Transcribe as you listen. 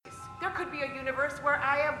could be a universe where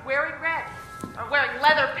I am wearing red, or wearing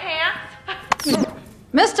leather pants.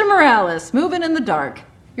 Mr. Morales, moving in the dark.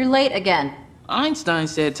 You're late again. Einstein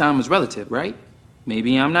said time was relative, right?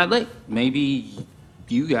 Maybe I'm not late. Maybe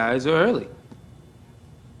you guys are early.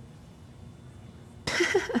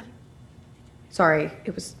 Sorry,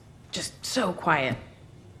 it was just so quiet.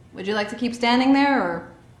 Would you like to keep standing there, or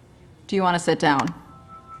do you want to sit down?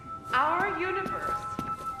 Our universe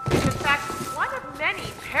is in fact one of many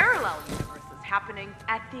parallel universes happening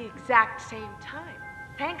at the exact same time.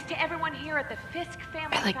 Thanks to everyone here at the Fisk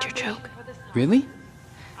Family I liked your Foundation joke. for this summer. Really?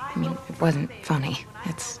 I mean, it wasn't funny.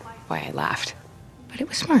 That's why I laughed. But it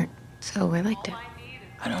was smart, so I liked it.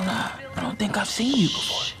 I don't think I've seen you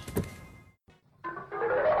before.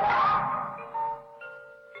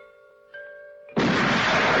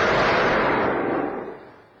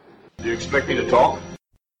 Do you expect me to talk?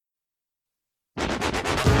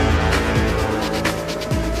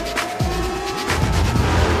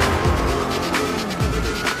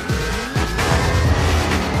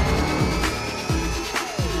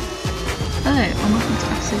 Hello, and welcome to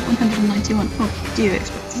episode 191 of Do You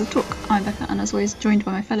Expect Us to Talk? I'm Becca, and as always, joined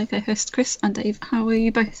by my fellow co-hosts Chris and Dave. How are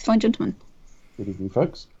you both, fine gentlemen? Good evening,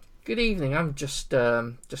 folks. Good evening. I'm just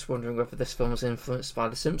wondering whether this film was influenced by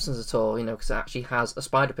The Simpsons at all, because it actually has a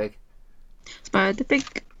spider pig. Spider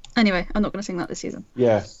Pig. Anyway, I'm not going to sing that this season.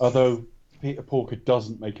 Yeah, although Peter Porker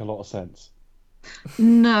doesn't make a lot of sense.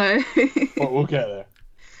 No. But we'll get there.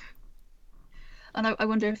 And I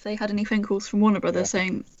wonder if they had any phone calls from Warner Brothers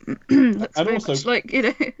saying, looks And very also- much like,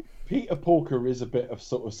 Peter Porker is a bit of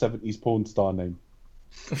sort of 70s porn star name.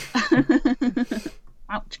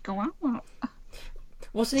 ouch, go out.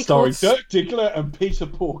 Wasn't he Starring called? Dirk Diggler and Peter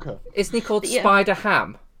Porker. Isn't he called Yeah. Spider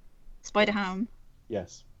Ham? Spider Ham.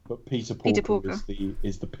 Yes, but Peter Peter Porker, Porker.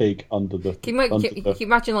 is the pig under the... Can you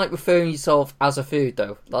imagine referring yourself as a food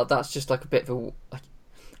though? Like that's just like a bit of a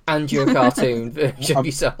and you're a cartoon version of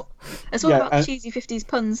yourself. It's all Yeah, about and- cheesy 50s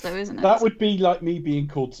puns, though, isn't it? That would be like me being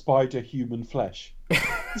called Spider Human Flesh.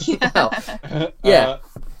 Well, yeah.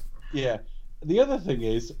 Yeah. The other thing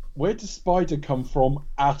is, where does Spider come from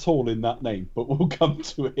at all in that name? But we'll come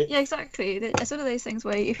to it. Yeah, exactly. It's one of those things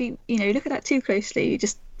where if you look at that too closely,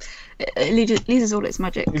 it loses all its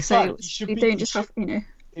magic. In So fact, it should you be- don't it just should- have,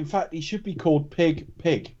 In fact, he should be called Pig.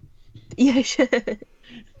 Yeah, sure.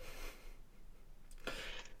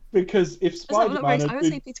 Because if That's not Spider-Man right. had I would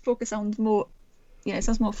been... say Peter Porker sounds more, it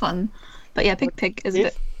sounds more fun. But yeah, Pig is a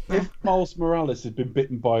bit. If Miles Morales had been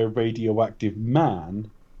bitten by a radioactive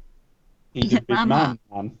man, he'd have been Man.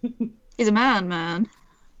 man. He's a man.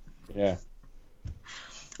 Yeah.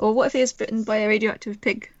 Or what if he was bitten by a radioactive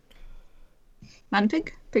pig? Man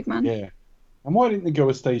pig? Pig man? Yeah. And why didn't they go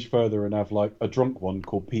a stage further and have like a drunk one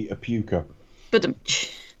called Peter Puker? But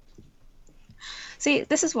see,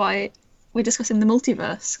 this is why we're discussing the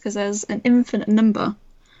multiverse, because there's an infinite number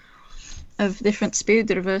of different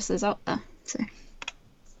Spider-Verses out there. So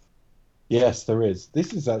Yes, there is.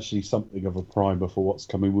 This is actually something of a primer for what's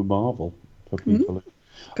coming with Marvel for people who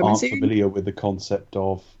Coming aren't soon. familiar with the concept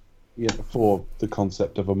of a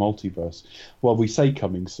multiverse. Well, we say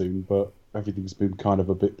coming soon, but everything's been kind of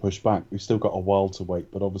a bit pushed back. We've still got a while to wait,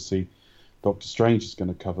 but obviously Doctor Strange is going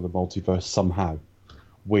to cover the multiverse somehow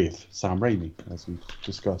with Sam Raimi, as we've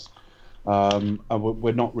discussed. And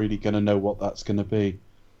we're not really going to know what that's going to be.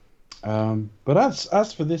 But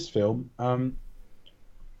as for this film,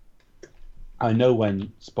 I know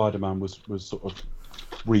when Spider-Man was sort of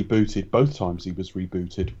rebooted, both times he was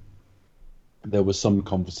rebooted, there was some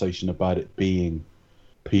conversation about it being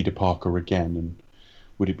Peter Parker again, and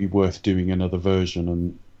would it be worth doing another version?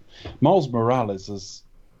 And Miles Morales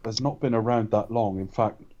has not been around that long. In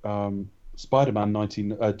fact, Spider-Man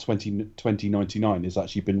 2099 has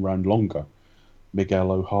actually been around longer.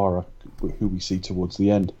 Miguel O'Hara, who we see towards the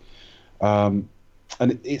end.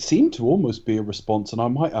 And it seemed to almost be a response, and I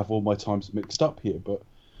might have all my times mixed up here, but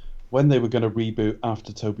when they were going to reboot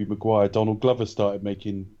after Tobey Maguire, Donald Glover started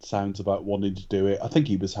making sounds about wanting to do it. I think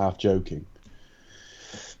he was half joking.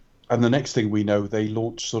 And the next thing we know, they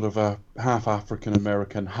launched sort of a half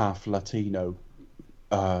African-American, half Latino,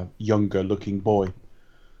 younger-looking boy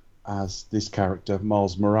as this character,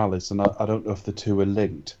 Miles Morales, and I don't know if the two are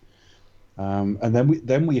linked. And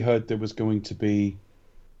then we heard there was going to be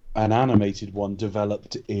an animated one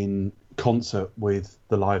developed in concert with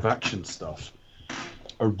the live-action stuff.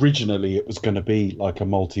 Originally, it was going to be like a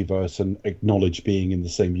multiverse and acknowledge being in the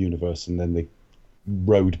same universe, and then they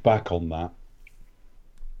rode back on that.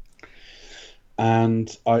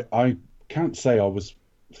 And I can't say I was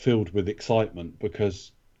filled with excitement,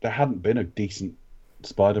 because there hadn't been a decent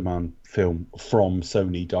Spider-Man film from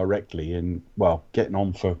Sony directly in, well, getting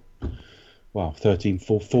on for 13,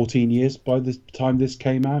 14 years by the time this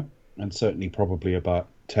came out, and certainly probably about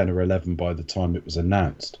 10 or 11 by the time it was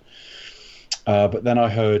announced. But then I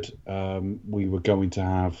heard we were going to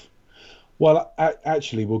have. Well,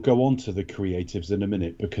 actually, we'll go on to the creatives in a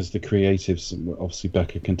minute, because the creatives, obviously,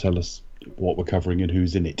 Becca can tell us what we're covering and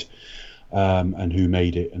who's in it, and who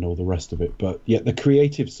made it and all the rest of it. But yeah, the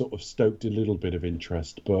creatives sort of stoked a little bit of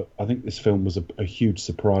interest, but I think this film was a huge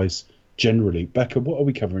surprise generally. Becca, what are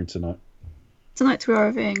we covering tonight? Tonight we are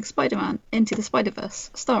reviewing Spider-Man Into the Spider-Verse,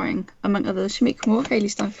 starring, among others, Shamik Moore, Hayley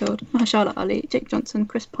Steinfeld, Mahershala Ali, Jake Johnson,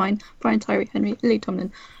 Chris Pine, Brian Tyree Henry, Lily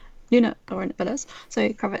Tomlin, Luna Lauren Velez,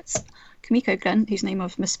 Zoe Kravitz, Kamiko Glenn, whose name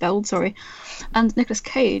I've misspelled, sorry, and Nicolas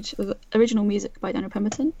Cage, with original music by Daniel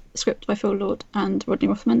Pemberton, script by Phil Lord and Rodney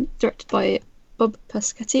Rothman, directed by Bob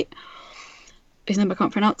Persichetti, whose name I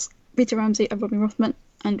can't pronounce, Peter Ramsey and Rodney Rothman,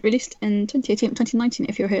 and released in 2018 and 2019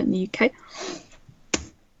 if you're here in the UK.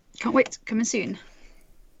 Can't wait. Coming soon.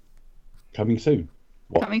 Coming soon.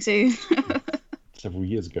 What? Coming soon. Several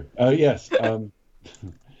years ago. Yes. No,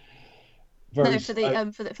 for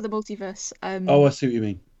the multiverse. I see what you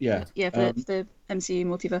mean. Yeah. Yeah, for the MCU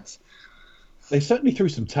multiverse. They certainly threw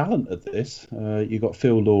some talent at this. You got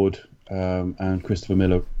Phil Lord and Christopher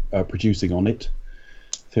Miller producing on it.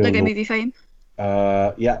 Lego Movie fame.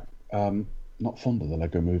 Yeah. Not fond of the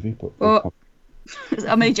Lego Movie, but. Well,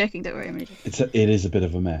 I'm only joking. Don't worry. I'm only joking. It is a bit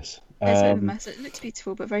of a mess. It's a bit of a mess. It looks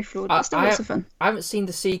beautiful, but very flawed. But still lots of fun. I haven't seen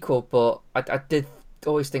the sequel, but I did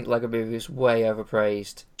always think Lego Movie was way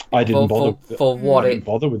overpraised. I didn't bother. For what I didn't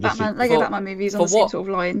bother with this. Lego Batman movies on the same sort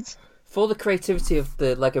of lines. For the creativity of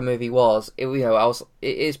the Lego Movie it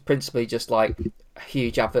is principally just like a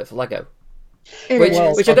huge advert for Lego,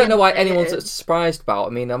 which I don't know why anyone's surprised about. I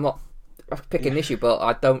mean, I'm not picking an issue, but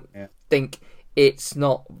I don't think it's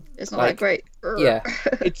not like, that great. Yeah,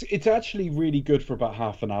 it's actually really good for about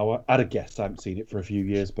half an hour. At a guess, I haven't seen it for a few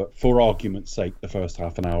years, but for argument's sake, the first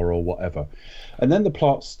half an hour or whatever, and then the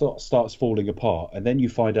plot starts falling apart, and then you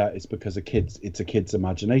find out it's because it's a kid's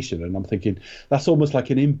imagination, and I'm thinking that's almost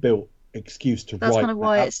like an inbuilt excuse to write kind of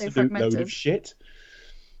why an it's so absolute load fragmented. of shit.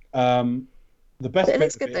 The best But it bit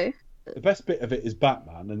looks of good it, though. the best bit of it is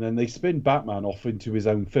Batman, and then they spin Batman off into his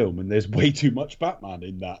own film, and there's way too much Batman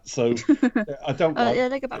in that. So I don't. Yeah,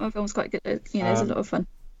 Lego Batman film's quite good. It's a lot of fun.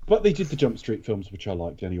 But they did the Jump Street films, which I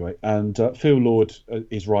liked anyway. And Phil Lord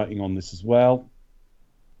is writing on this as well.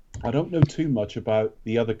 I don't know too much about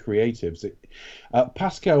the other creatives.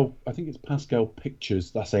 Pascal, I think it's Pascal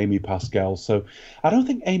Pictures. That's Amy Pascal. So I don't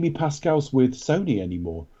think Amy Pascal's with Sony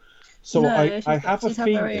anymore. So No, I have a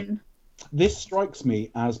feeling this strikes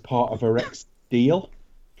me as part of her ex deal,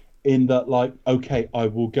 in that, like, okay, I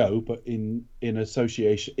will go, but in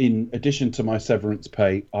association, in addition to my severance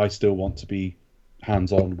pay, I still want to be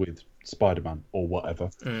hands-on with Spider-Man or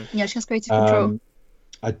whatever. Yeah, she has creative control.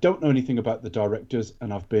 I don't know anything about the directors,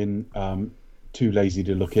 and I've been too lazy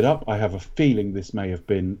to look it up. I have a feeling this may have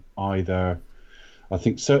been either, I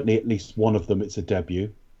think certainly at least one of them, it's a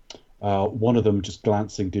debut. One of them, just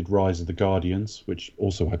glancing, did Rise of the Guardians, which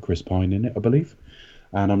also had Chris Pine in it, I believe.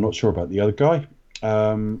 And I'm not sure about the other guy.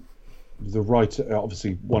 The writer,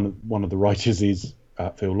 obviously, one of the writers is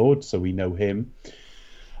Phil Lord, so we know him.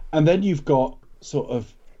 And then you've got sort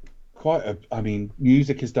of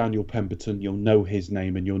music is Daniel Pemberton. You'll know his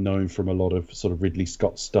name, and you'll know him from a lot of sort of Ridley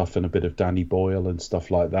Scott stuff and a bit of Danny Boyle and stuff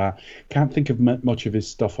like that. Can't think of much of his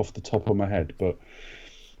stuff off the top of my head, but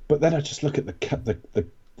then I just look at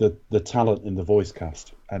the talent in the voice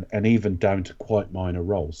cast, and even down to quite minor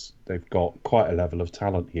roles, they've got quite a level of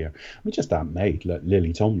talent here. We just haven't made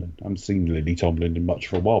Lily Tomlin. I haven't seen Lily Tomlin in much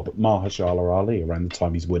for a while, but Mahershala Ali, around the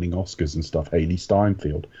time he's winning Oscars and stuff, Hayley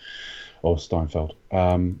Steinfeld.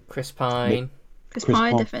 Chris Pine. Chris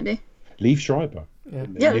Pine, definitely. Liev Schreiber. Yeah,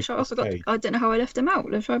 Liev Schreiber. I don't know how I left him out.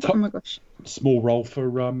 Liev Schreiber. Oh my gosh. Small role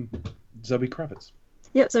for Zoe Kravitz.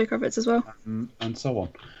 Yeah, Zoe Kravitz as well. And so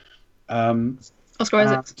on. Oscar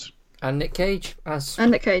Isaac. And Nick Cage as.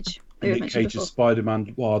 And Nick Cage. Nick Cage as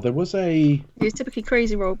Spider-Man. Wow, there was a. He was typically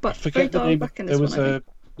crazy role, but forget the name. back in this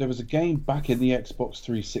There was a game back in the Xbox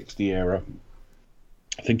 360 era.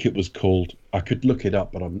 I think it was called. I could look it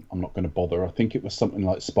up, but I'm not going to bother. I think it was something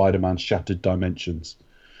like Spider-Man Shattered Dimensions,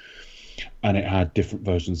 and it had different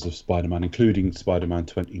versions of Spider-Man, including Spider-Man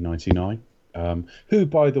 2099, who,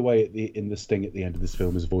 by the way, in the sting at the end of this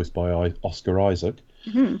film is voiced by Oscar Isaac.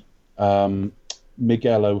 Mm-hmm.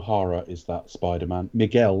 Miguel O'Hara is that Spider-Man.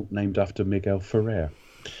 Miguel, named after Miguel Ferrer.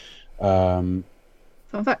 Fun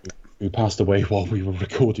fact. Who passed away while we were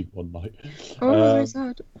recording one night. Oh, very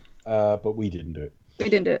sad. But we didn't do it. We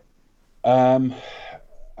didn't do it.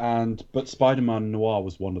 But Spider-Man Noir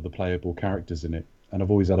was one of the playable characters in it. and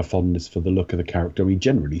I've always had a fondness for the look of the character. I mean,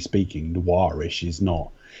 generally speaking, noirish is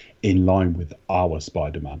not in line with our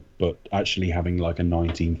Spider-Man, but actually having like a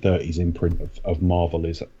 1930s imprint of Marvel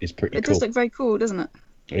is pretty cool. It does look very cool, doesn't it?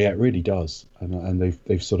 Yeah, it really does, and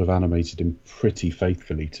they've sort of animated him pretty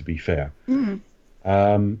faithfully, to be fair.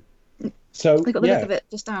 So they got the look of it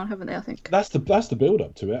just down, haven't they? I think that's the build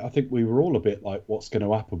up to it. I think we were all a bit like, what's going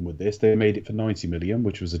to happen with this? They made it for 90 million,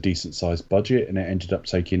 which was a decent sized budget, and it ended up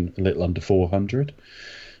taking a little under 400.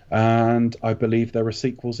 And I believe there are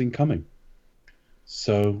sequels incoming.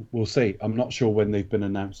 So we'll see. I'm not sure when they've been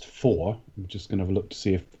announced for. I'm just going to have a look to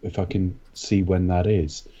see if I can see when that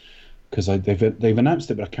is, because they've announced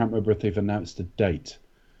it, but I can't remember if they've announced a date.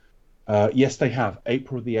 Yes, they have.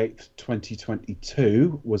 April the 8th,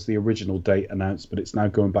 2022 was the original date announced, but it's now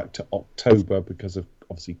going back to October because of,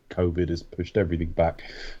 obviously, COVID has pushed everything back.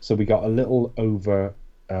 So we got a little over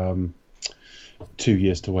 2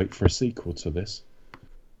 years to wait for a sequel to this.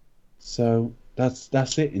 So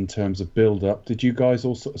that's it in terms of build-up. Did you guys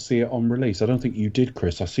all sort of see it on release? I don't think you did,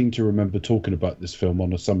 Chris. I seem to remember talking about this film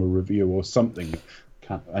on a summer review or something,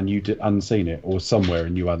 and you hadn't seen it, or somewhere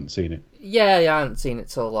and you hadn't seen it. Yeah, I hadn't seen it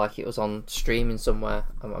till like it was on streaming somewhere.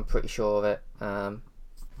 I'm pretty sure of it.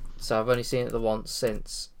 So I've only seen it the once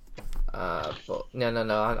since. But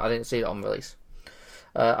no, I didn't see it on release.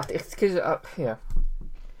 I think it's because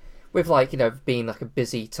with being like a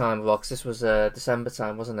busy time of because this was December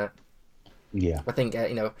time, wasn't it? Yeah. I think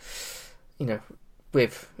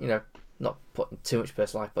with not putting too much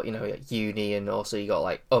personal life, but uni, and also you got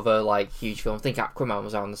like other like huge films. I think Aquaman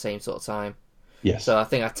was around the same sort of time. Yes. So I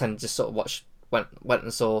think I tend to just sort of went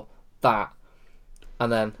and saw that,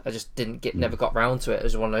 and then I just never got round to it. It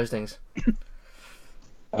was one of those things.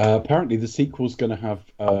 Apparently, the sequel's going to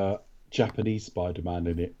have Japanese Spider-Man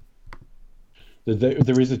in it.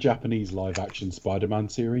 There is a Japanese live-action Spider-Man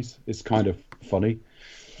series. It's kind of funny.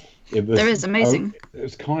 There is amazing. It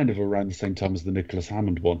was kind of around the same time as the Nicholas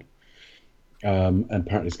Hammond one, and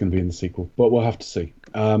apparently it's going to be in the sequel. But we'll have to see.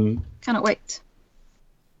 Cannot wait.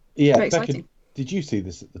 Yeah, very Becca, exciting. Did you see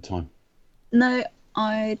this at the time? No,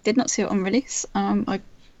 I did not see it on release. I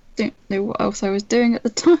don't know what else I was doing at the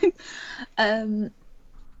time.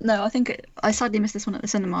 No, I think I sadly missed this one at the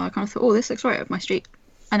cinema. I kind of thought, this looks right up my street.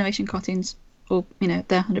 Animation cartoons, or they're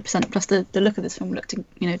 100%. Plus the look of this film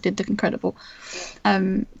did look incredible.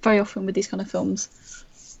 Very often with these kind of films,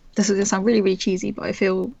 this is going to sound really, really cheesy, but I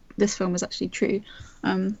feel this film is actually true.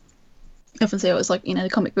 I often say it was like, the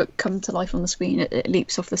comic book come to life on the screen, it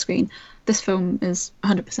leaps off the screen. This film is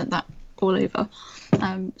 100% that all over.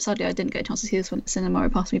 Sadly, I didn't get a chance to see this one at the cinema.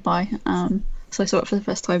 It passed me by. So I saw it for the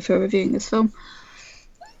first time for reviewing this film.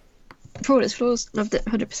 For all its flaws, loved it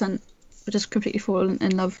 100%. I just completely fallen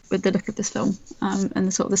in love with the look of this film, and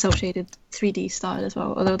the sort of the cel-shaded 3D style as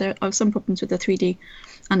well. Although there are some problems with the 3D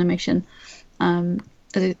animation.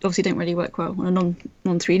 They obviously don't really work well on a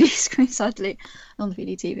non-3D screen, sadly,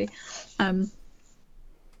 non-3D TV.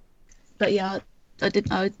 But yeah,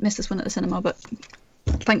 I missed this one at the cinema, but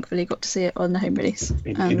thankfully got to see it on the home release.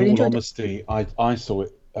 In really all enjoyed honesty, I saw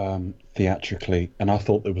it theatrically, and I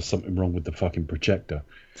thought there was something wrong with the fucking projector.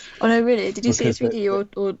 Oh no, really? Did you see it 3D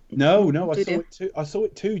or No, I saw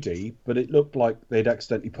it 2D, but it looked like they'd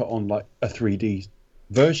accidentally put on like a 3D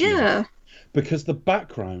version. Yeah. Because the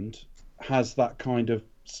background has that kind of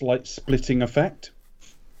slight splitting effect.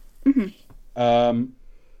 Mm-hmm.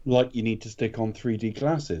 Like you need to stick on 3D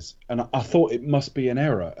glasses. And I thought it must be an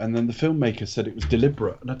error. And then the filmmaker said it was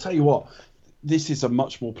deliberate. And I tell you what, this is a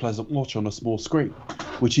much more pleasant watch on a small screen,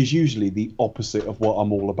 which is usually the opposite of what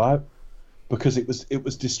I'm all about. Because it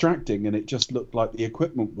was distracting, and it just looked like the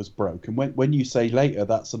equipment was broken. When you say later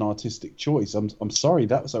that's an artistic choice, I'm sorry,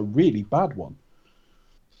 that was a really bad one.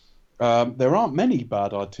 There aren't many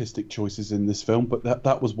bad artistic choices in this film, but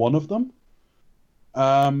that was one of them.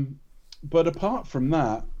 But apart from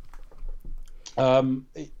that, the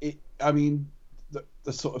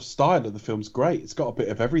sort of style of the film's great. It's got a bit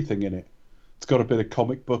of everything in it. It's got a bit of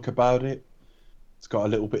comic book about it. It's got a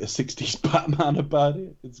little bit of 60s Batman about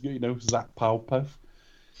it. It's, Zach Palpa.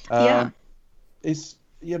 Yeah. It's,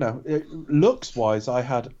 looks-wise, I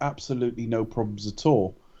had absolutely no problems at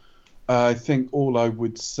all. I think all I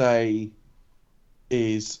would say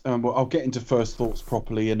is, I'll get into first thoughts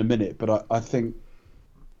properly in a minute, but I think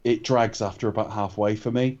it drags after about halfway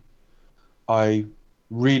for me. I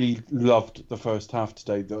really loved the first half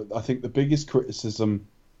today. I think the biggest criticism,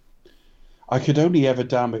 I could only ever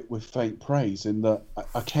damn it with faint praise, in that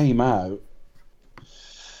I came out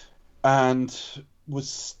and was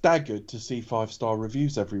staggered to see 5-star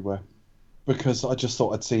reviews everywhere, because I just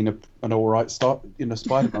thought I'd seen an all right start in a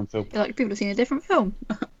Spider-Man film. Like people have seen a different film.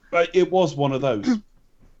 It was one of those.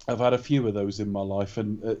 I've had a few of those in my life,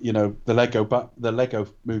 and the Lego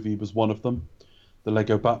movie was one of them. The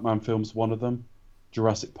Lego Batman film's one of them.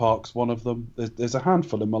 Jurassic Park's one of them. There's a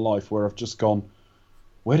handful in my life where I've just gone,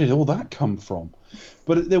 where did all that come from?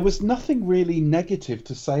 But there was nothing really negative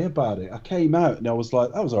to say about it. I came out and I was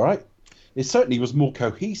like, that was all right. It certainly was more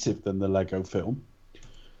cohesive than the Lego film.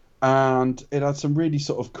 And it had some really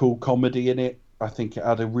sort of cool comedy in it. I think it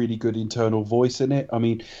had a really good internal voice in it. I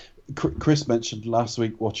mean, Chris mentioned last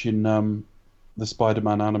week watching the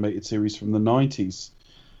Spider-Man animated series from the 90s.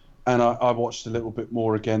 And I watched a little bit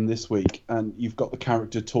more again this week. And you've got the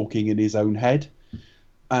character talking in his own head.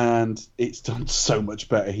 And it's done so much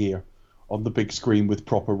better here on the big screen with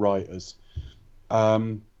proper writers.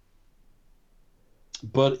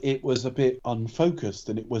 But it was a bit unfocused,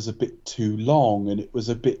 and it was a bit too long, and it was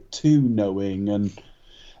a bit too knowing, and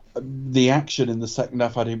the action in the second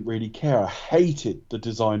half I didn't really care. I hated the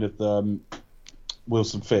design of the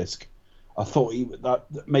Wilson Fisk. I thought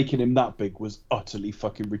that making him that big was utterly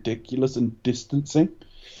fucking ridiculous and distancing.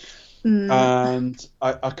 And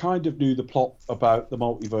I kind of knew the plot about the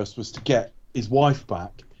multiverse was to get his wife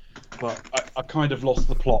back, but I kind of lost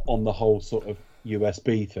the plot on the whole sort of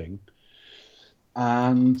USB thing.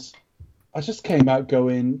 And I just came out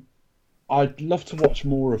going, I'd love to watch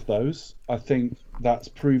more of those. I think that's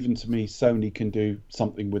proven to me Sony can do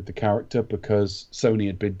something with the character, because Sony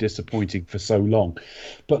had been disappointing for so long.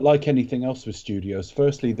 But like anything else with studios,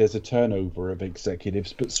 firstly, there's a turnover of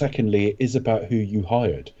executives, but secondly, it is about who you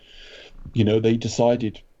hired. They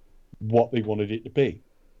decided what they wanted it to be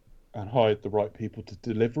and hired the right people to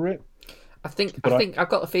deliver it. I think I've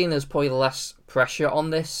got the feeling there's probably less pressure on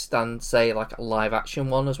this than, say, like a live action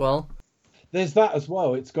one as well. There's that as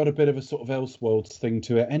well. It's got a bit of a sort of Elseworlds thing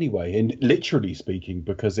to it anyway, and literally speaking,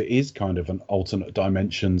 because it is kind of an alternate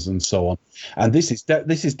dimensions and so on. And this is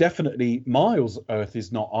definitely Miles' Earth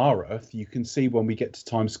is not our Earth. You can see when we get to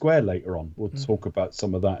Times Square later on. We'll talk about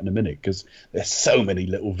some of that in a minute, because there's so many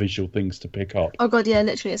little visual things to pick up. Oh god, yeah,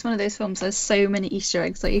 literally, it's one of those films. There's so many Easter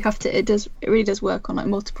eggs. Like you have to. It really does work on like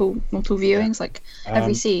multiple viewings. Like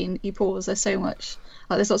every scene you pause. There's so much.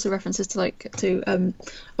 Like there's lots of references to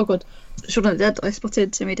Shaun of the Dead. I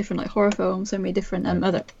spotted so many different like horror films, so many different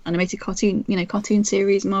other animated cartoon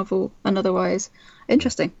series, Marvel and otherwise.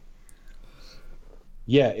 Interesting.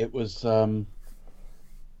 Yeah, it was a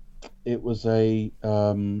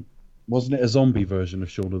wasn't it a zombie version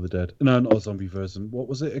of Shaun of the Dead? No, not a zombie version. What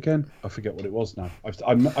was it again? I forget what it was now.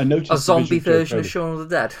 I noticed a zombie version of Shaun of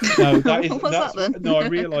the Dead. No, that is What's that then? No, I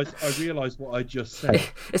realised what I just said.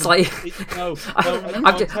 It's like I'll tell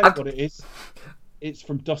you what it is. It's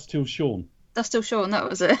from Dust Till Shaun. Dust Till Shaun, that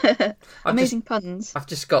was it. Amazing puns. I've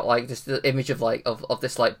just got like just the image of like of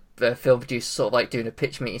this like film producer sort of like doing a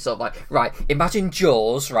pitch meeting, sort of like, right, imagine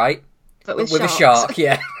Jaws, right, but with a shark,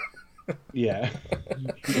 yeah. Yeah.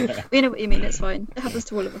 You know what you mean. It's fine. It happens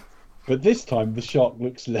to all of us. But this time the shark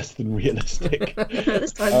looks less than realistic.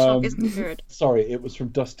 This time the shark isn't good. Sorry, it was from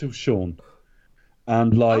Dust Till Shaun,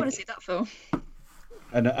 and like I want to see that film.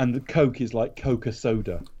 And the Coke is like Coca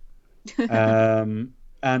Soda. And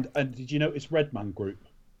did you notice Redman Group?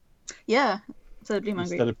 Yeah, so the Blue Man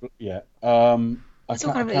Group. Yeah. It's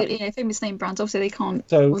all kind of famous name brands. Obviously, they can't.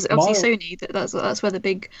 So obviously, Sony. That's where the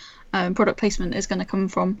big product placement is going to come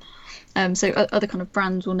from. So other kind of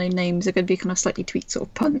brands or names are going to be kind of slightly tweaked, sort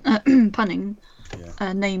of punning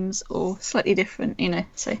names or slightly different.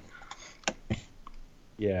 So.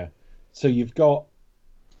 Yeah. So you've got.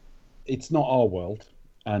 It's not our world,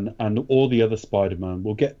 and all the other Spider-Man.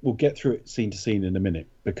 We'll get through it scene to scene in a minute,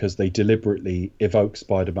 because they deliberately evoke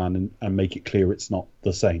Spider-Man and make it clear it's not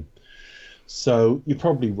the same. So you're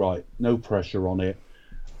probably right. No pressure on it.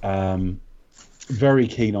 Very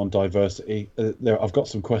keen on diversity. I've got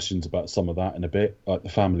some questions about some of that in a bit, like the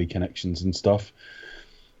family connections and stuff.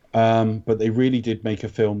 But they really did make a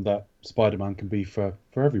film that Spider-Man can be for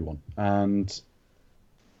everyone. And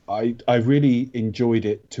I really enjoyed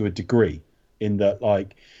it to a degree, in that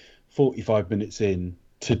like 45 minutes in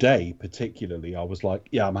today particularly, I was like,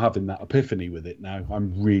 yeah, I'm having that epiphany with it now.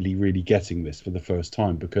 I'm really, really getting this for the first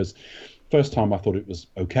time, because first time I thought it was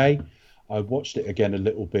okay. I watched it again a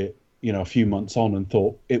little bit, a few months on, and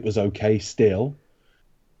thought it was okay still.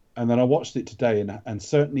 And then I watched it today, and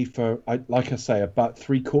certainly like I say, about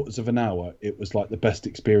 3/4 of an hour, it was like the best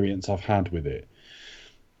experience I've had with it.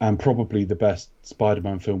 And probably the best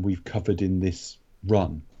Spider-Man film we've covered in this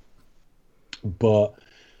run. But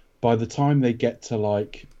by the time they get to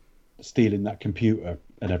like stealing that computer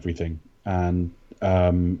and everything, and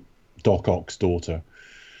Doc Ock's daughter,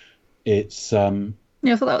 it's I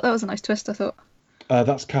thought that was a nice twist. I thought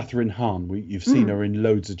That's Catherine Hahn. You've seen her in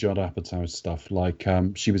loads of Judd Apatow stuff, like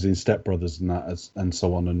she was in Step Brothers and that, and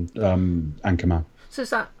so on, and Anchorman. So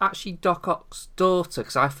is that actually Doc Ock's daughter?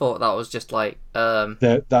 Because I thought that was just like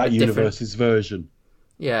that universe's version.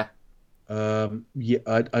 Yeah. Yeah,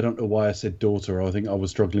 I don't know why I said daughter. I think I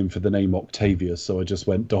was struggling for the name Octavia, so I just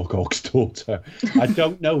went Doc Ock's daughter. I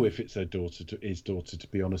don't know if it's her daughter, his daughter, to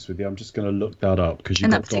be honest with you. I'm just going to look that up because you.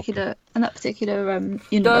 In that particular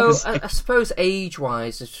universe. No, I suppose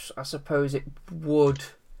age-wise, I suppose it would.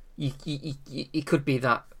 It could be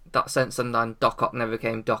that sense, and then Doc Ock never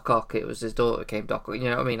came Doc Ock. It was his daughter came Doc Ock. You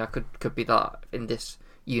know what I mean? I could be that in this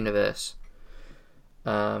universe.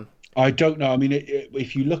 I don't know. I mean,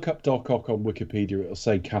 if you look up Doc Ock on Wikipedia, it'll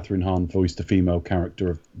say Catherine Hahn voiced a female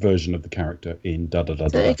character, version of the character in da-da-da-da.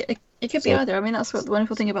 So it could be either. I mean, that's what the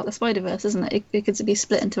wonderful thing about the Spider-Verse, isn't it? It could be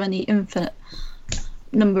split into any infinite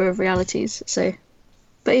number of realities. So,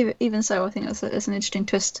 but even so, I think that's an interesting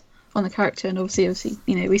twist on the character. And obviously,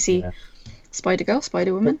 you know, we see Spider-Girl,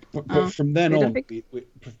 Spider-Woman. But from then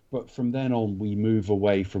on, we move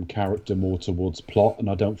away from character more towards plot, and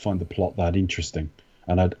I don't find the plot that interesting.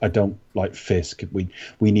 And I don't like Fisk. We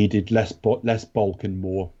needed less bulk and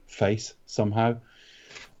more face somehow.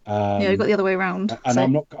 Yeah, we got the other way around. And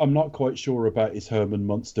so. I'm not quite sure about his Herman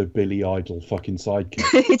Munster Billy Idol fucking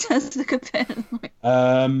sidekick. He does look a bit like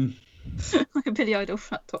like a Billy Idol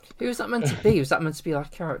flat top. Who was that meant to be? Was that meant to be like a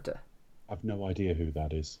character? I've no idea who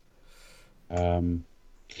that is.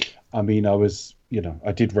 I mean,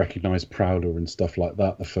 I did recognise Prowler and stuff like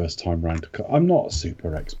that the first time round. I'm not a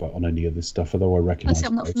super expert on any of this stuff, although I recognise.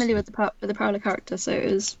 I'm not familiar with the Prowler character, so it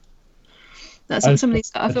was. That's some of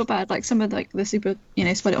these. I feel bad. Like some of the super,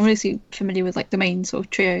 Spider. I'm really familiar with like the main sort of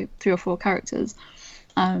trio, 3 or 4 characters.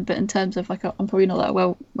 But in terms of like, I'm probably not that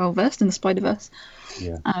well versed in the Spider-Verse.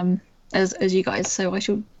 Yeah. As you guys, so I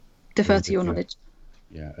shall defer to your knowledge.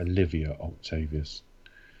 Yeah, Olivia Octavius.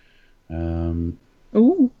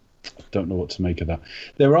 Ooh. I don't know what to make of that.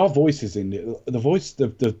 There are voices in it.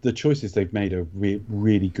 The choices they've made are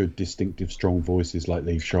really good, distinctive, strong voices like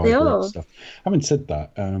Liev Schreiber and stuff. Having said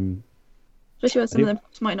that, especially when some of them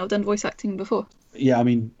might not have done voice acting before. Yeah, I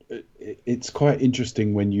mean, it's quite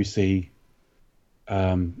interesting when you see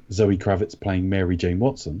Zoe Kravitz playing Mary Jane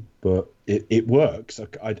Watson, but it works.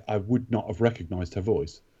 I would not have recognised her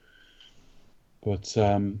voice. But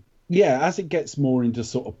as it gets more into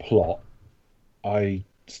sort of plot, I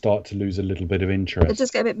start to lose a little bit of interest. It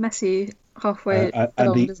just get a bit messy halfway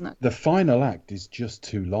along, doesn't it? The final act is just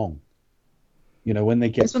too long. When they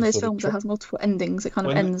get it's one of those films that has multiple endings. It kind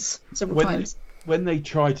of ends several times. When they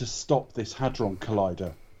try to stop this Hadron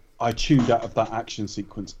Collider, I tuned out of that action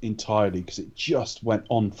sequence entirely because it just went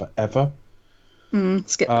on forever.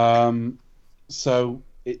 Skip. So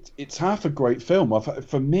it's half a great film.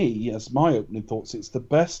 For me, as my opening thoughts, it's the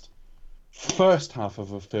best first half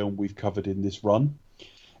of a film we've covered in this run.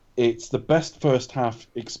 It's the best first half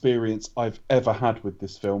experience I've ever had with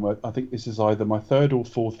this film. I think this is either my 3rd or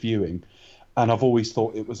 4th viewing, and I've always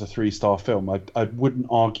thought it was a 3-star film. I wouldn't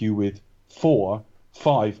argue with 4,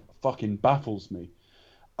 5 fucking baffles me.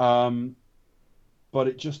 But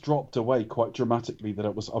it just dropped away quite dramatically. That I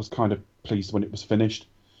was kind of pleased when it was finished.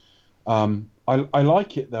 I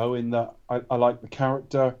like it though in that I like the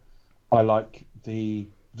character, I like the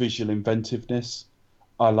visual inventiveness,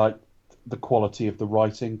 I like the quality of the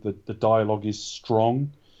writing. The dialogue is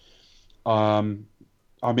strong. I'm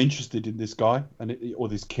interested in this guy or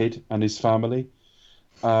this kid and his family,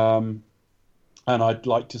 and I'd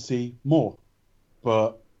like to see more.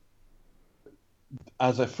 But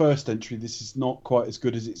as a first entry, this is not quite as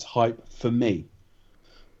good as its hype for me.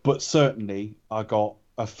 But certainly, I got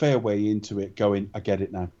a fair way into it going, I get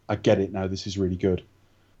it now. This is really good.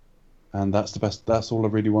 And that's the best. That's all I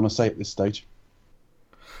really want to say at this stage.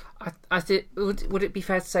 Would it be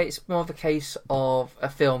fair to say it's more of a case of a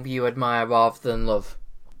film you admire rather than love?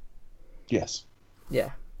 Yes.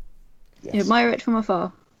 Yeah. Yes. You admire it from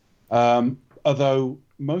afar. Although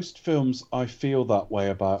most films I feel that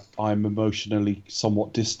way about, I'm emotionally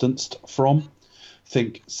somewhat distanced from.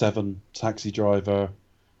 Think Seven, Taxi Driver.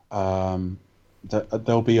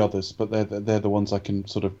 There'll be others, but they're the ones I can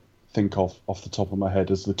sort of think of off the top of my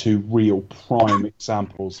head as the 2 real prime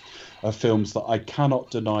examples of films that I cannot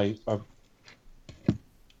deny are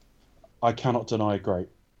great,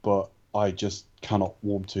 but I just cannot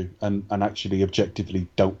warm to and actually objectively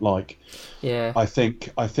don't like. Yeah. I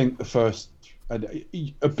think the first,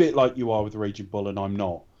 a bit like you are with Raging Bull, and I'm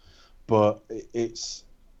not, but it's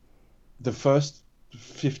the first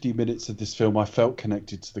 50 minutes of this film I felt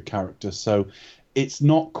connected to the character, so it's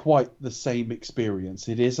not quite the same experience.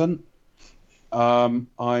 It isn't.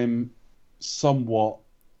 I'm somewhat.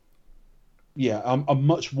 Yeah, I'm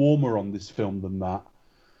much warmer on this film than that.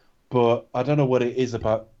 But I don't know what it is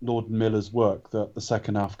about Lord and Miller's work that the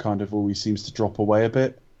second half kind of always seems to drop away a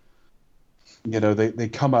bit. You know, they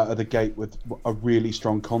come out of the gate with a really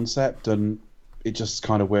strong concept, and it just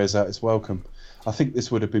kind of wears out its welcome. I think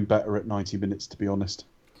this would have been better at 90 minutes, to be honest.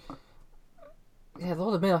 Yeah,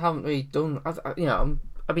 Lord of Miller haven't really done. You know,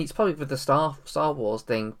 I mean, it's probably with the Star Wars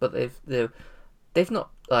thing, but they've not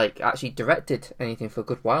like actually directed anything for a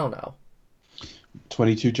good while now.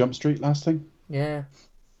 22 Jump Street last thing. Yeah.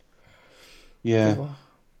 Yeah.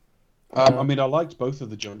 I mean, I liked both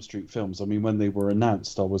of the Jump Street films. I mean, when they were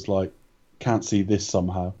announced, I was like, can't see this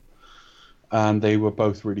somehow. And they were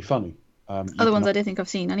both really funny. Other ones I don't think I've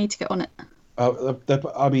seen. I need to get on it.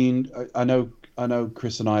 I mean, I know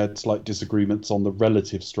Chris and I had slight disagreements on the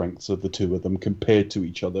relative strengths of the two of them compared to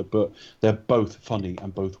each other, but they're both funny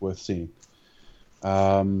and both worth seeing.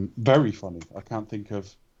 Very funny. I can't think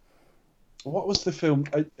of... What was the film?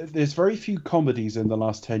 There's very few comedies in the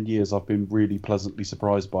last 10 years I've been really pleasantly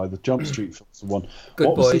surprised by. The Jump Street films were one.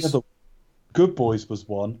 Good Boys. Was the other? Good Boys was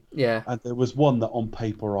one. Yeah. And there was one that on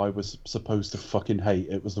paper I was supposed to fucking hate.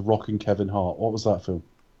 It was The Rock and Kevin Hart. What was that film?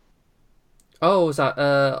 Oh, was that?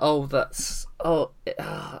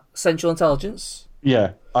 Central Intelligence.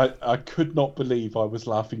 Yeah, I could not believe I was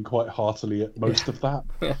laughing quite heartily at most of that.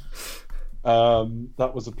 Yeah.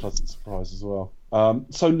 That was a pleasant surprise as well.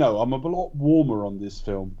 So no, I'm a lot warmer on this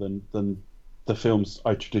film than the films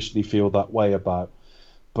I traditionally feel that way about.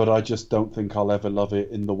 But I just don't think I'll ever love it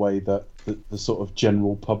in the way that the sort of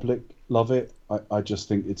general public love it. I just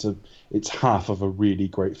think it's half of a really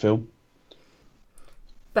great film.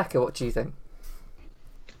 Becca, what do you think?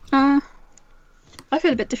 I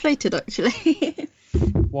feel a bit deflated actually.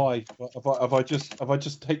 Why? Have I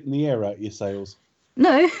just taken the air out of your sails?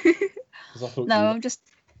 No. No, I'm just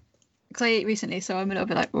because I ate recently, so I'm a little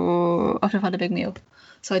bit like, oh, after I've had a big meal,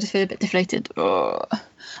 so I just feel a bit deflated. Oh.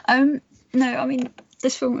 No, I mean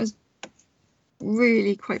this film was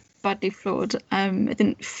really quite badly flawed. It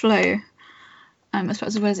didn't flow as far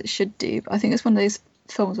as it should do. But I think it's one of those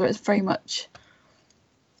films where it's very much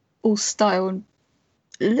all style and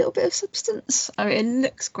a little bit of substance. I mean, it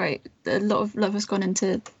looks great. A lot of love has gone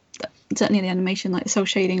into certainly the animation, like the cel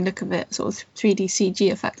shading look of it, sort of 3D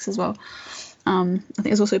CG effects as well. I think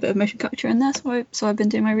there's also a bit of motion capture in there, so I've been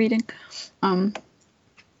doing my reading. And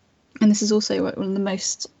this is also one of the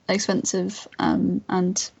most expensive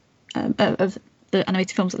of the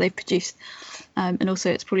animated films that they've produced. And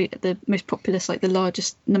also it's probably the most populous, like the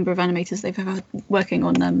largest number of animators they've ever had working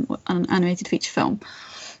on an animated feature film.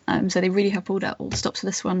 So they really have pulled out all the stops for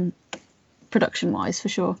this one, production-wise, for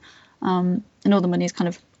sure. And all the money is kind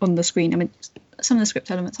of on the screen. I mean, some of the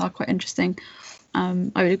script elements are quite interesting. I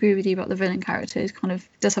would agree with you about the villain character. He kind of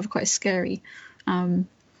does have quite a scary,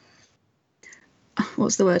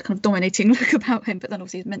 what's the word, kind of dominating look about him, but then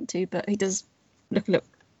obviously he's meant to, but he does look,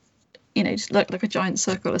 just look like a giant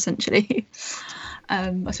circle, essentially.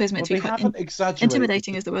 I suppose meant to be quite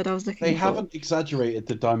intimidating is the word I was looking for. They haven't exaggerated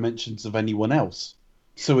the dimensions of anyone else.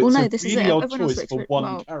 So it's a really odd choice for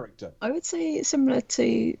one character. I would say it's similar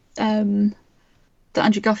to the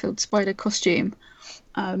Andrew Garfield spider costume.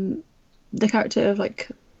 The character of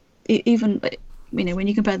even when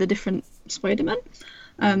you compare the different Spider-Men,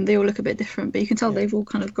 they all look a bit different, but you can tell they've all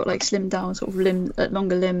kind of got like slimmed down sort of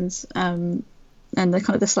longer limbs, and they're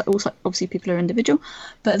kind of obviously people are individual,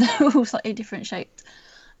 but they're all slightly different shaped.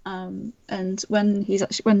 And when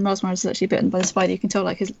Miles Morales is actually bitten by the spider, you can tell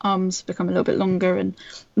like his arms become a little bit longer and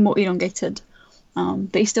more elongated,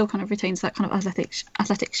 but he still kind of retains that kind of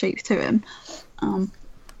athletic shape to him.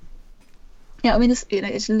 Yeah, I mean, it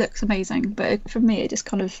just looks amazing, but for me, it just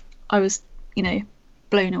kind of, I was,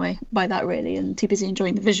 blown away by that really, and too busy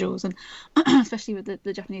enjoying the visuals, and especially with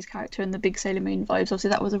the Japanese character and the big Sailor Moon vibes.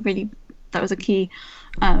 Obviously, that was a key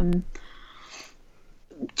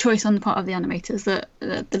choice on the part of the animators, that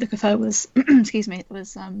the look of her was,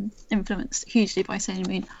 was influenced hugely by Sailor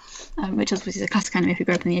Moon, which obviously is a classic anime if you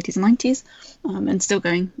grew up in the 80s and 90s, and still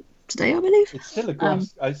going today, I believe. It's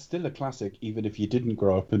still a classic, even if you didn't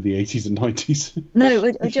grow up in the 80s and 90s.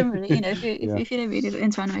 No, generally, if you don't read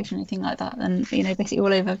into animation or anything like that, then basically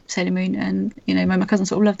all over Sailor Moon, and my cousin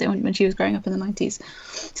sort of loved it when she was growing up in the 90s,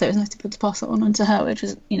 so it was nice to be able to pass it on to her, which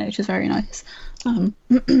was very nice. And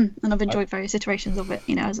I've enjoyed various iterations of it,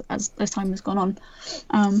 as time has gone on.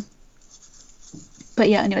 But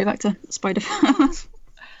yeah, anyway, back to Spider-Verse.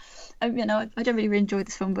 I generally really enjoyed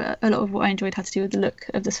this film, but a lot of what I enjoyed had to do with the look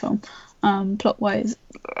of this film. plot-wise,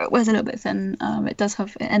 wears a little bit thin. It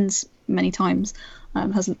ends many times,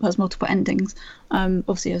 has multiple endings.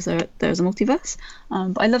 Obviously, as there's a multiverse.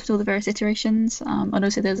 But I loved all the various iterations. And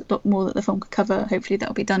also, there's a lot more that the film could cover. Hopefully,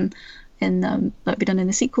 that'll be done in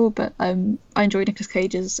the sequel. But I enjoyed Nicolas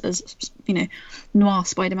Cage as noir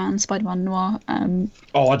Spider-Man noir.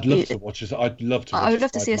 I'd love to watch this. I would love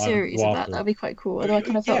to see a series of that. That'd be quite cool. Although I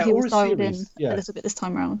kind of felt he was dialed in a little bit this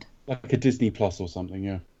time around. Like a Disney Plus or something,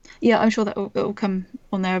 yeah. Yeah, I'm sure that it'll come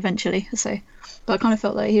on there eventually. But I kind of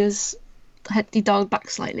felt like he dialed back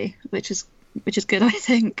slightly, which is good, I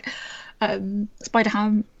think.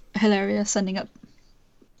 Spider-Ham, hilarious, sending up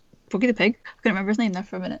Froggy the Pig. I couldn't remember his name there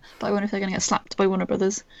for a minute, but I wonder if they're going to get slapped by Warner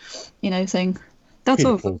Brothers, saying that's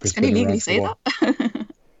all. Can you legally say that?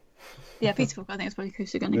 Yeah, Peter Falk, I think it's probably who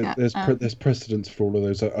you're going to get. There's precedence for all of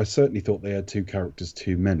those. I certainly thought they had 2 characters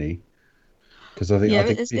too many. Because I think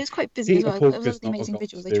it's quite busy as well. It was the amazing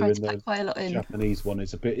visuals. They tried to pack quite a lot in. Japanese one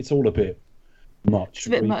is it's all a bit much. It's a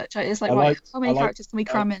bit much. It's like, how many characters can we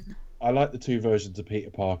cram in? I like the 2 versions of Peter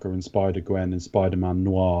Parker and Spider-Gwen and Spider-Man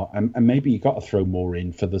Noir, and maybe you got to throw more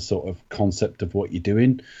in for the sort of concept of what you're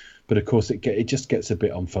doing. But of course, it just gets a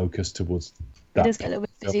bit unfocused towards that. It does get a little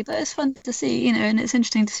bit busy, but it's fun to see, and it's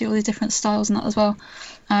interesting to see all these different styles and that as well.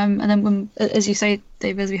 And then when, as you say,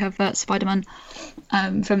 Dave, as we have Spider-Man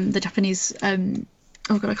from the Japanese, I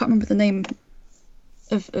can't remember the name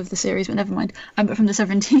of the series, but never mind. But from the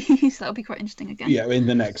 70s, that'll be quite interesting again. Yeah, in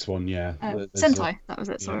the next one, yeah. Sentai, that was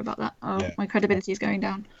it. Sorry about that. My credibility is going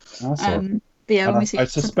down. That's right. But yeah, when we see I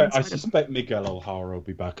suspect Miguel O'Hara will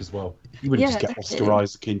be back as well. You wouldn't just get Oscar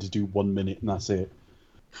Isaac in to do 1 minute and that's it.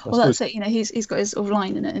 That's it. He's got his sort of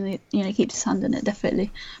line in it, and he keeps his hand in it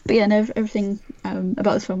definitely. But yeah, everything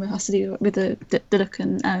about this film has to do with the look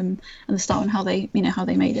and the style and how they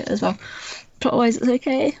made it as well. Plot wise, it's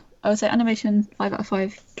okay. I would say animation 5 out of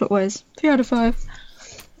 5. Plot wise 3 out of 5.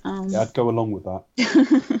 I'd go along with that.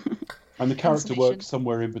 And the character work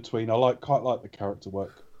somewhere in between. I quite like the character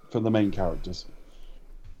work from the main characters.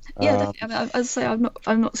 Yeah, definitely. I mean, as I say,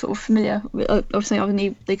 I'm not sort of familiar.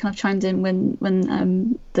 Obviously, they kind of chimed in when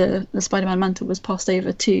the Spider-Man mantle was passed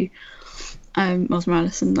over to Miles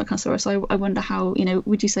Morales and that kind of stuff. So I wonder how,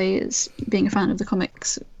 would you say it's, being a fan of the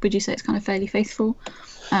comics, would you say it's kind of fairly faithful?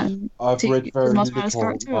 I've read very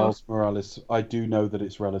little Miles Morales. I do know that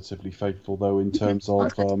it's relatively faithful, though, in terms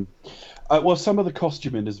of some of the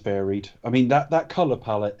costuming has varied. I mean, that color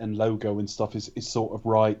palette and logo and stuff is sort of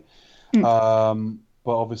right.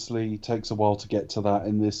 But obviously it takes a while to get to that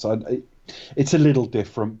in this. It's a little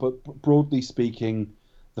different, but broadly speaking,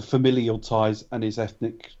 the familial ties and his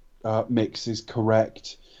ethnic mix is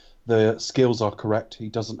correct. The skills are correct. He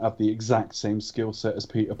doesn't have the exact same skill set as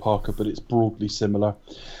Peter Parker, but it's broadly similar.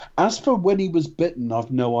 As for when he was bitten, I've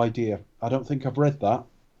no idea. I don't think I've read that.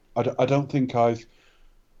 I don't think I've...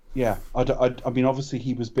 Yeah, I mean, obviously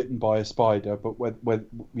he was bitten by a spider, but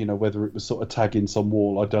whether it was sort of tagging some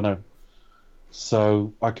wall, I don't know.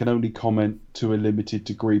 So I can only comment to a limited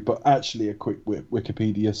degree, but actually a quick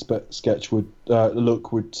Wikipedia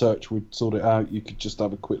search would sort it out. You could just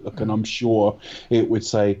have a quick look, and I'm sure it would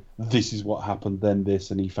say this is what happened, then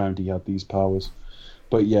this, and he found he had these powers.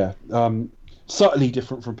 But yeah, subtly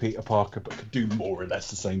different from Peter Parker, but could do more or less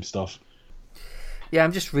the same stuff. Yeah,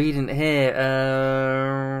 I'm just reading it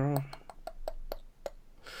here.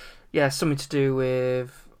 Yeah, something to do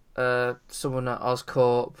with someone at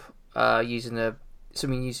Oscorp. Using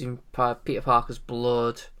Peter Parker's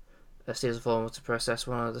blood steals a formula to process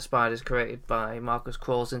one of the spiders created by Marcus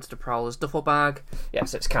crawls into the Prowler's duffel bag. Yeah,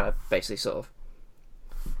 so it's kind of basically sort of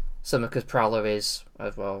similar because Prowler is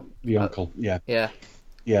as well the uncle. Yeah.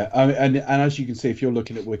 And as you can see, if you're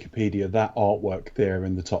looking at Wikipedia, that artwork there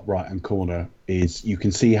in the top right hand corner you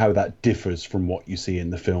can see how that differs from what you see in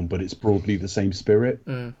the film, but it's broadly the same spirit.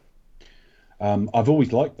 I've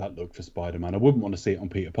always liked that look for Spider-Man. I wouldn't want to see it on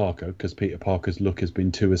Peter Parker because Peter Parker's look has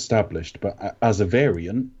been too established. But as a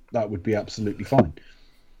variant, that would be absolutely fine.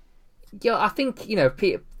 Yeah, I think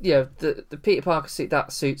Peter. The Peter Parker suit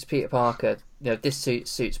that suits Peter Parker. This suit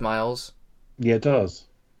suits Miles. Yeah, it does.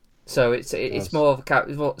 So it's more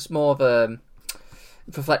of a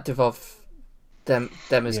reflective of them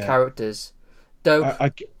as characters. Though,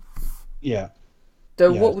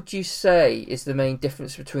 what would you say is the main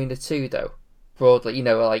difference between the two, though? Broadly,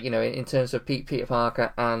 in terms of Peter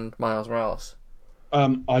Parker and Miles Morales.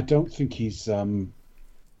 I don't think he's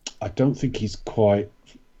quite.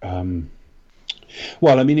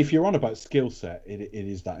 Well, I mean, if you're on about skill set, it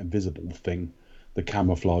is that invisible thing, the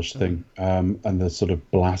camouflage thing, and the sort of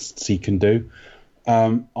blasts he can do.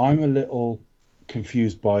 I'm a little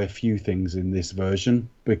confused by a few things in this version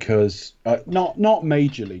because not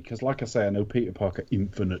majorly, because like I say, I know Peter Parker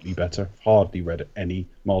infinitely better. Hardly read any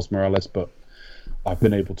Miles Morales, but I've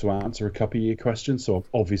been able to answer a couple of your questions, so I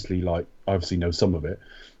obviously know some of it,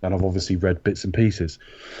 and I've obviously read bits and pieces.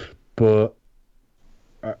 But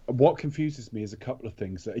what confuses me is a couple of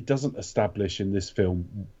things that it doesn't establish in this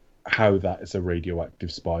film how that is a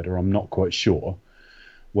radioactive spider. I'm not quite sure.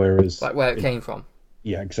 Whereas, like where it came from.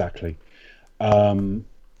 Yeah, exactly. And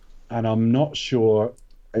I'm not sure.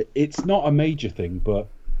 It's not a major thing, but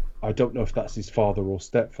I don't know if that's his father or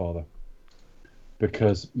stepfather,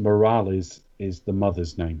 because Morales is the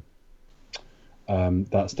mother's name.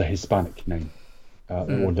 That's the Hispanic name,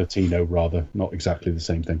 or Latino rather. Not exactly the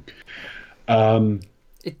same thing.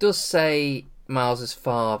 It does say Miles's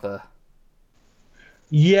father.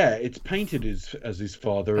 Yeah, it's painted as his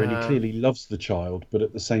father, and he clearly loves the child, but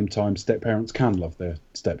at the same time, step-parents can love their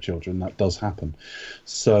stepchildren. That does happen.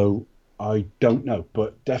 So I don't know,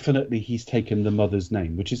 but definitely he's taken the mother's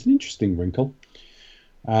name, which is an interesting wrinkle.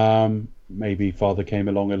 Maybe father came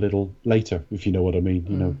along a little later, if you know what I mean.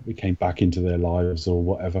 You know, he came back into their lives or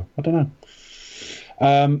whatever. I don't know.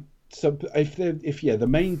 So if the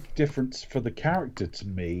main difference for the character to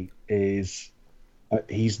me is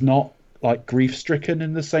he's not like grief-stricken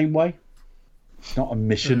in the same way. It's not a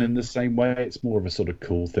mission in the same way. It's more of a sort of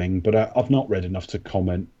cool thing. But I've not read enough to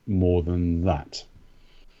comment more than that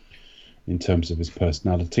in terms of his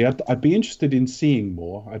personality. I'd be interested in seeing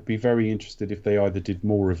more. I'd be very interested if they either did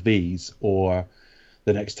more of these, or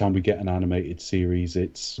the next time we get an animated series,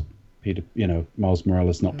 it's Peter, Miles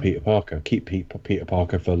Morales, not Peter Parker. Keep Peter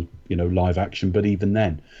Parker for, live action. But even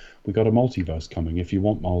then, we got a multiverse coming. If you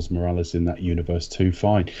want Miles Morales in that universe too,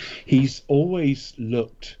 fine. He's always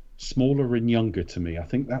looked smaller and younger to me. I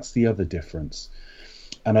think that's the other difference.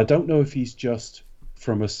 And I don't know if he's just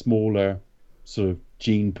from a smaller sort of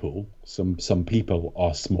gene pool. Some people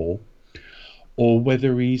are small, or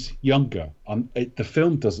whether he's younger. The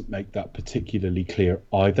film doesn't make that particularly clear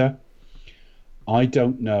either. I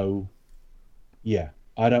don't know. Yeah,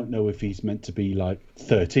 I don't know if he's meant to be like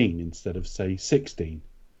 13 instead of, say, 16.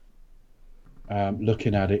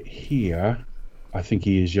 Looking at it here, I think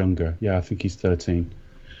he is younger. Yeah, I think he's 13.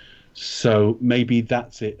 So maybe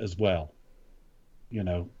that's it as well.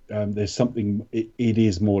 There's something. It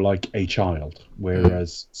is more like a child,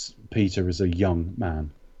 whereas Peter is a young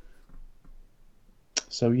man.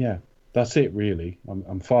 So yeah, that's it really.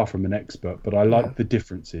 I'm far from an expert, but I like the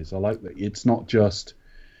differences. I like that it's not just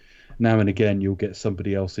now and again you'll get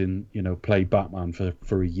somebody else in, play Batman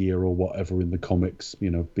for a year or whatever in the comics,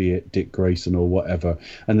 be it Dick Grayson or whatever,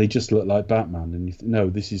 and they just look like Batman. And no,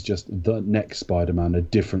 this is just the next Spider-Man, a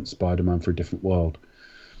different Spider-Man for a different world.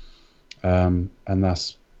 And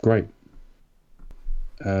that's great.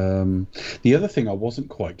 The other thing I wasn't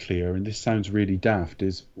quite clear, and this sounds really daft,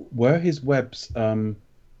 is were his webs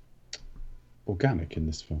organic in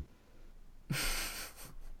this film?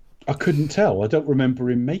 I couldn't tell. I don't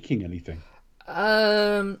remember him making anything.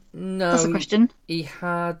 No. That's a question. He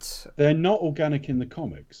had. They're not organic in the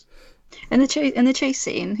comics. In the chase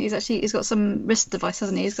scene, he's got some wrist device,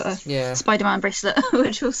 hasn't he? He's got a Spider-Man bracelet,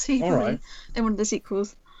 which we'll see in one of the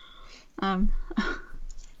sequels. Yeah,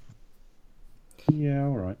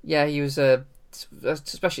 all right. Yeah, he was,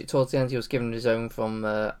 especially towards the end, he was given his own from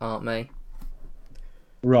Aunt May.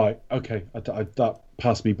 Right. Okay. That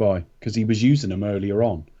passed me by because he was using them earlier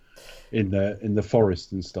on in the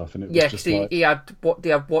forest and stuff, and it was just like... he had they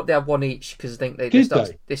had one each because I think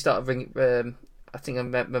they started ringing. I think I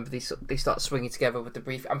remember they start swinging together with the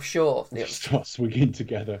brief. I'm sure they start swinging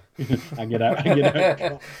together, hanging out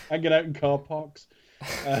in car parks.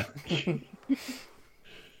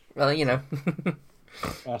 Well,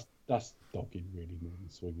 that's dogging really more than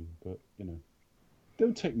swinging, but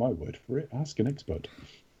don't take my word for it. Ask an expert.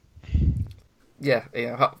 Yeah.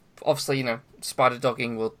 Obviously, spider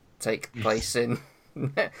dogging will take place in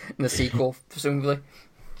the sequel, presumably.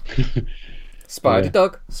 Spider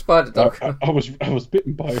dog. I was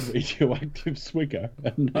bitten by a radioactive swigger,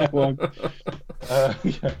 and now I'm.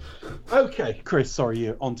 Yeah. Okay, Chris.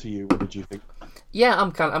 Sorry, on to you. What did you think? Yeah,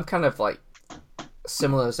 I'm kind of like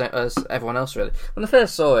similar as everyone else really. When I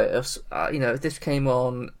first saw it, this came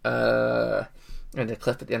on in the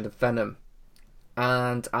clip at the end of Venom,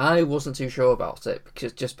 and I wasn't too sure about it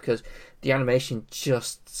because the animation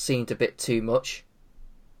just seemed a bit too much.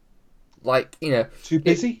 Like too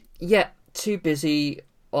busy. Too busy.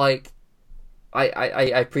 Like I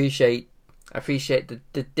appreciate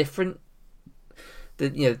the different,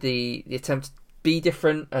 the attempt to be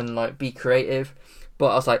different and like be creative,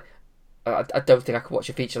 but I was like, I don't think I could watch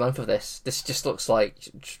a feature length of this. This just looks like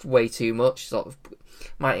just way too much. Sort of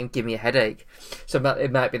might even give me a headache. So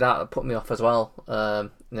it might be that put me off as well.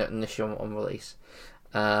 Initially on release.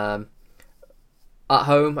 At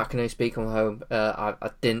home, I can only speak on home.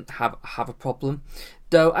 I didn't have a problem,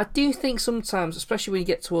 though. I do think sometimes, especially when you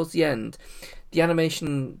get towards the end, the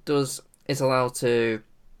animation is allowed to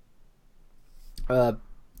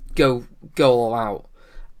go all out,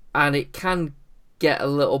 and it can get a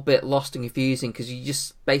little bit lost and confusing because you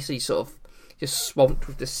just basically sort of just swamped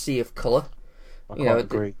with the sea of colour. I quite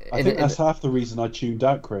agree. I think that's half the reason I tuned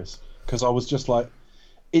out, Chris, because I was just like,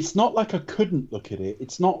 it's not like I couldn't look at it.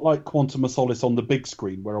 It's not like Quantum of Solace on the big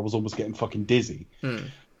screen where I was almost getting fucking dizzy.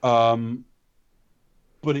 But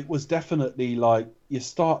it was definitely like you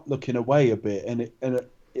start looking away a bit, and it,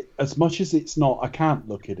 as much as it's not, I can't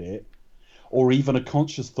look at it, or even a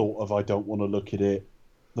conscious thought of I don't want to look at it.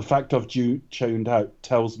 The fact I've tuned out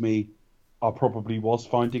tells me I probably was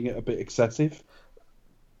finding it a bit excessive.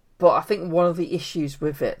 But I think one of the issues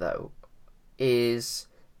with it, though, is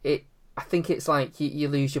I think it's like you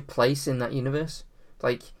lose your place in that universe.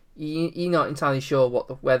 Like, you're not entirely sure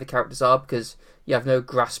where the characters are because you have no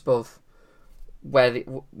grasp of where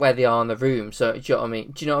they are in the room. So, do you know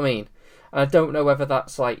what I mean? And I don't know whether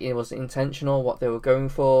that's like it was intentional, what they were going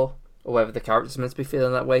for, or whether the characters meant to be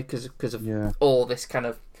feeling that way because of all this kind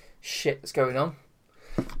of shit that's going on.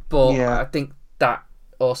 But I think that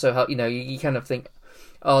also helps. You kind of think,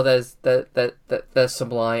 oh, there's some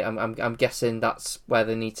light. I'm guessing that's where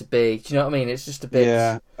they need to be. Do you know what I mean? It's just a bit.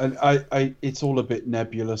 Yeah, and I it's all a bit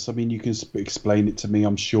nebulous. I mean, you can explain it to me,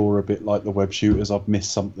 I'm sure, a bit like the web shooters. I've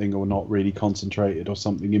missed something or not really concentrated or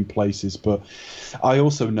something in places. But I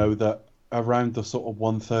also know that around the sort of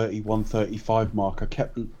 1:30, 1:35 mark, I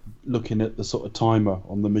kept looking at the sort of timer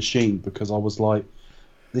on the machine because I was like,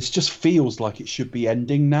 this just feels like it should be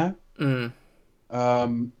ending now. I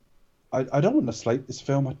don't want to slate this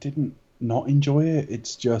film. I didn't not enjoy it.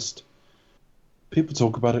 It's just people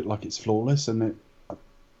talk about it like it's flawless, and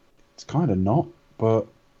it's kind of not. But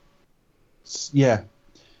yeah,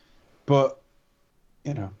 but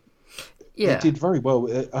they did very well.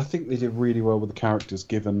 I think they did really well with the characters,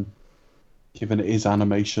 given it is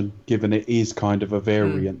animation, given it is kind of a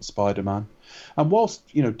variant Spider-Man. And whilst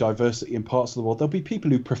diversity in parts of the world, there'll be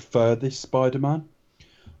people who prefer this Spider-Man.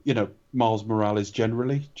 Miles Morales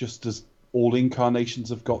generally, just as all incarnations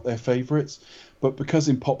have got their favourites. But because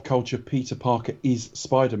in pop culture Peter Parker is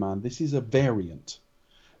Spider-Man, this is a variant.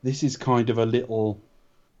 This is kind of a little,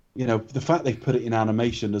 the fact they put it in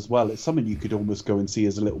animation as well, it's something you could almost go and see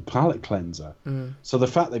as a little palate cleanser. So the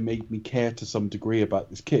fact they made me care to some degree about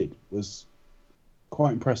this kid was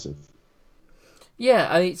quite impressive. Yeah,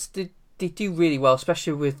 I mean, they do really well,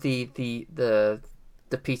 especially with the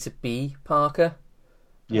Peter B. Parker.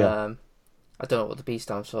 Yeah. I don't know what the B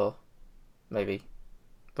stands for. Maybe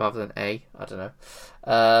rather than A. I don't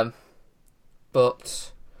know.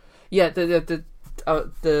 But yeah, the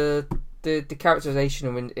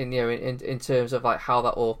characterization in terms of like how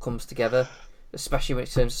that all comes together, especially in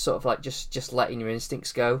terms of sort of like just letting your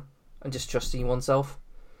instincts go and just trusting oneself.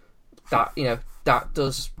 That that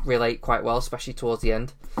does relate quite well, especially towards the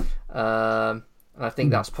end. And I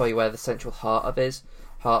think that's probably where the central heart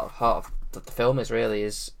of the film is really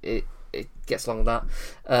it gets along with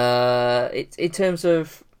that. In terms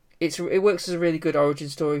of it works as a really good origin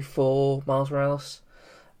story for Miles Morales.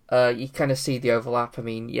 You kind of see the overlap. I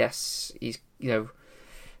mean, yes, he's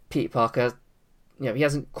Peter Parker. He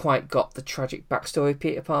hasn't quite got the tragic backstory of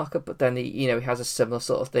Peter Parker, but then he has a similar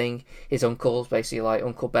sort of thing. His uncle's basically like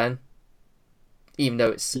Uncle Ben, even though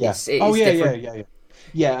it's different.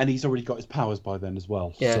 Yeah, and he's already got his powers by then as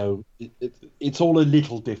well. Yeah. So it's all a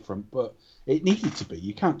little different, but it needed to be.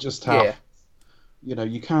 You can't just have,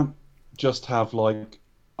 you can't just have like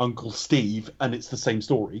Uncle Steve and it's the same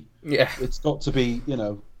story. Yeah. It's got to be,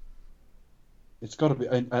 it's got to be,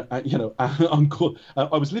 Uncle.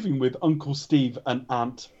 I was living with Uncle Steve and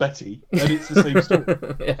Aunt Betty, and it's the same story.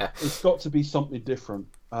 Yeah. It's got to be something different.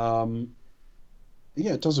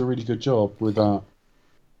 It does a really good job with that.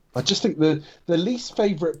 I just think the least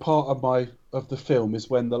favourite part of the film is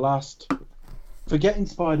when the last, forgetting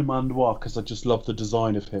Spider-Man Noir because I just love the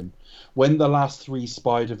design of him, when the last 3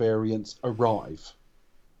 Spider variants arrive,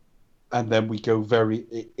 and then we go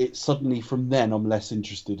it suddenly from then I'm less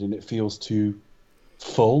interested and it feels too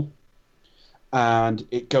full, and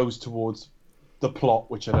it goes towards the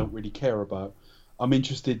plot which I don't really care about. I'm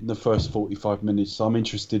interested in the first 45 minutes, so I'm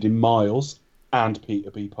interested in Miles and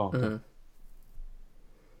Peter B. Parker. Mm-hmm.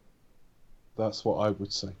 That's what I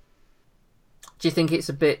would say. Do you think it's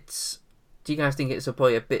a bit? Do you guys think it's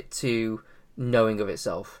probably a bit too knowing of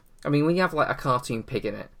itself? I mean, when you have like a cartoon pig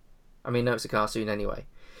in it, I mean, no, it's a cartoon anyway,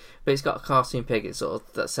 but it's got a cartoon pig. It's sort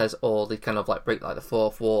of that says all the kind of like break like the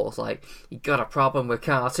fourth walls. Like, you got a problem with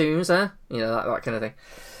cartoons, huh? You know, that kind of thing.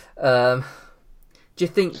 Do you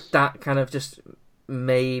think that kind of just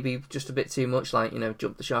maybe just a bit too much, like, you know,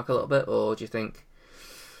 jump the shark a little bit, or do you think?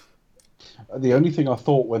 The only thing I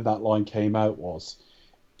thought when that line came out was,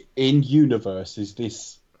 in universe,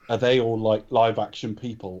 are they all like live action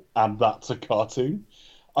people and that's a cartoon?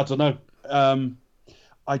 I don't know.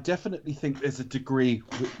 I definitely think there's a degree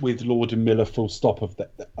with Lord and Miller, full stop, of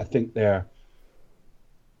that. I think they're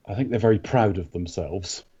very proud of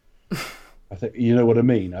themselves. I think, you know what I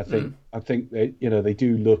mean. I think they, you know, they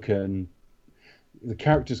do look, and the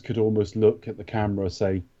characters could almost look at the camera,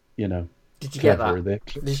 say, you know, did you get that?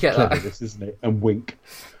 Did you get that? This, isn't it? And wink.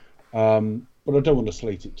 But I don't want to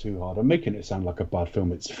slate it too hard. I'm making it sound like a bad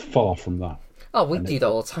film. It's far from that. Oh, we do that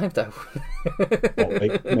all the time, though.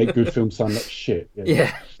 Make good films sound like shit.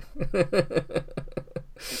 Yeah.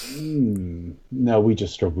 No, we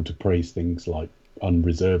just struggle to praise things like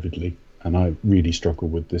unreservedly, and I really struggle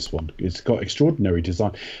with this one. It's got extraordinary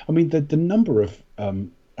design. I mean, the number of,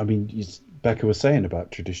 Becca was saying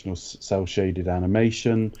about traditional cel shaded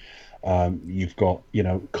animation. You've got, you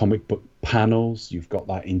know, comic book panels. You've got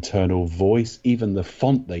that internal voice. Even the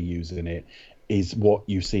font they use in it is what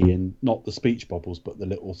you see in not the speech bubbles, but the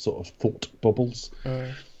little sort of thought bubbles.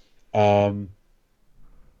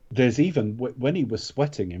 There's even when he was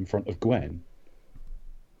sweating in front of Gwen,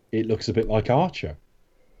 it looks a bit like Archer.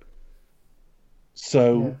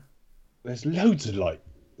 So there's loads of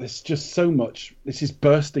there's just so much. This is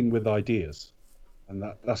bursting with ideas, and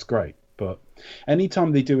that's great. But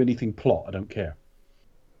anytime they do anything plot, I don't care.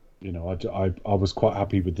 You know, I was quite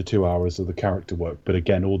happy with the 2 hours of the character work. But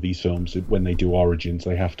again, all these films, when they do origins,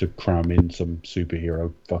 they have to cram in some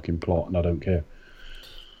superhero fucking plot, and I don't care.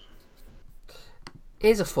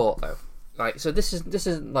 Here's a thought though. Like, so this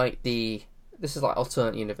is like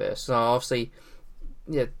alternate universe. So obviously,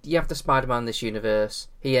 yeah, you have the Spider-Man in this universe.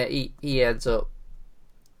 He ends up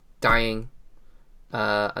dying,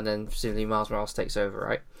 and then presumably Miles Morales takes over,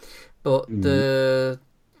 right? But the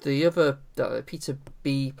other Peter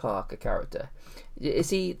B. Parker character, is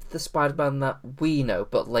he the Spider-Man that we know,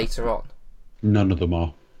 but later on? None of them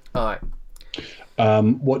are. All right.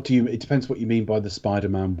 It depends what you mean by the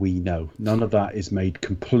Spider-Man we know. None of that is made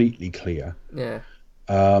completely clear. Yeah.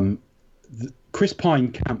 Chris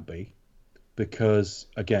Pine can't be, because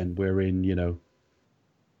again, we're in, you know,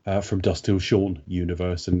 From Dusk Till Dawn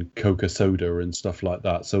universe and Coca Soda and stuff like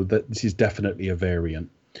that. So this is definitely a variant.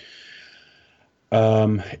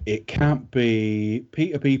 It can't be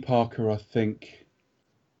Peter B. Parker, I think.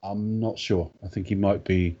 I'm not sure. I think he might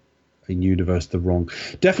be in universe the wrong.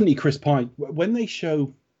 Definitely Chris Pine. When they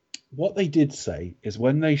show, what they did say is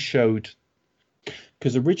when they showed,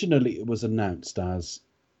 because originally it was announced as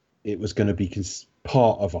it was going to be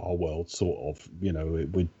part of our world, sort of. You know,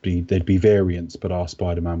 there'd be variants, but our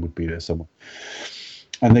Spider-Man would be there somewhere.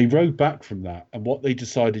 And they rode back from that. And what they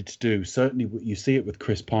decided to do, certainly you see it with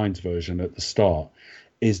Chris Pine's version at the start,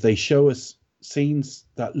 is they show us scenes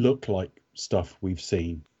that look like stuff we've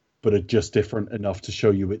seen, but are just different enough to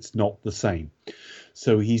show you it's not the same.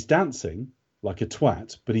 So he's dancing like a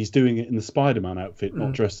twat, but he's doing it in the Spider-Man outfit,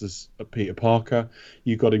 not dressed as a Peter Parker.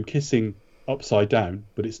 You got him kissing upside down,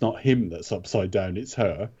 but it's not him that's upside down, it's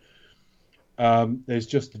her. There's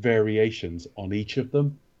just variations on each of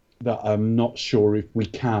them that I'm not sure if we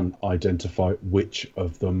can identify which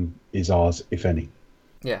of them is ours, if any.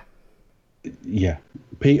 Yeah. Yeah.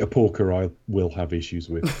 Peter Parker I will have issues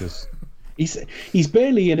with, because he's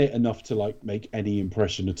barely in it enough to like make any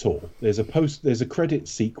impression at all. There's a credit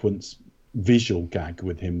sequence visual gag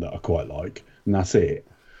with him that I quite like, and that's it.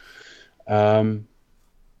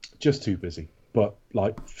 Just too busy, but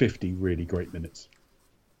like 50 really great minutes.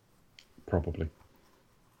 Probably.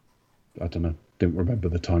 I don't know. Didn't remember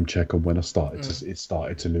the time check on when I started. It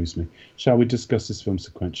started to lose me. Shall we discuss this film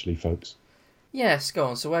sequentially, folks? Yes, go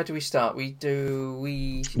on. So where do we start? We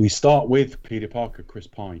start with Peter Parker, Chris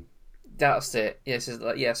Pine. That's it. Yes,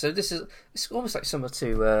 yeah. So it's almost like similar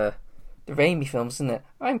to the Raimi films, isn't it?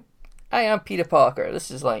 I am Peter Parker. This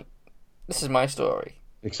is my story.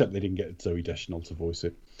 Except they didn't get Zooey Deschanel to voice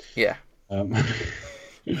it. Yeah. His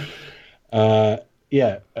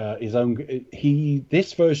own.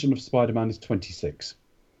 This version of Spider-Man is 26.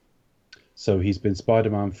 So he's been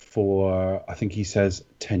Spider-Man for, I think he says,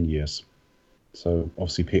 10 years. So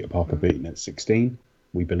obviously Peter Parker beaten at 16,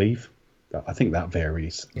 we believe. I think that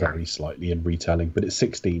varies very slightly in retelling, but it's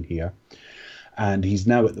 16 here. And he's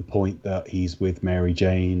now at the point that he's with Mary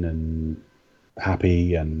Jane and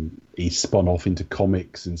happy, and he's spun off into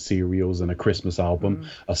comics and serials and a Christmas album,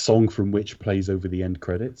 a song from which plays over the end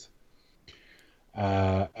credits.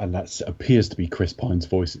 And that appears to be Chris Pine's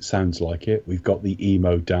voice. It sounds like it. We've got the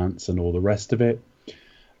emo dance and all the rest of it.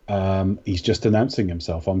 He's just announcing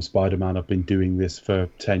himself. I'm Spider-Man. I've been doing this for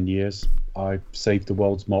 10 years. I've saved the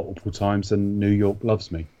world multiple times, and New York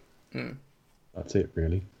loves me. That's it,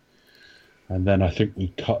 really. And then I think we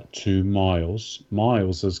cut to Miles.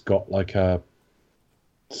 Miles has got like a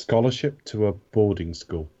scholarship to a boarding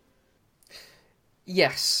school.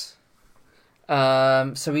 Yes.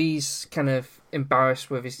 So he's kind of embarrassed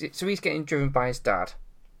with his... So he's getting driven by his dad.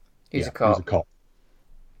 He's a cop. He's a cop.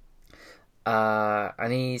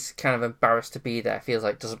 And he's kind of embarrassed to be there. Feels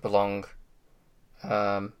like doesn't belong.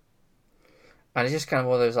 And it's just kind of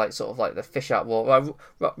one of those, like, sort of like the fish out of water.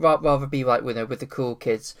 Rather be like, with the cool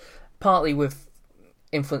kids. Partly with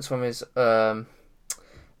influence from his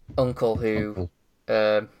uncle, who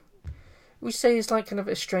we say is like kind of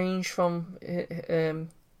estranged from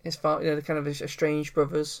his father. Kind of estranged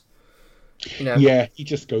brothers. Yeah, he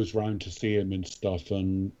just goes round to see him and stuff,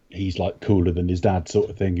 and he's like cooler than his dad, sort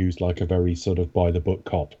of thing. Who's like a very sort of by the book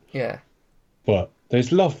cop. Yeah, but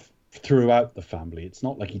there's love throughout the family. It's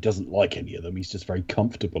not like he doesn't like any of them. He's just very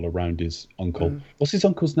comfortable around his uncle. What's his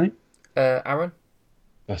uncle's name? Aaron.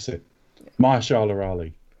 That's it. Mahershala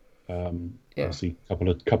Ali. Obviously,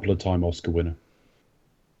 couple of time Oscar winner.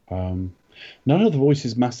 None of the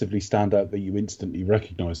voices massively stand out that you instantly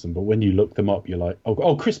recognise them, but when you look them up, you're like,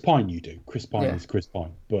 oh, Chris Pine, you do. Chris Pine is Chris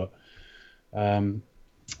Pine. But some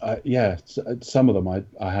of them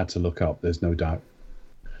I had to look up. There's no doubt.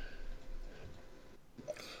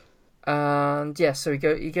 And yeah, so he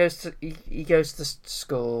goes to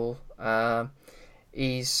school.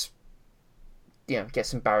 He's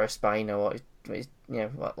gets embarrassed by what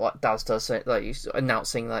Dad does, like he's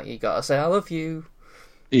announcing that you gotta say I love you.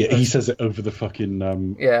 Yeah, he says it over the fucking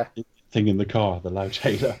thing in the car, the loud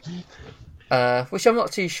hailer. Which I'm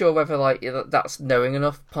not too sure whether that's knowing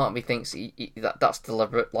enough. Part of me thinks that's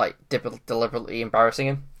deliberate, like deliberately embarrassing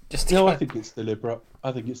him. I think it's deliberate.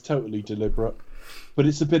 I think it's totally deliberate. But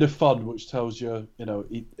it's a bit of fun, which tells you,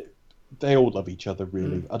 they all love each other,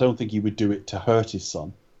 really. I don't think he would do it to hurt his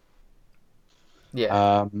son.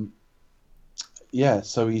 Yeah.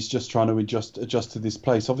 So he's just trying to adjust to this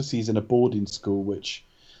place. Obviously, he's in a boarding school, which,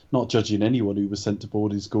 not judging anyone who was sent to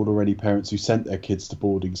boarding school or any parents who sent their kids to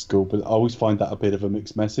boarding school, but I always find that a bit of a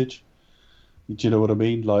mixed message. Do you know what I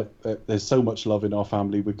mean? Like, there's so much love in our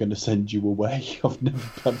family, we're going to send you away. I've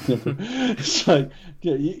never. It's like,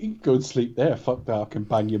 yeah, you can go and sleep there. Fuck that, I can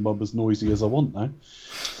bang your mum as noisy as I want now.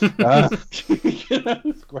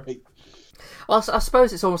 It's great. Well, I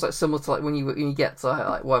suppose it's almost like similar to like when you get to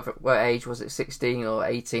like what age was it, 16 or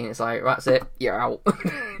 18? It's like, that's it, you're out.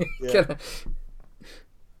 Yeah.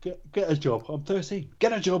 Get a job. I'm 13.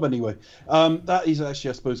 Get a job anyway. That is actually,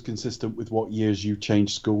 I suppose, consistent with what years you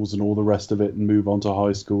change schools and all the rest of it and move on to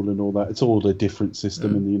high school and all that. It's all a different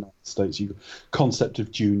system in the United States. Concept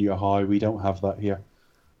of junior high, we don't have that here.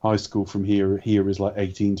 High school from here is like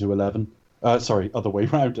 18 to 11. Sorry, other way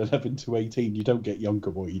round, 11 to 18. You don't get younger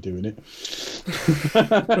while you're doing it.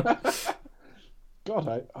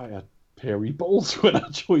 God, I had hairy balls when I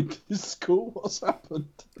joined this school. What's happened?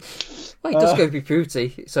 Well, he does go through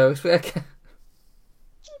puberty, so it's okay.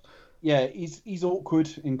 Yeah, he's awkward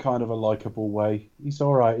in kind of a likable way. He's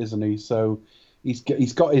all right, isn't he? So he's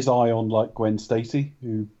got his eye on like Gwen Stacy,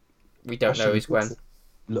 who we don't know is Gwen.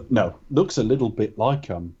 Looks a little bit like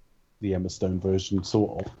the Emma Stone version,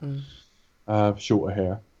 sort of. Shorter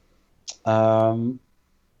hair.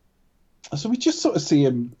 So we just sort of see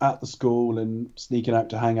him at the school and sneaking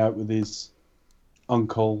out to hang out with his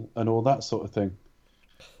uncle and all that sort of thing.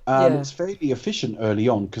 It's fairly efficient early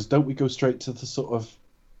on, because don't we go straight to the sort of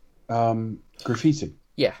graffiti?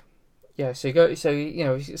 Yeah. So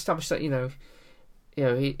he's established that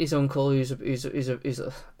his uncle who's a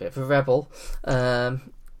bit of a rebel, and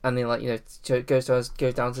then goes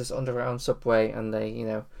down to this underground subway, and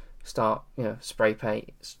they start spray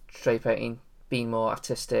painting, being more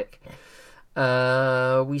artistic.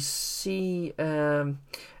 We see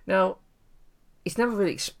now it's never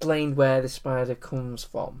really explained where the spider comes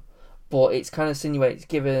from, but it's kind of insinuates,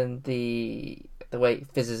 given the way it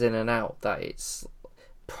fizzes in and out, that it's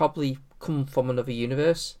probably come from another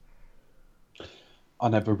universe. I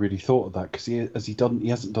never really thought of that, because he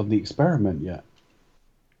hasn't done the experiment yet.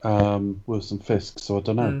 Wilson Fisk, so I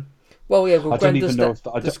don't know. Well, yeah, I don't even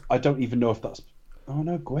know if that's. Oh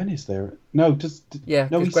no, Gwen is there. No,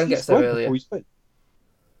 Gwen gets there earlier.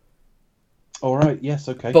 All right, yes,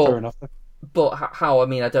 okay, fair enough. But how? I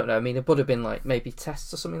mean, I don't know. I mean, it would have been like maybe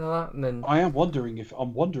tests or something like that, and then I'm wondering if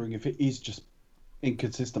it is just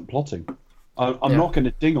inconsistent plotting. I'm not going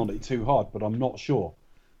to ding on it too hard, but I'm not sure.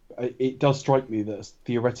 It does strike me that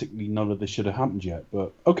theoretically none of this should have happened yet,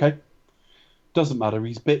 but okay. Doesn't matter.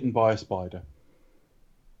 He's bitten by a spider.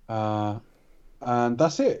 And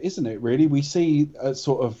that's it, isn't it, really? We see a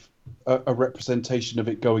sort of a representation of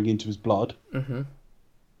it going into his blood. Mm-hmm.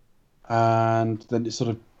 And then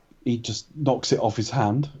he just knocks it off his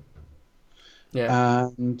hand. Yeah.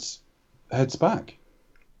 And heads back.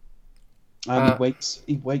 And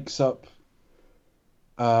he wakes up.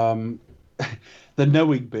 The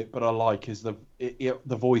knowing bit, but I like, is the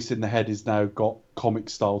voice in the head is now got comic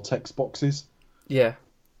style text boxes. Yeah.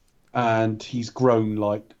 And he's grown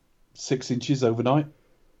like 6 inches overnight.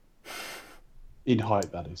 In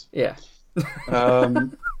height, that is. Yeah.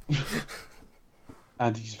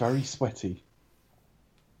 And he's very sweaty.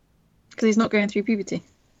 Because he's not going through puberty.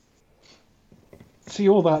 See,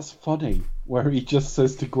 all that's funny, where he just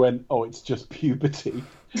says to Gwen, "Oh, it's just puberty."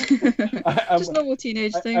 Just normal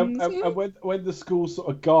teenage things. And when the school sort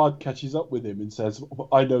of guard catches up with him and says,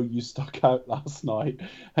 "I know you stuck out last night,"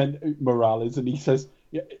 and Morales, and he says,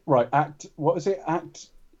 "Yeah, right, act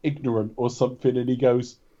ignorant or something," and he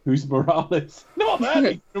goes, "Who's Morales?" Not that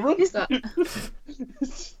ignorant. Who's that?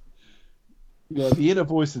 Yeah, the inner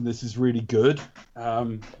voice in this is really good.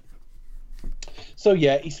 So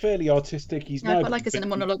yeah, he's fairly artistic. He's now I quite like his inner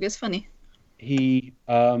monologue. It's funny. He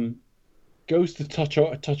goes to touch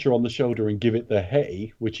her on the shoulder and give it the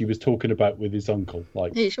hey, which he was talking about with his uncle,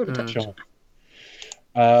 like Hey, shoulder touch.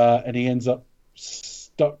 And he ends up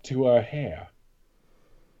stuck to her hair.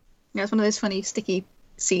 Yeah, it's one of those funny sticky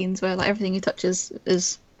scenes where like everything he touches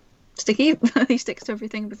is sticky. He sticks to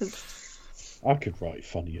everything because I could write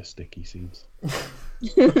funnier sticky scenes.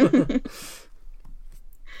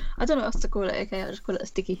 I don't know what else to call it. Okay, I'll just call it a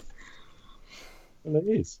sticky. Well, it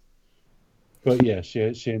is. But yeah, she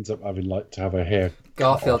ends up having to have her hair.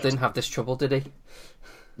 Garfield didn't have this trouble, did he?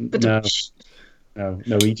 No,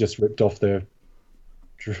 he just ripped off their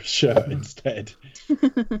shirt instead.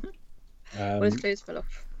 Well, his clothes fell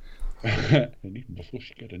off. And even before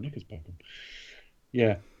she got her knickers back on.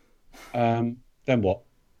 Yeah. Then what?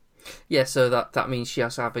 Yeah, so that means she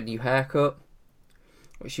has to have a new haircut,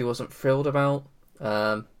 which she wasn't thrilled about.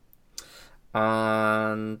 So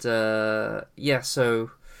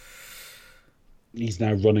he's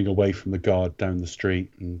now running away from the guard down the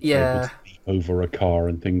street and able to leap over a car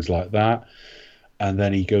and things like that. And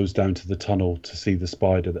then he goes down to the tunnel to see the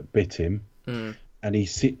spider that bit him, and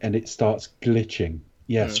it starts glitching.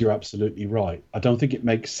 Yes, you're absolutely right. I don't think it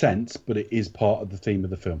makes sense, but it is part of the theme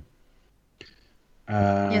of the film.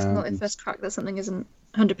 It's not the first crack that something isn't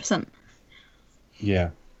 100%.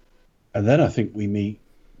 Yeah. And then I think we meet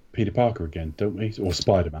Peter Parker again, don't we? Or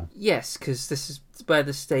Spider-Man. Yes, because this is where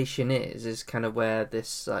the station is kind of where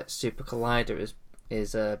this super collider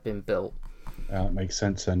is been built. It makes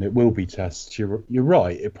sense, and it will be tests. You're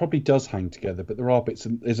right. It probably does hang together, but there are bits.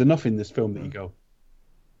 There's enough in this film that you go,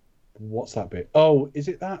 "What's that bit? Oh, is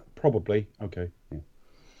it that? Probably. Okay." Yeah.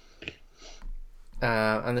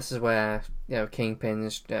 And this is where Kingpin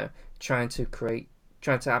is trying to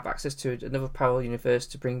have access to another parallel universe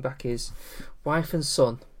to bring back his wife and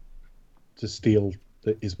son. To steal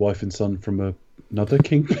his wife and son from another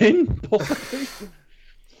Kingpin, possibly.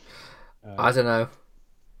 I don't know.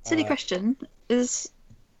 Silly question: does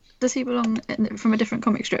he belong from a different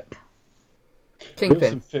comic strip?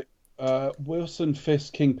 Kingpin. Wilson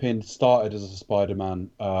Fisk Kingpin started as a Spider-Man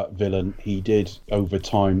villain. He did over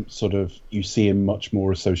time you see him much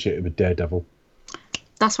more associated with Daredevil.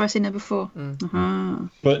 That's where I've seen it before.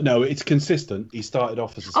 But no, it's consistent. He started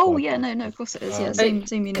off as a Spider-Man. Oh yeah, no, of course it is. Yeah, same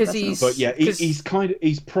universe.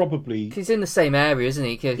 He's probably he's in the same area, isn't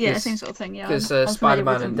he? Same sort of thing. Yeah, because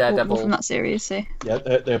Spider-Man and Daredevil from that series. So yeah,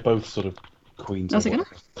 they're both sort of queens. I was like,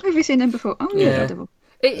 have you seen him before? Oh yeah, Daredevil.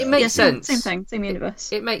 It makes sense. Same thing, same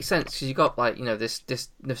universe. It makes sense because you got this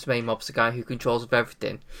main mobster guy who controls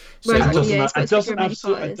everything. So it doesn't have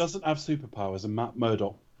superpowers, and Matt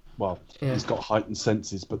Murdock. Well, he's got heightened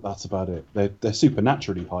senses, but that's about it. They're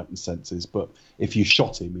supernaturally heightened senses, but if you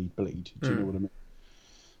shot him, he'd bleed. Do you know what I mean?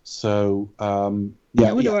 So, I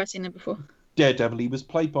would have seen him before. Daredevil, he was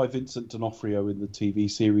played by Vincent D'Onofrio in the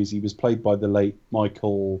TV series. He was played by the late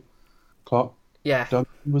Michael Clark. Yeah.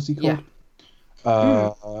 Duncan, was he called?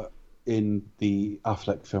 In the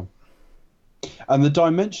Affleck film. And the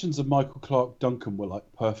dimensions of Michael Clark Duncan were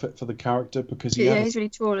perfect for the character because he's really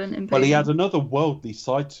tall and imposing. Well, he had another worldly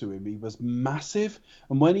side to him. He was massive,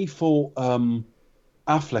 and when he fought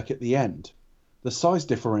Affleck at the end, the size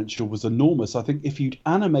differential was enormous. I think if you'd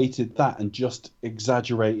animated that and just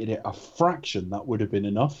exaggerated it a fraction, that would have been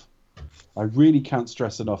enough. I really can't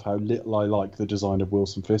stress enough how little I like the design of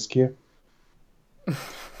Wilson Fisk here.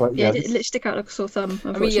 But yeah, it literally stick out like a sore thumb.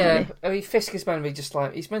 I mean, Fisk is meant to be just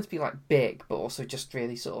like, he's meant to be like big, but also just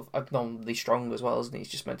really sort of abnormally strong as well, isn't he? He's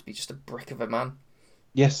just meant to be just a brick of a man.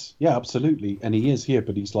 Yes, yeah, absolutely, and he is here,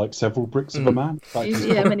 but he's like several bricks of a man.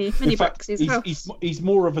 Many bricks. He's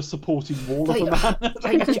more of a supporting wall of a man.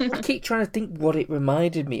 I keep trying to think what it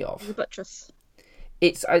reminded me of. The buttress.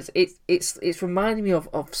 It's reminding me of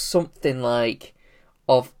something like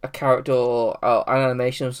of a character or an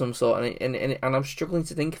animation of some sort, and I'm struggling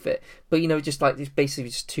to think of it. But just like these basically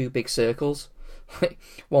just two big circles, like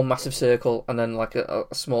one massive circle and then like a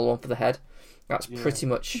small one for the head. That's pretty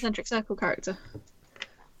much concentric circle character.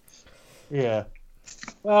 Yeah.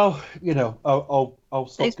 Well, I'll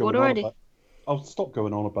stop going on about. I'll stop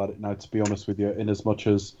going on about it now. To be honest with you, in as much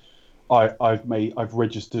as I've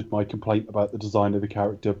registered my complaint about the design of the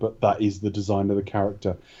character, but that is the design of the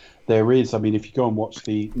character. There is, I mean, if you go and watch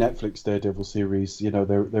the Netflix Daredevil series,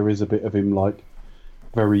 there is a bit of him like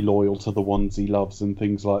very loyal to the ones he loves and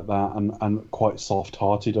things like that, and quite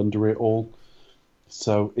soft-hearted under it all.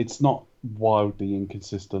 So it's not wildly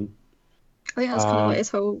inconsistent. I think that's kind of like his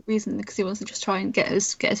whole reason, because he wants to just try and get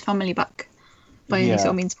his family back by any sort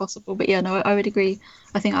of means possible. But I would agree.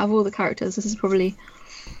 I think out of all the characters, this is probably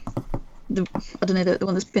the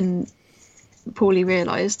one that's been poorly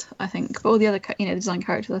realised, I think. But all the other design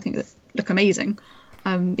characters, I think, that look amazing.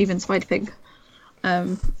 Even Spider-Pig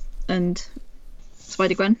and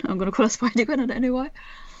Spider-Gwen. I'm going to call her Spider-Gwen, I don't know why.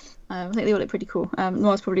 I think they all look pretty cool.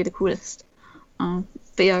 Noir's probably the coolest. But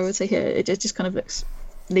yeah, I would say here it just kind of looks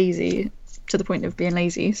lazy to the point of being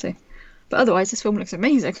lazy. So, but otherwise, this film looks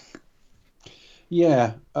amazing.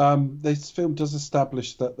 Yeah, this film does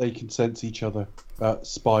establish that they can sense each other.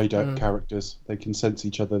 Spider characters, they can sense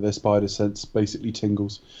each other. Their spider sense basically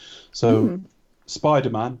tingles. So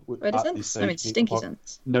Spider-Man, at this stage, stinky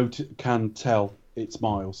sense, can tell it's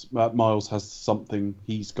Miles. Miles has something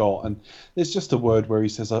he's got, and there's just a word where he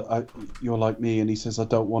says, "You're like me," and he says, "I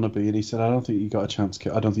don't want to be," and he said, "I don't think you got a chance,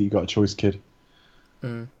 kid. I don't think you got a choice, kid."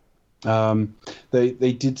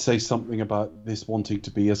 They did say something about this wanting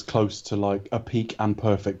to be as close to like a peak and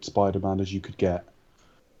perfect Spider-Man as you could get.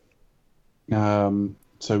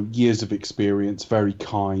 So years of experience, very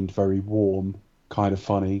kind, very warm, kind of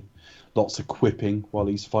funny, lots of quipping while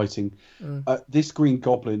he's fighting. This Green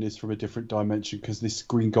Goblin is from a different dimension because this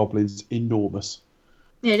Green Goblin's enormous.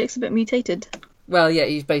 Yeah, he looks a bit mutated. Well, yeah,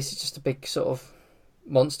 he's basically just a big sort of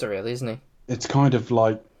monster, really, isn't he? It's kind of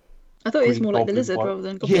like... I thought he was more like the lizard rather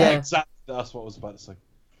than Goblin. Yeah, exactly. That's what I was about to say.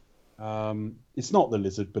 It's not the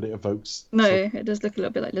lizard, but it evokes... No, it does look a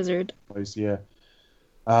little bit like lizard. Yeah.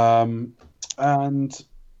 And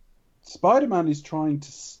Spider-Man is trying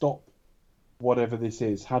to stop whatever this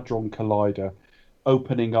is, Hadron Collider,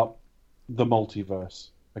 opening up the multiverse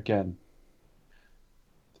again.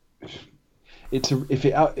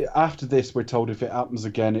 After this, we're told if it happens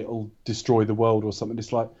again, it'll destroy the world or something.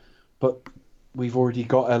 It's like, but we've already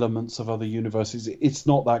got elements of other universes. It's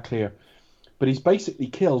not that clear. But he's basically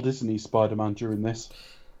killed, isn't he, Spider-Man, during this?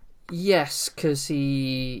 Yes, because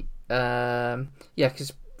because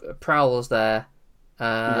Prowler's there,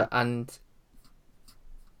 and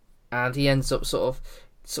he ends up sort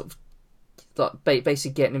of like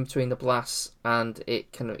basically getting in between the blasts, and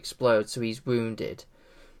it kind of explodes. So he's wounded.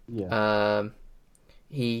 Yeah.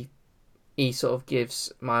 He sort of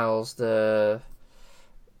gives Miles the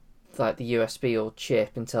USB or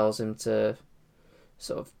chip and tells him to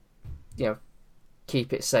sort of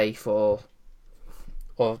keep it safe or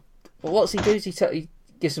what's he do? He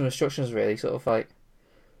gives him instructions, really, sort of like.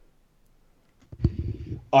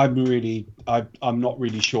 I'm not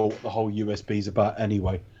really sure what the whole USB is about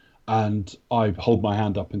anyway, and I hold my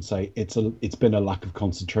hand up and say it's been a lack of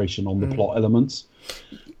concentration on the plot elements,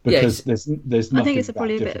 because there's nothing. I think it's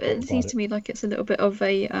probably a bit. It seems to me like it's a little bit of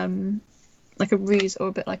a like a ruse, or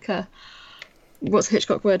a bit like a, what's the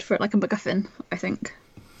Hitchcock word for it? Like a MacGuffin, I think.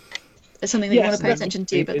 It's something that you want to pay attention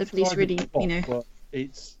to, but the police really, But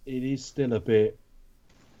it is still a bit.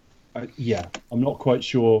 I'm not quite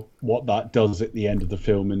sure what that does at the end of the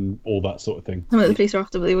film and all that sort of thing. Some of the police are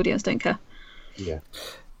after, but the audience don't care. Yeah.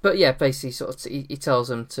 But yeah, basically, sort of, he tells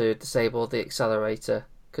them to disable the accelerator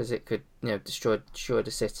because it could, destroy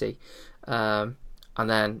the city. And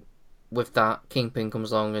then with that, Kingpin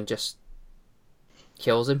comes along and just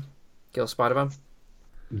kills Spider-Man.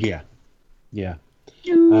 Yeah.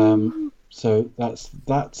 So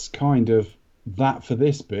that's kind of that for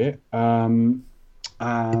this bit.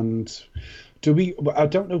 And Do we? I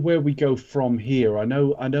don't know where we go from here. I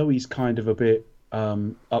know he's kind of a bit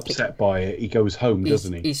upset by it. He goes home,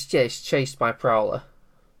 doesn't he? He's chased by Prowler.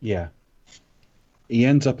 Yeah. He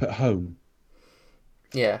ends up at home.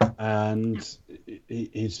 Yeah. And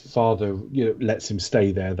his father, lets him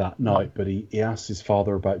stay there that night, but he asks his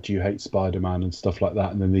father about, do you hate Spider-Man and stuff like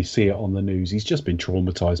that, and then they see it on the news. He's just been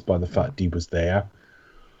traumatized by the fact he was there.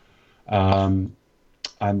 And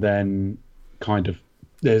then kind of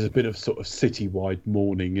there's a bit of sort of citywide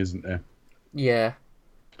mourning, isn't there? Yeah.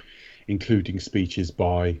 Including speeches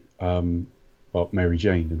by Mary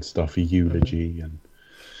Jane and stuff, a eulogy and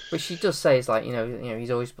which she does say is like,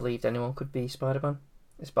 he's always believed anyone could be Spider-Man.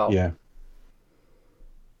 It's about yeah,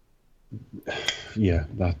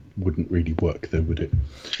 that wouldn't really work though, would it?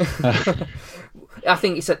 I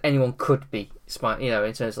think he said anyone could be Spider.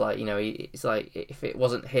 In terms of like, it's like if it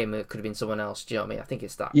wasn't him, it could have been someone else. Do you know what I mean? I think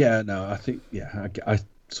it's that. Yeah, no, I think I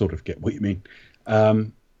sort of get what you mean.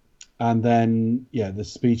 And then the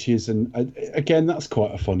speeches, and again, that's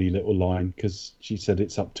quite a funny little line because she said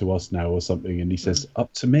it's up to us now or something, and he says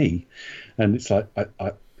up to me, and it's like,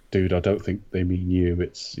 dude, I don't think they mean you.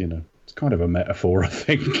 It's it's kind of a metaphor, I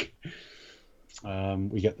think.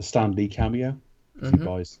 We get the Stan Lee cameo.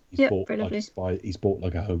 He's bought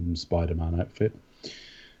like a home Spider-Man outfit.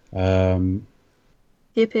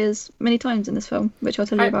 He appears many times in this film, which I'll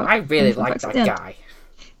tell you about. I really like that guy.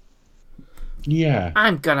 Yeah,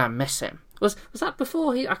 I'm gonna miss him. Was that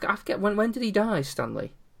before he? I forget when did he die, Stan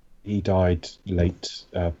Lee? He died late,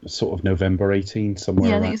 sort of November 18,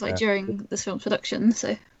 somewhere. Yeah, I think it's like during this film's production.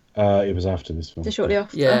 So it was after this film. So shortly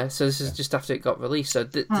after. Yeah, so this is just after it got released. So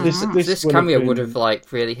this cameo would have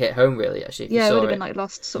like really hit home, really. Actually, yeah, it would have been like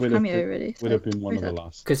last sort of cameo, really. Would have been one of the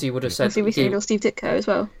last. Because he would have said. We see a little Steve Ditko as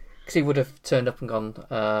well. Because he would have turned up and gone,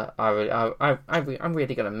 I'm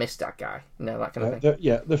really gonna miss that guy, that kind of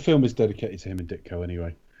thing. The film is dedicated to him and Ditko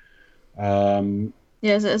anyway.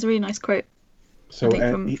 It's a really nice quote. So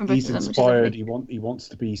he's inspired. He wants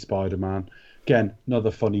to be Spider-Man. Again,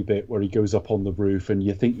 another funny bit where he goes up on the roof, and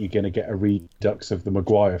you think you're going to get a redux of the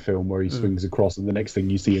Maguire film where he swings across, and the next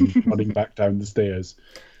thing you see him running back down the stairs.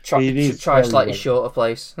 Try a slightly shorter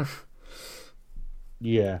place.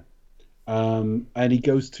 Yeah. And he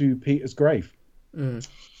goes to Peter's grave.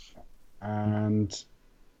 And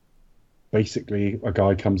basically a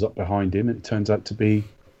guy comes up behind him, and it turns out to be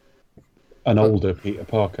an older Peter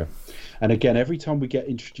Parker. And again, every time we get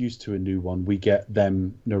introduced to a new one, we get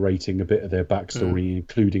them narrating a bit of their backstory,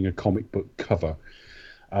 including a comic book cover.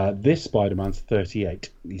 This Spider-Man's 38.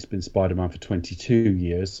 He's been Spider-Man for 22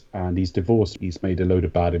 years, and he's divorced. He's made a load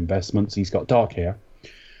of bad investments. He's got dark hair.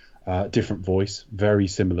 Different voice, very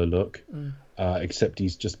similar look, except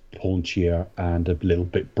he's just paunchier and a little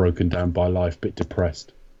bit broken down by life, a bit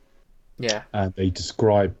depressed. Yeah. And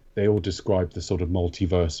they all describe the sort of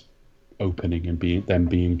multiverse opening and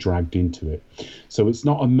being dragged into it. So it's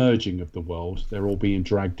not a merging of the world; they're all being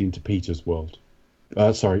dragged into Peter's world.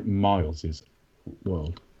 Miles's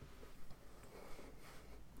world.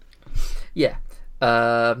 Yeah.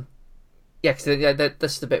 Yeah, because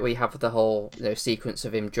that's the bit where you have the whole sequence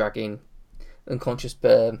of him dragging unconscious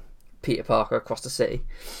Peter Parker across the city.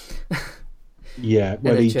 Yeah,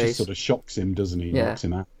 well, he just sort of shocks him, doesn't he? Yeah. Knocks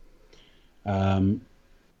him out.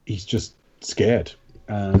 He's just scared,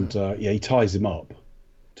 and he ties him up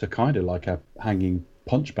to kind of like a hanging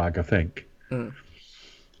punch bag, I think.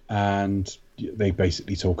 And they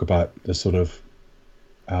basically talk about the sort of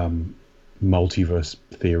multiverse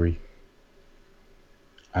theory.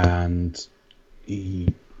 And he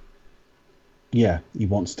gives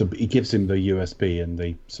him the USB, and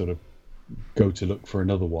they sort of go to look for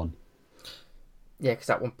another one. Yeah, because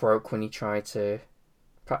that one broke when he tried to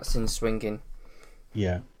practice in swinging.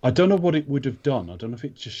 Yeah, I don't know what it would have done. I don't know if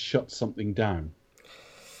it just shut something down.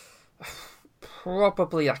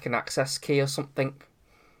 Probably like an access key or something.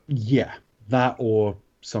 Yeah, that or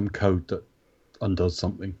some code that undoes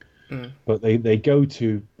something. But they go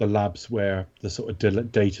to the labs where the sort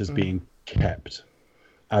of data's being kept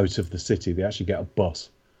out of the city. They actually get a bus.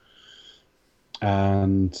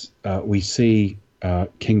 And we see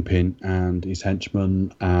Kingpin and his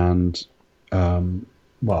henchmen and,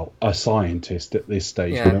 a scientist at this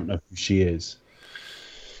stage. Yeah. We don't know who she is.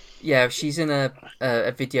 Yeah, she's in a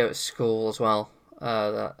video at school as well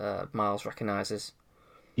that Miles recognises.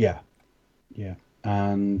 Yeah.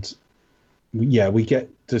 And... we get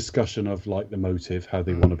discussion of like the motive, how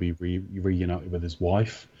they want to be reunited with his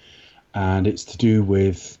wife, and it's to do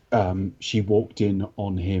with she walked in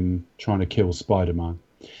on him trying to kill Spider-Man,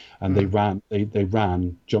 and they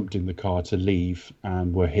ran, jumped in the car to leave,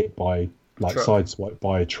 and were hit by sideswiped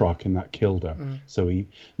by a truck, and that killed her. So he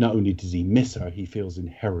not only does he miss her, he feels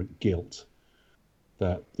inherent guilt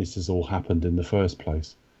that this has all happened in the first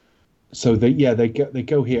place. So they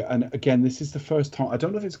go here, and again, this is the first time. I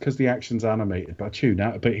don't know if it's because the action's animated, but I tune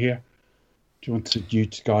out a bit here. Do you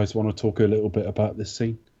guys want to talk a little bit about this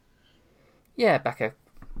scene? Yeah, Becca.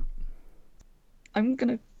 I'm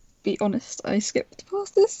gonna be honest, I skipped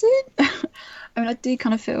past this scene. I mean, I do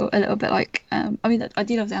kind of feel a little bit like, I mean, I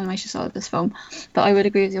do love the animation style of this film, but I would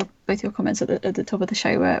agree with both your comments at the top of the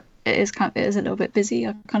show where it is a little bit busy.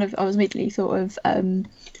 I was immediately thought of,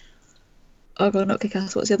 oh god, not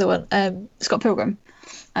Kick-Ass, what's the other one? Scott Pilgrim.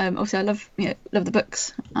 Obviously, I love the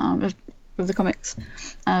books of the comics,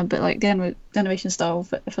 but like the animation style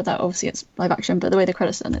for that, obviously it's live action, but the way the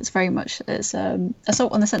credits done, it's very much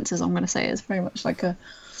assault on the senses. I'm going to say it's very much like a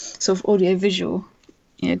sort of audio visual,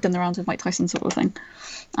 done the rounds with Mike Tyson sort of thing.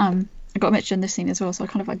 I got to mention this scene as well, so I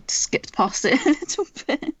kind of like skipped past it a little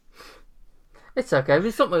bit. It's okay.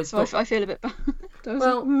 It's not so I feel a bit bad.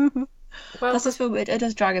 Well, that's just feel weird. It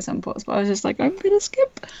does drag at some parts, but I was just like, I'm gonna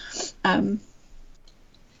skip. So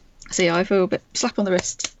yeah, I feel a bit slap on the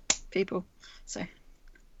wrist, people. So.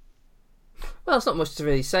 Well, it's not much to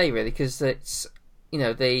really say, really, because it's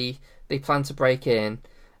they plan to break in.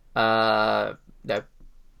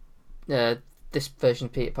 This version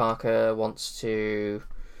of Peter Parker wants to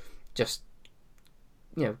just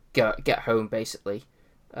get home basically.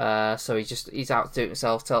 So he's out to do it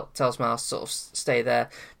himself. Tells Miles to sort of stay there.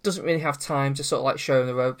 Doesn't really have time to sort of like show him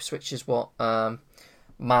the ropes, which is what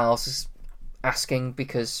Miles is asking,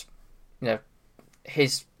 because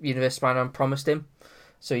his Universe Spider-Man promised him.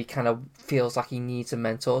 So he kind of feels like he needs a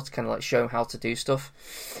mentor to kind of like show him how to do stuff.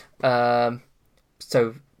 But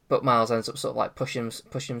Miles ends up sort of like pushing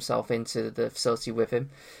himself into the facility with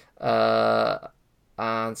him.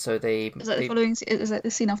 And so the following is like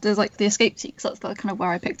the scene after like the escape scene, because that's kind of where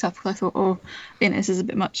I picked up, because I thought, this is a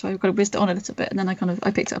bit much, so I've got to whiz it on a little bit, and then I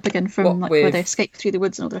picked it up again from where they escape through the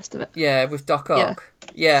woods and all the rest of it. Yeah, with Doc Ock.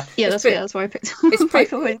 Yeah, that's where I picked up. I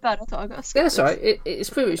felt really bad. I thought I got to skip. Yeah, that's right. It's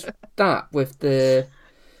pretty much that with the.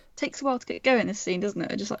 Takes a while to get going, this scene, doesn't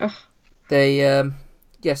it? Just like, oh.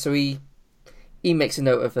 So he makes a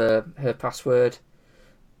note of her password,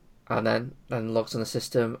 and then logs on the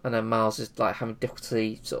system, and then Miles is like having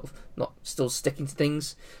difficulty sort of not still sticking to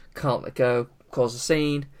things, can't let go, causes a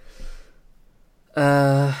scene.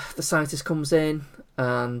 The scientist comes in,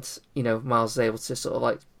 and Miles is able to sort of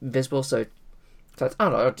like invisible, so it's like,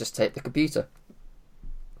 I'll just take the computer.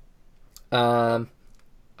 And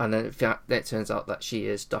then it turns out that she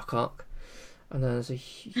is Doc Ock, and then there's a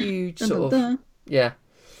huge sort of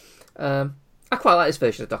I quite like this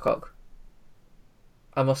version of Doc Ock,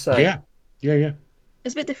 I must say. Yeah.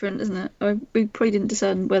 It's a bit different, isn't it? We probably didn't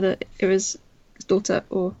discern whether it was his daughter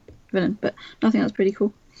or villain, but I think that's pretty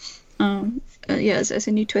cool. It's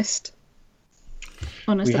a new twist.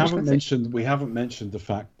 We haven't mentioned the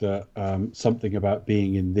fact that something about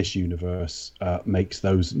being in this universe makes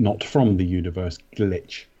those not from the universe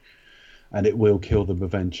glitch, and it will kill them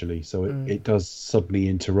eventually. So it does suddenly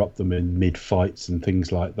interrupt them in mid fights and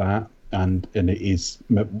things like that, and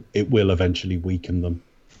it will eventually weaken them.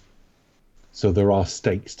 So there are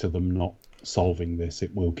stakes to them not solving this.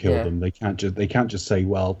 It will kill them. They can't just say,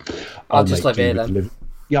 well, I'll just live here then.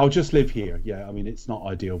 Yeah, I'll just live here. Yeah, I mean, it's not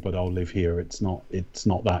ideal, but I'll live here. It's not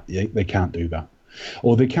that. They can't do that.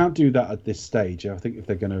 Or they can't do that at this stage. I think if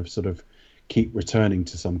they're going to sort of keep returning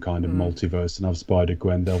to some kind of multiverse and have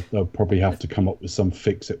Spider-Gwen, they'll probably have to come up with some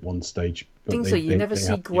fix at one stage. But you never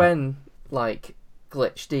see Gwen, like,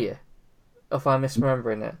 glitch, do you? If I'm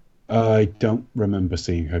misremembering it. I don't remember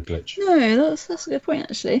seeing her glitch. No, that's a good point,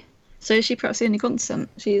 actually. So is she perhaps the only constant?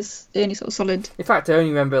 She's the only sort of solid. In fact, I only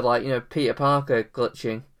remember Peter Parker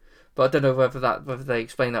glitching, but I don't know whether they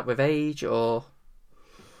explain that with age or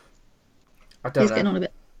I don't know. He's getting on a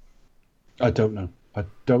bit. I don't know. I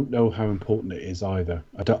don't know how important it is either.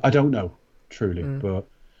 I don't know truly, but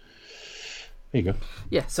there you go.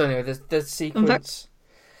 Yeah. So anyway, there's a sequence.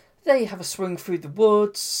 They have a swing through the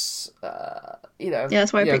woods. Yeah,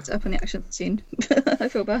 that's why I picked it up in the action scene. I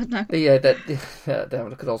feel bad now. They have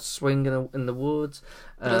a good old swing in the woods.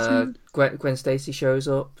 Gwen Stacy shows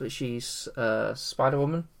up. She's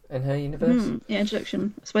Spider-Woman in her universe.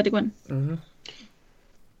 Introduction. Spider-Gwen. Mm-hmm.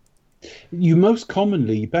 You most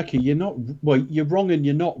commonly, Becky, you're wrong and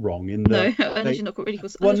you're not wrong in that. No, and she's not really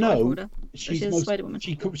called. Well, no, she's Spider-Woman.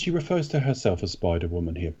 She refers to herself as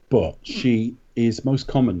Spider-Woman here, but she is most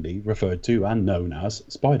commonly referred to and known as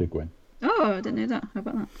Spider-Gwen. Oh, I didn't know that. How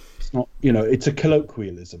about that? It's not, it's a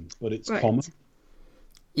colloquialism, but it's common.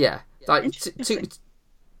 Yeah, like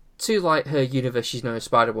to like her universe, she's known as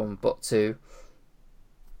Spider-Woman, but to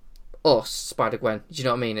us, Spider-Gwen. Do you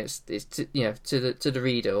know what I mean? It's to, you know, to the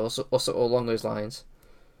reader, or along those lines.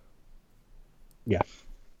 Yeah.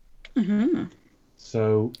 Mm-hmm.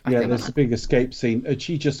 So I yeah, think there's a big escape scene.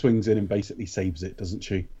 She just swings in and basically saves it, doesn't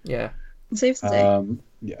she? Yeah. Saves the day.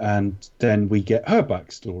 And then we get her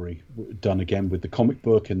backstory done again with the comic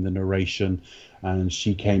book and the narration, and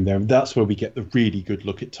she came there, and that's where we get the really good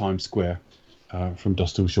look at Times Square from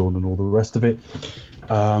Dust Till Dawn and all the rest of it.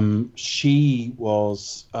 She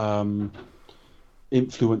was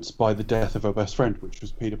influenced by the death of her best friend, which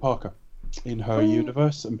was Peter Parker, in her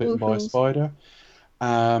universe, and bitten by a spider.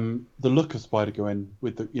 The look of Spider-Gwen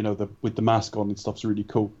with the mask on and stuff's really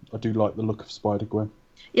cool. I do like the look of Spider-Gwen.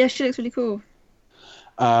 Yeah, she looks really cool.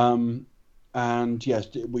 And yes,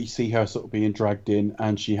 we see her sort of being dragged in,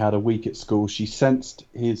 and she had a week at school. She sensed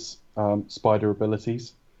his spider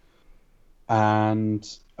abilities, and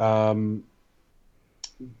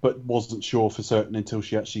but wasn't sure for certain until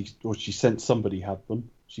she sensed somebody had them.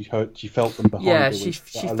 She felt them behind her. Yeah, she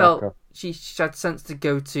felt she had sense to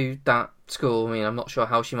go to that school. I mean, I'm not sure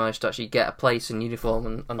how she managed to actually get a place and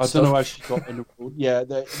uniform and I stuff. don't know how she got in. Yeah,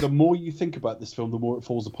 the more you think about this film, the more it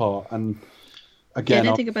falls apart. And again,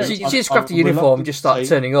 Yeah, think about it. She just grabbed a uniform and just started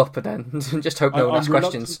turning up, and then just hope no one asked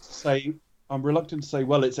questions. I'm reluctant to say,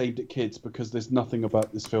 well, it's aimed at kids, because there's nothing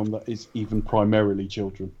about this film that is even primarily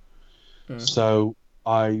children. So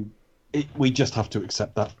we just have to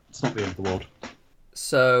accept that. It's not the end of the world.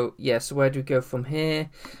 So where do we go from here?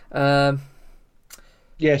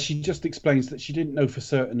 Yeah, she just explains that she didn't know for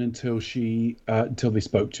certain until they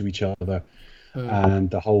spoke to each other. And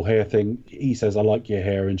the whole hair thing, he says, I like your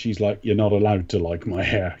hair, and she's like, you're not allowed to like my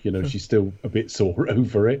hair. You know, she's still a bit sore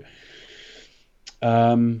over it.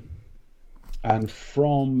 And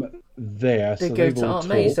from there, They so go they've to all Aunt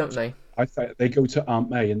May's, talked. don't they? I think they go to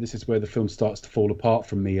Aunt May, and this is where the film starts to fall apart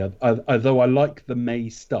from me. Although I like the May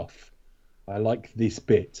stuff, I like this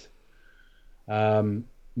bit.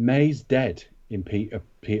 May's dead in Peter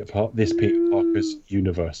Parker's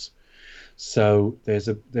universe. So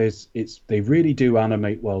they really do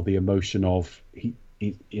animate well the emotion of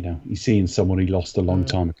he's seeing someone he lost a long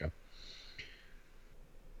time ago.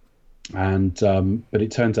 And but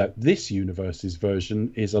it turns out this universe's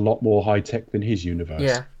version is a lot more high tech than his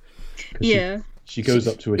universe. Yeah. She goes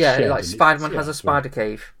up to a shed. Yeah, like Spider-Man has a spider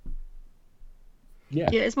cave. Yeah,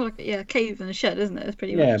 it's more like a cave than a shed, isn't it? It's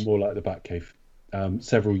pretty Yeah, much. more like the Batcave.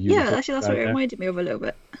 Several Yeah, universes. actually, that's what it reminded me of a little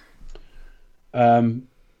bit.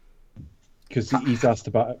 Because he's asked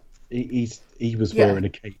about he was wearing a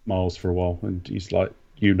cape, Miles, for a while, and he's like,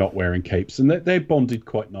 "You're not wearing capes," and they bonded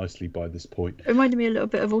quite nicely by this point. It reminded me a little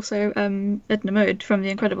bit of also Edna Mode from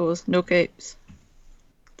The Incredibles, no capes.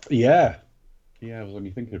 Yeah, I was only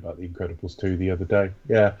thinking about The Incredibles 2 the other day.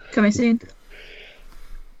 Yeah, Coming soon.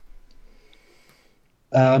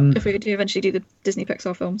 Um, If we do eventually do the Disney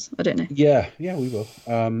Pixar films, I don't know. Yeah, we will.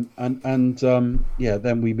 And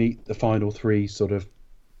then we meet the final three sort of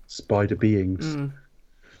spider beings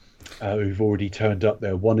who've already turned up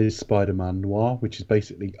there. One is Spider-Man Noir, which is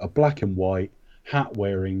basically a black and white,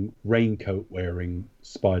 hat-wearing, raincoat-wearing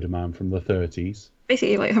Spider-Man from the 30s.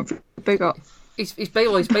 Basically, like Humphrey Bogart. He's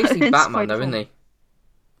basically Batman, though, isn't he?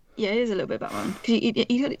 Yeah, he is a little bit Batman. Because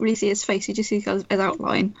you don't really see his face, you just see his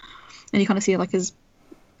outline. And you kind of see like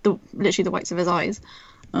literally the whites of his eyes.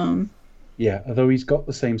 Yeah, although he's got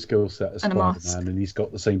the same skill set as And a mask. Spider-Man, and he's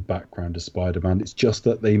got the same background as Spider-Man. It's just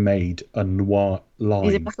that they made a noir line.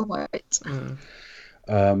 He's in black and white.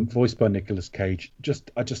 Voiced by Nicolas Cage.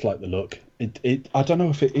 I just like the look. I don't know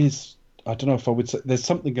if it is. I don't know if I would say there's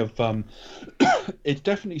something of. It's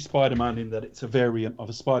definitely Spider-Man in that it's a variant of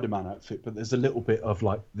a Spider-Man outfit, but there's a little bit of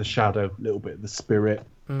like the shadow, a little bit of the spirit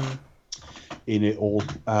in it all.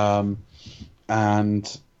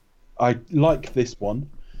 And I like this one.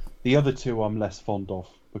 The other two I'm less fond of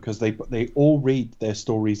because they all read their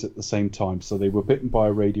stories at the same time. So they were bitten by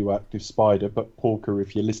a radioactive spider, but Porker,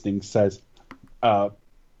 if you're listening, says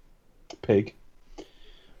pig,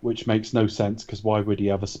 which makes no sense because why would he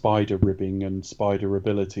have a spider ribbing and spider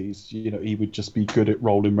abilities? You know, he would just be good at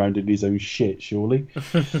rolling around in his own shit, surely.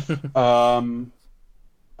 And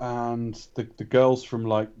the girls from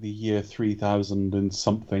like the year 3000 and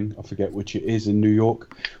something, I forget which it is, in New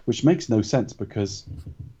York, which makes no sense because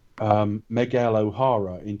Miguel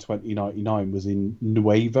O'Hara in 2099 was in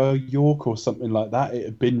Nueva York or something like that. It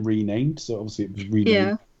had been renamed, so obviously it was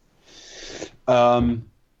renamed. Yeah.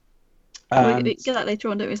 And we get that later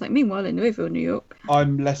on, don't we? It's like, meanwhile in Louisville, New York.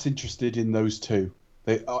 I'm less interested in those two.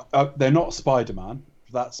 They're not Spider-Man.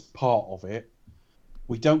 That's part of it.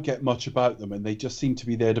 we don't get much about them, and they just seem to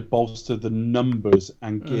be there to bolster the numbers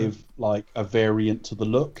and give like a variant to the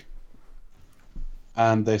look.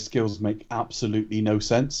 And their skills make absolutely no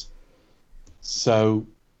sense. So,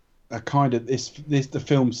 the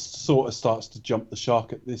film sort of starts to jump the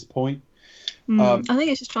shark at this point. I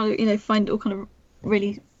think it's just trying to, find all kind of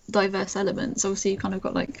really diverse elements. Obviously, you kind of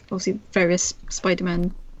got various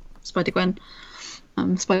Spider-Man, Spider-Gwen,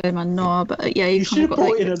 Spider-Man Noir, but you kind of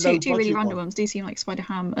got two really random ones. Do seem like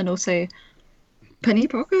Spider-Ham and also Penny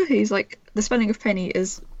Parker, who's like the spelling of Penny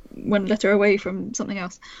is one letter away from something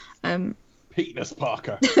else. Penis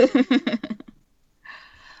Parker.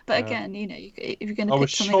 But again, if you're going to I pick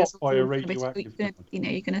was something else, shot by a radioactive. you're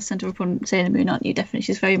going to center upon Sailor Moon, aren't you? Definitely,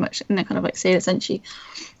 she's very much in that kind of like Sailor Senshi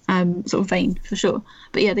sort of vein for sure.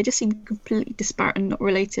 But yeah, they just seem completely disparate and not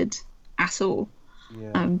related at all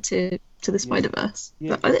to the Spider-Verse.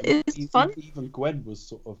 Yeah, but it's fun. Even Gwen was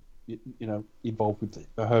sort of involved with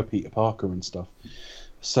her Peter Parker and stuff.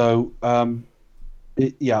 So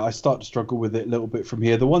I start to struggle with it a little bit from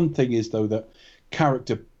here. The one thing is though that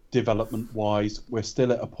character development wise, we're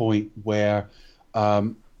still at a point where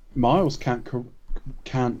Miles can't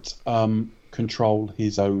control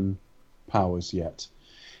his own powers yet.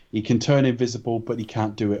 He can turn invisible, but he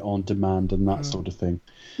can't do it on demand and that sort of thing.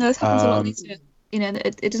 No, this happens a lot.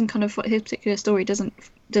 It doesn't kind of, his particular story doesn't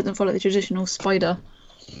follow the traditional Spider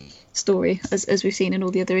story as we've seen in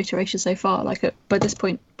all the other iterations so far. Like by this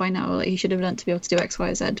point, by now, he should have learned to be able to do X,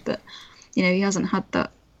 Y, Z, but he hasn't had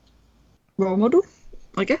that role model,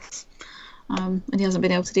 I guess, and he hasn't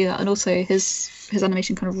been able to do that. And also his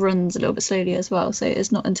animation kind of runs a little bit slowly as well. So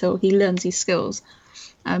it's not until he learns these skills,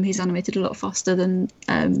 he's animated a lot faster than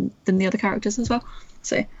the other characters as well.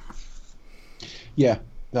 So yeah,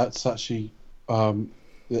 that's actually there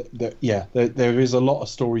is a lot of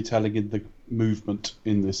storytelling in the movement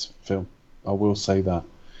in this film. I will say that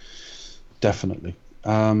definitely.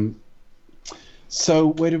 So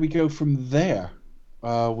where do we go from there?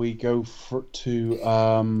 We go to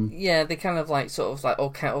they kind of like sort of like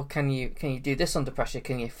can you do this under pressure?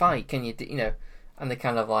 Can you fight? Can you do, and they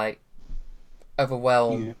kind of like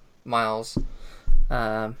overwhelm Miles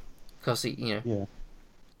because he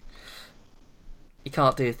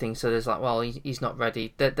can't do things. So there's like, he's not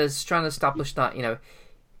ready. There's trying to establish that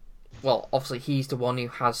obviously he's the one who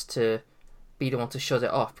has to be the one to shut it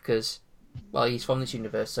off because he's from this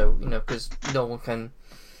universe. So because no one can.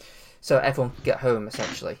 So everyone can get home,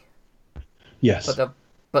 essentially. Yes.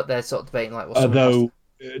 But they're sort of debating, like... Although,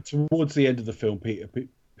 towards the end of the film,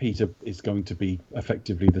 Peter is going to be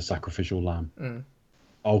effectively the sacrificial lamb.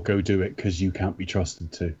 I'll go do it because you can't be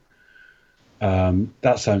trusted to.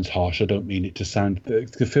 That sounds harsh. I don't mean it to sound...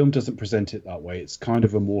 The film doesn't present it that way. It's kind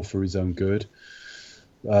of a more for his own good.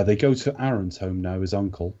 They go to Aaron's home now, his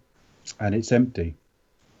uncle, and it's empty.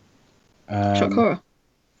 Shock horror.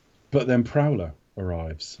 But then Prowler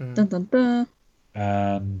arrives. Dun, dun, dun.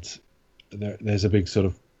 And there's a big sort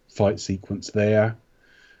of fight sequence there.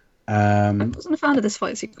 I wasn't a fan of this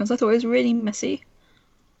fight sequence. I thought it was really messy.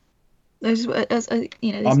 I'm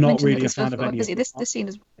not really a fan of any of it. This scene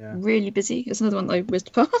is really busy. It's another one that I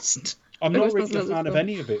whizzed past. I'm not really a fan of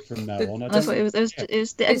any of it from now on. I thought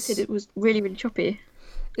it was really, really choppy.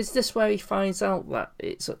 Is this where he finds out that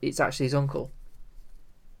it's actually his uncle?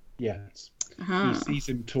 Yes. Uh-huh. He sees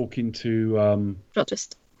him talking to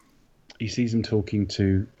He sees him talking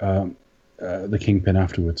to the Kingpin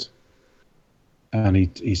afterwards, and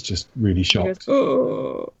he's just really shocked. He goes,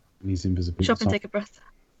 oh. And he's invisible. Stop and take a breath.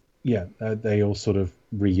 Yeah, they all sort of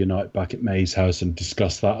reunite back at May's house and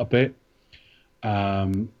discuss that a bit.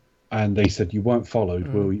 And they said, "You weren't followed,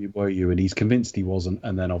 were you?" And he's convinced he wasn't.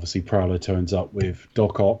 And then obviously Prowler turns up with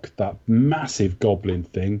Doc Ock, that massive goblin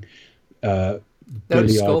thing.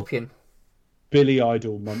 Scorpion. Billy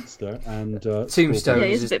Idol monster and Tombstone. Yeah,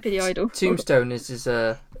 he's a bit Billy Idol. Tombstone is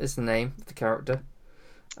the name of the character.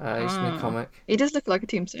 He's in the comic. He does look like a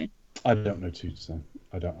Tombstone. I don't know Tombstone.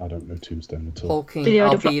 I don't know Tombstone at all. Hulking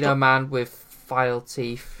albino man with file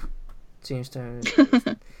teeth. Tombstone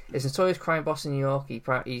is a notorious crime boss in New York.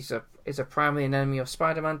 He's a primary enemy of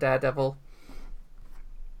Spider-Man, Daredevil,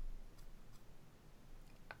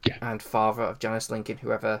 and father of Janice Lincoln,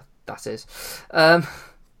 whoever that is.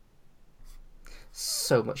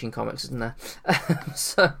 So much in comics, isn't there?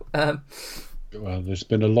 Well, there's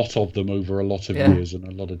been a lot of them over a lot of years and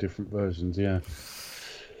a lot of different versions. Yeah.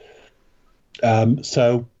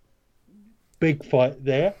 So big fight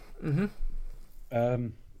there. Mm-hmm.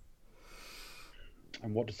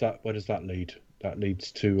 And where does that lead? That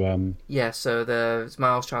leads to So there's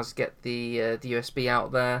Miles tries to get the USB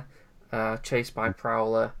out there, chased by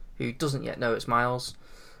Prowler, who doesn't yet know it's Miles.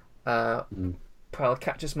 Pearl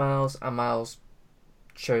catches Miles, and Miles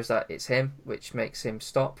shows that it's him, which makes him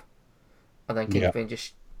stop. And then Kingpin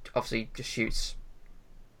just shoots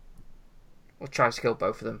or tries to kill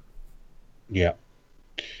both of them. Yeah.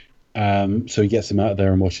 So he gets him out of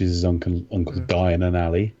there and watches his uncle die in an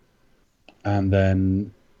alley. And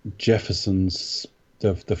then Jefferson's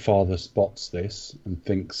the father spots this and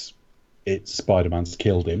thinks it's Spider-Man's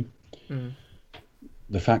killed him.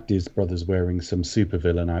 The fact is, brother's wearing some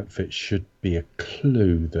supervillain outfit should be a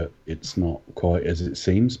clue that it's not quite as it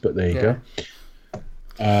seems, but there you go.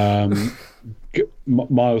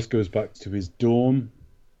 Miles goes back to his dorm,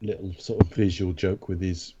 little sort of visual joke with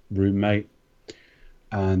his roommate,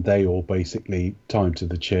 and they all basically tie him to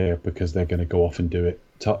the chair because they're going to go off and do it.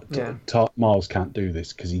 Miles can't do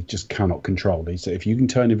this because he just cannot control. He said, if you can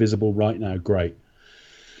turn invisible right now, great.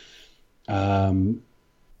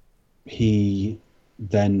 He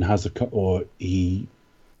then has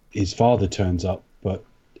his father turns up, but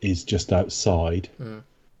is just outside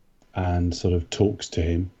and sort of talks to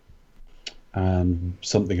him. And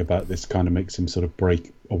something about this kind of makes him sort of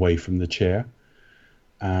break away from the chair.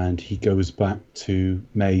 And he goes back to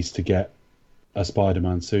Maze to get a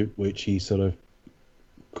Spider-Man suit, which he sort of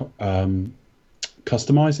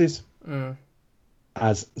customizes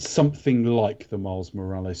as something like the Miles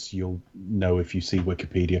Morales you'll know if you see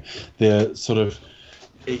Wikipedia. The sort of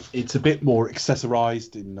it's a bit more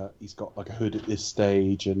accessorized in that he's got like a hood at this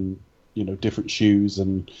stage and different shoes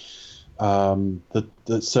and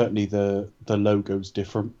certainly the logo's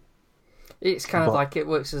different. It's kind of like it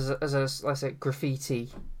works as a graffiti.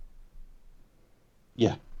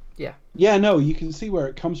 Yeah. No, you can see where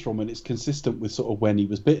it comes from, and it's consistent with sort of when he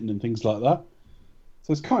was bitten and things like that.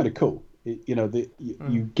 So it's kind of cool.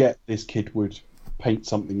 You get this kid would paint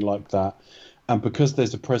something like that, and because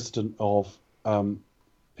there's a precedent of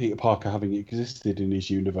Peter Parker having existed in his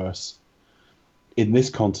universe, in this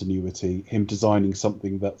continuity, him designing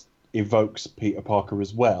something that evokes Peter Parker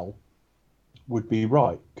as well would be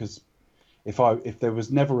right, because if there was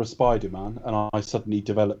never a Spider-Man and I suddenly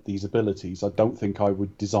developed these abilities, I don't think I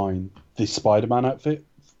would design this Spider-Man outfit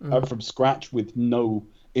from scratch with no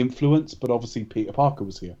influence, but obviously Peter Parker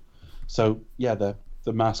was here. So yeah, the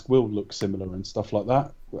mask will look similar and stuff like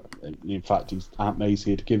that. In fact, Aunt May's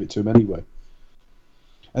here to give it to him anyway.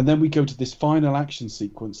 And then we go to this final action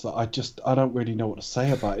sequence that I don't really know what to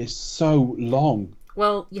say about. It's so long.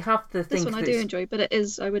 Well, you have the thing. This one I do enjoy, but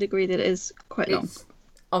I would agree that it is quite long.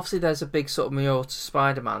 Obviously, there's a big sort of Mural to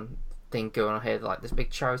Spider-Man thing going on here, like this big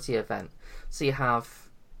charity event. So you have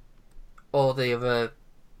all the other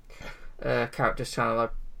characters trying to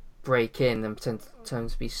like break in and pretend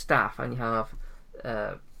to be staff, and you have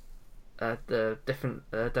the different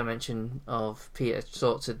dimension of Peter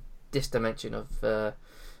sorts of this dimension of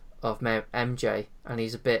MJ, and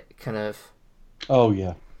he's a bit kind of. Oh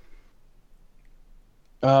yeah.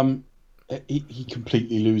 He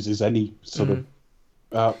completely loses any sort of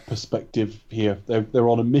perspective here. They're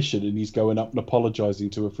on a mission, and he's going up and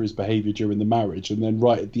apologising to her for his behaviour during the marriage, and then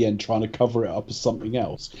right at the end trying to cover it up as something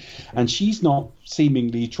else. And she's not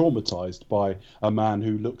seemingly traumatised by a man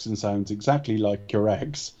who looks and sounds exactly like her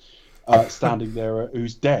ex, standing there,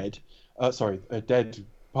 who's dead. A dead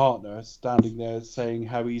partner standing there saying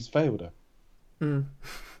how he's failed her.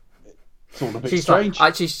 It's all a bit strange.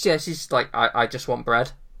 She's like, I just want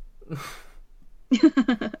bread.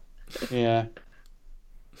 Yeah.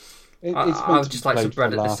 I would just like some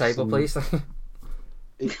bread at this table, please.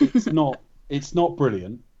 It's not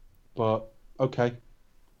brilliant, but okay.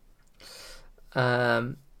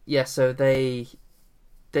 Yeah. So they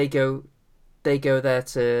go there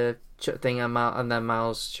to thing, and then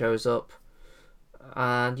Miles shows up,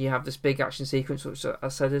 and you have this big action sequence, which I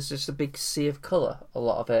said is just a big sea of colour. A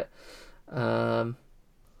lot of it.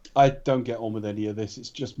 I don't get on with any of this. It's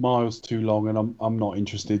just miles too long, and I'm not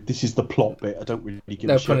interested. This is the plot bit. I don't really give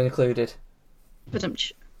a shit. No pun included.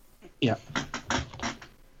 Yeah.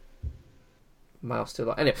 Miles too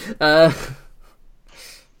long. Anyway.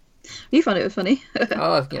 You found it funny.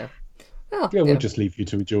 Oh yeah. Oh, yeah, we'll just leave you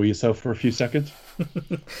to enjoy yourself for a few seconds.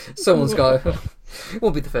 Someone's got. It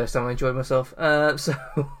won't be the first time I enjoy myself. So.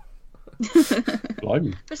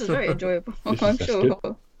 Blimey. This is very enjoyable. I'm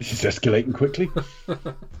sure. This is escalating quickly.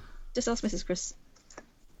 Just ask Mrs. Chris.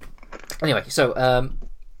 Anyway, so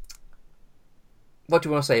what do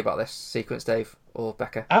you want to say about this sequence, Dave or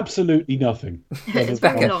Becca? Absolutely nothing.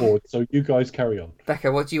 Becca. Board, so you guys carry on. Becca,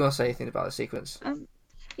 what do you want to say anything about the sequence?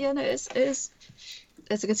 Yeah, no, it's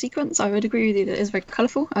a good sequence. I would agree with you that it is very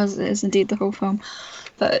colourful, as it is indeed the whole film.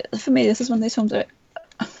 But for me, this is one of those films that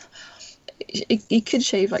you could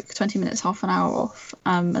shave like 20 minutes, half an hour off,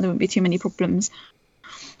 and there wouldn't be too many problems.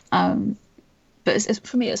 but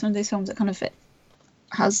for me, it's one of those films that kind of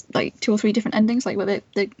has like 2 or 3 different endings, like where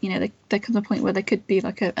there comes a point where there could be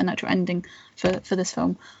like an actual ending for this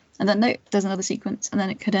film, and then no, there's another sequence, and then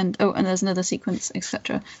it could end. Oh, and there's another sequence,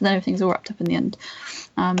 etc. And then everything's all wrapped up in the end.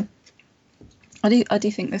 I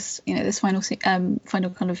do think this final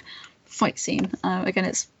kind of fight scene, again,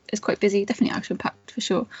 it's quite busy, definitely action packed for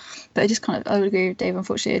sure, but it just kind of, I would agree with Dave,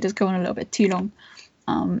 unfortunately it does go on a little bit too long,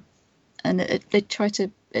 and it tries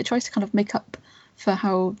to kind of make up for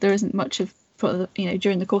how there isn't much of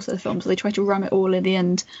during the course of the film, so they try to ram it all in the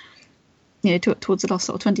end, towards the last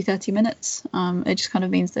sort of 20-30 minutes. It just kind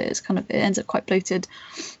of means that it ends up quite bloated.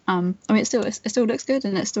 I mean, it still looks good,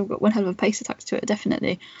 and it's still got one hell of a pace attached to it,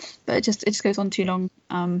 definitely, but it just goes on too long,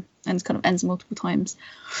 and it kind of ends multiple times.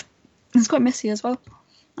 It's quite messy as well,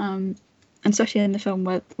 and especially in the film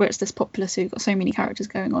where it's this populace who've got so many characters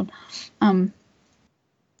going on, and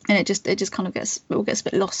it just kind of gets a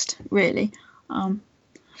bit lost, really.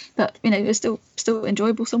 But it's still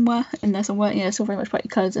enjoyable somewhere in there somewhere. It's still very much brightly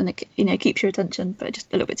coloured, and it keeps your attention, but just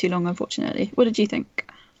a little bit too long, unfortunately. What did you think?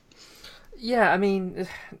 Yeah, I mean,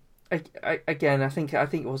 I think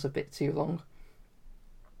it was a bit too long,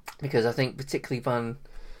 because I think particularly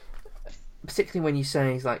when you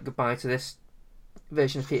say like goodbye to this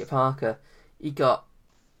version of Peter Parker, you got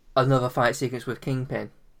another fight sequence with Kingpin,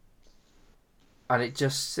 and it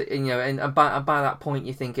just and by that point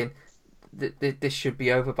you're thinking this should be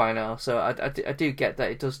over by now. So I do get that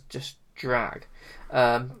it does just drag.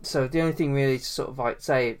 So the only thing really to sort of like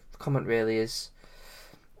comment really is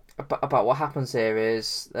about what happens here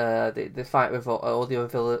is the fight with all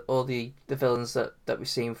the villains that we've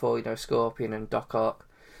seen for Scorpion and Doc Ock.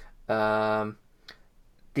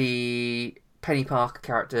 The Penny Parker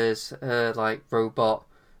characters, like Robot,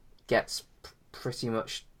 gets pretty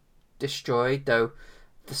much destroyed, though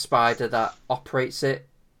the spider that operates it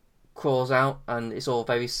crawls out, and it's all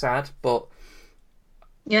very sad. But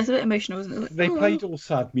yeah, it's a bit emotional, isn't it? They played all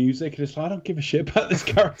sad music, and it's like, I don't give a shit about this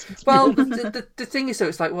character. Well, the thing is, though,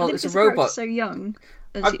 it's like, well, it's a robot. So young,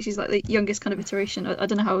 she's like the youngest kind of iteration. I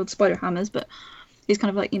don't know how old Spider Ham is, but he's kind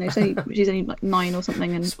of like so she's only like 9 or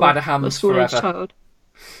something, and Spider Ham's forever. Child.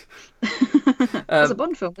 It's a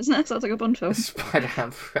Bond film, isn't it? Sounds like a Bond film. Spider Ham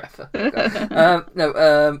forever.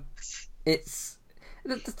 It's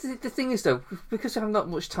the thing is, though, because I have not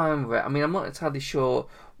much time with it. I mean, I'm not entirely sure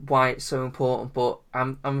why it's so important, but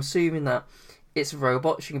I'm assuming that it's a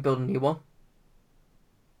robot. She can build a new one.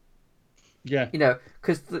 Yeah,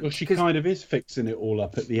 because she kind of is fixing it all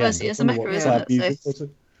up at the end. It's a mecha, isn't it?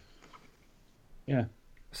 Yeah.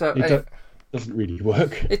 So it doesn't really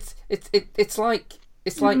work. It's like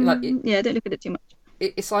yeah, don't look at it too much.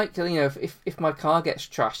 It's like if my car gets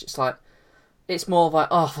trashed, it's more of like,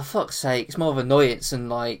 oh, for fuck's sake, it's more of annoyance, and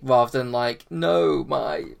like rather than like, no,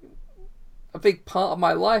 a big part of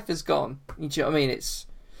my life is gone. You know what I mean? It's,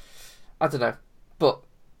 I don't know, but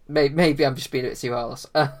maybe I'm just being a bit too harsh.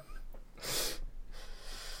 Yeah,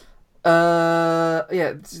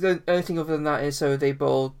 the only thing other than that is, so they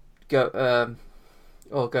both go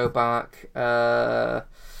back.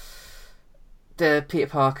 The Peter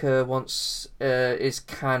Parker is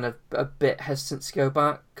kind of a bit hesitant to go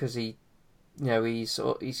back, because he's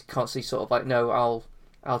constantly sort of like, no,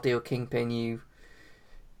 I'll deal with Kingpin, you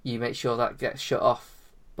make sure that gets shut off,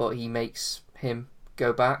 but he makes him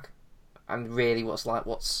go back, and really what's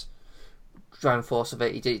driving force of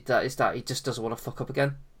it is that he just doesn't want to fuck up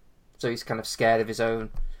again, so he's kind of scared of his own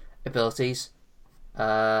abilities,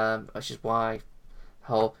 which is why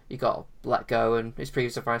you got to let go, and his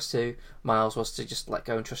previous advice to Miles was to just let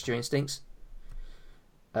go and trust your instincts,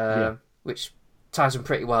 which ties him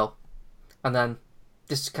pretty well. And then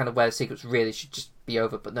this is kind of where the sequence really should just be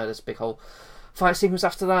over, but no, there's a big whole fight sequence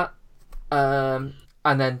after that, and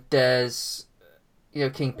then there's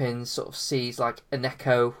Kingpin sort of sees like an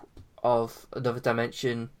echo of another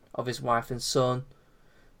dimension of his wife and son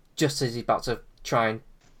just as he's about to try and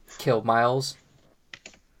kill Miles.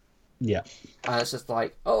 Yeah. And it's just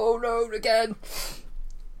like, oh no, again.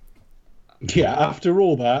 Yeah, after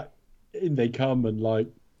all that, in they come, and like,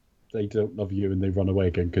 they don't love you, and they run away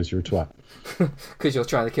again because you're a twat. Because you're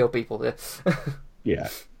trying to kill people. Yeah.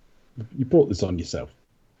 You brought this on yourself.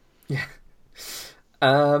 Yeah.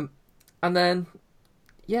 And then,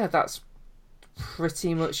 yeah, that's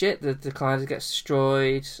pretty much it. The Collider gets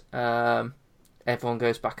destroyed. Everyone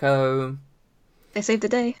goes back home. They save the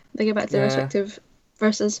day. They go back to their respective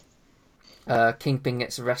verses. Kingpin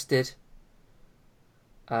gets arrested.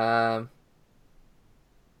 Yeah.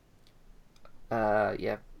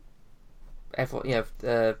 Everyone,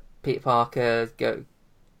 Peter Parker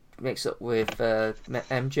makes up with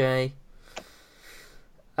MJ.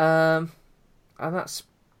 And And that's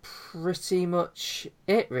pretty much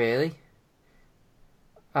it, really.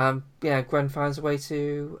 Gwen finds a way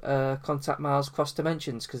to contact Miles across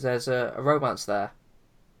dimensions because there's a romance there.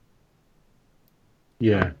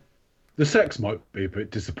 Yeah. The sex might be a bit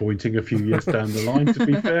disappointing a few years down the line, to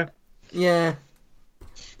be fair. Yeah.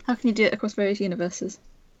 How can you do it across various universes?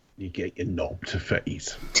 You get your knob to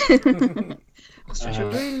phase. That's such a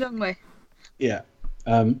really long way. Yeah.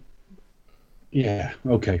 Yeah,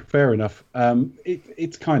 okay, fair enough.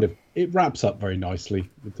 It's kind of, it wraps up very nicely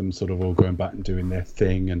with them sort of all going back and doing their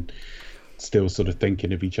thing and still sort of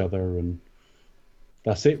thinking of each other, and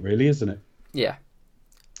that's it really, isn't it? Yeah.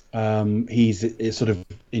 He's sort of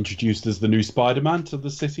introduced as the new Spider-Man to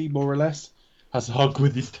the city, more or less. Has a hug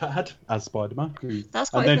with his dad as Spider-Man.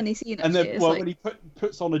 That's quite a funny scene, actually. And then, when he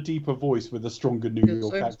puts on a deeper voice with a stronger New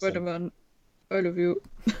York accent. Spider-Man, I love you.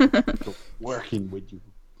 Working with you.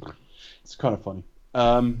 It's kind of funny.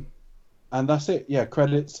 And that's it. Yeah,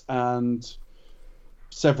 credits and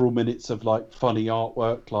several minutes of like funny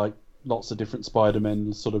artwork, like lots of different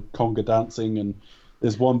Spider-Men sort of conga dancing, and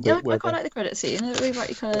there's one bit where I quite like the credit scene.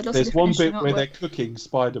 There's one bit where they're cooking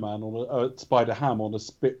Spider-Man on Spider-Ham on a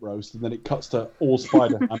spit roast, and then it cuts to all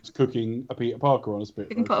Spider-Hams cooking a Peter Parker on a spit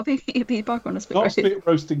roast. Peter Parker on a spit roast. roast. Not spit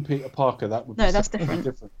roasting Peter Parker. That would that's different.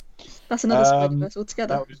 That's another Spider-Verse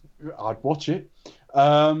altogether. I'd watch it.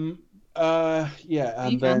 And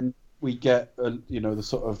then we get the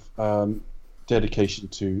sort of dedication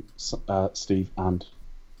to Steve and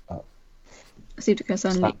Steve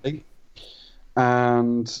Stanley.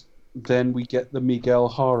 And then we get the Miguel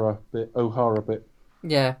O'Hara bit.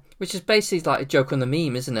 Yeah, which is basically like a joke on the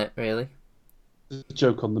meme, isn't it? Really, a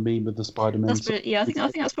joke on the meme with the Spider-Man. I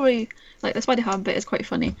think that's probably like the Spider-Ham bit is quite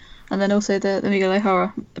funny, and then also the Miguel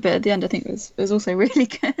O'Hara bit at the end I think was also really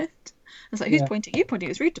good. It's like, who's pointing? You pointing.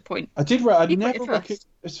 It's rude to point.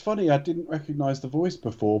 It's funny. I didn't recognise the voice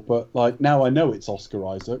before, but like now I know it's Oscar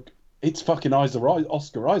Isaac. It's fucking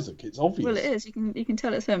Oscar Isaac. It's obvious. Well, it is. You can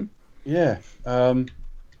tell it's him. Yeah.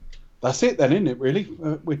 That's it then, isn't it? Really,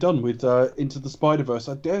 we're done with Into the Spider-Verse.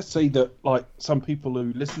 I dare say that like some people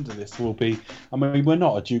who listen to this will be. I mean, we're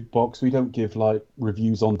not a jukebox. We don't give like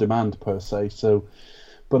reviews on demand per se. So,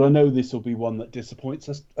 but I know this will be one that disappoints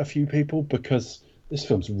a few people because this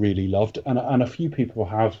film's really loved, and a few people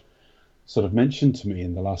have sort of mentioned to me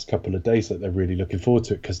in the last couple of days that they're really looking forward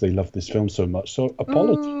to it because they love this film so much. So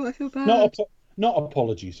apologies. Oh, I feel bad. Not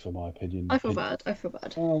apologies for my opinion. I feel bad. What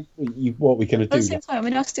are we going to do? At the same time, I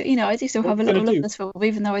mean, I do still have a little love for this film,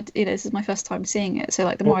 even though this is my first time seeing it. So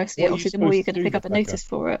like, the more I see it, obviously, the more you're going to pick up a notice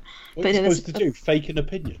for it. What are you supposed to do? Fake an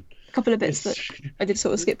opinion? A couple of bits that I did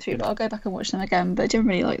sort of skip through, but I'll go back and watch them again. But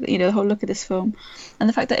generally, like the whole look of this film, and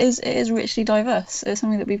the fact that it is richly diverse. It's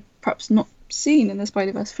something that we've perhaps not seen in the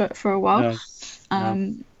Spider-Verse for a while.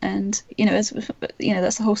 No. And that's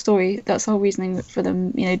the whole story. That's the whole reasoning for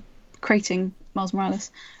them, creating Miles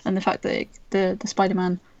Morales, and the fact that the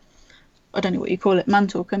Spider-Man, I don't know what you call it,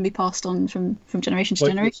 mantle can be passed on from generation to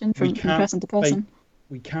generation, from person to person.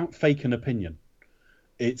 We can't fake an opinion.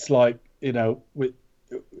 It's like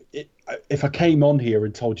if I came on here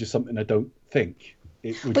and told you something I don't think,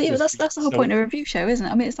 it would. But that's the whole point of a review show, isn't it?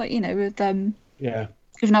 I mean, it's like with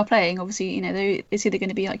If Now Playing, obviously, it's either going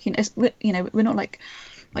to be like we're not like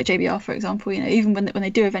JBR, for example. Even when they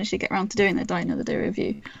do eventually get around to doing their Die Another Day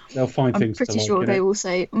review, they'll find things. I'm pretty sure they will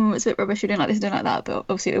say, "It's a bit rubbish. You don't like this, you don't like that." But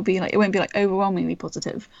obviously, it won't be like overwhelmingly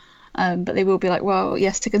positive. But they will be like, "Well,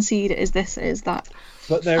 yes, to concede it is this, it is that."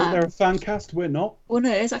 But they're a fan cast. We're not. Well,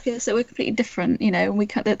 no, exactly. So we're completely different. And we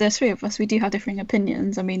can. There's three of us. We do have differing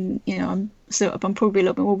opinions. I mean, I'm probably a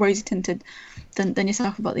little bit more rosy tinted than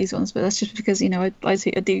yourself about these ones. But that's just because I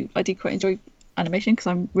do quite enjoy animation because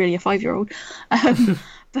I'm really a 5-year-old.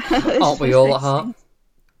 Aren't we all at heart?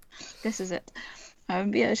 This is it.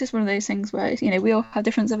 But yeah, it's just one of those things where we all have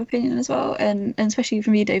difference of opinion as well, and especially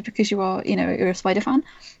from you, Dave, because you are you're a Spider fan and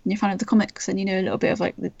you're a fan of the comics, and a little bit of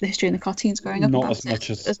like the history and the cartoons growing up. Not as much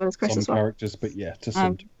as well as Chris some as well. Characters, but yeah, to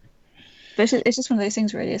some degree. But it's just one of those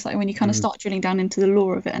things, really. It's like when you kind of start drilling down into the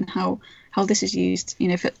lore of it and how this is used,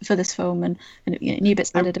 for this film, and new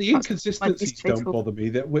bits added. The inconsistencies don't bother me.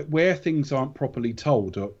 That where things aren't properly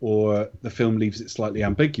told, or the film leaves it slightly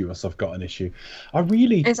ambiguous, I've got an issue. I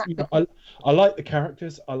really, I like the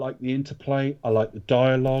characters. I like the interplay. I like the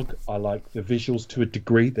dialogue. I like the visuals to a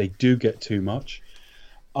degree. They do get too much.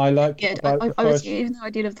 I like. Yeah, even though I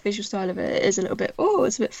do love the visual style of it, it is a little bit.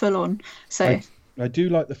 It's a bit full on. So. I do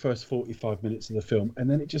like the first 45 minutes of the film, and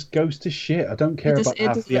then it just goes to shit. I don't care about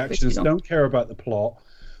half the actions, don't care about the plot.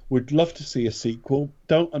 Would love to see a sequel.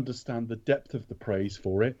 Don't understand the depth of the praise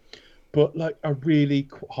for it. but like a really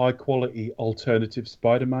high quality alternative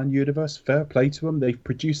Spider-Man universe. Fair play to them. They've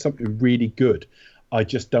produced something really good. I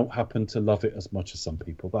just don't happen to love it as much as some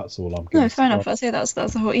people. That's all I'm going No, to fair enough. I'd say that's the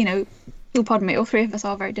whole, you'll pardon me, all three of us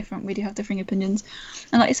are very different. We do have differing opinions.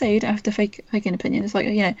 And like you say, you don't have to fake an opinion. It's like,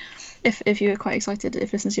 if you were quite excited,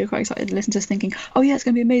 if listeners you were quite excited, listen to us thinking, oh yeah, it's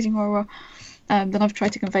going to be amazing, rah, rah. Then I've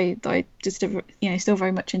tried to convey that I just, still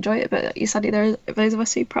very much enjoy it. But sadly, there are those of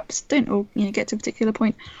us who perhaps don't, or get to a particular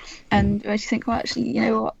point and actually think, well, actually, you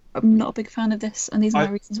know what, I'm not a big fan of this, and these are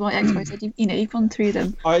my reasons why X, Y, Z. You've gone through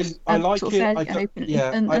them. I like sort of it. fairly and openly,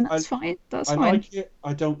 and that's fine. That's fine. I like it.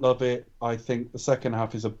 I don't love it. I think the second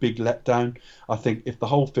half is a big letdown. I think if the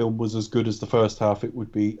whole film was as good as the first half, it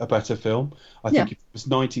would be a better film. I think if it was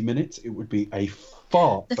 90 minutes, it would be a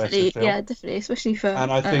far better film. Yeah, definitely, especially for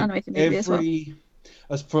and I think animated movie as well.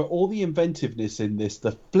 As for all the inventiveness in this,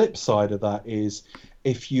 the flip side of that is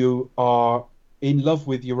if you are in love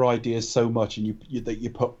with your ideas so much and you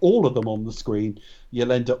put all of them on the screen,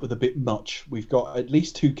 you'll end up with a bit much. We've got at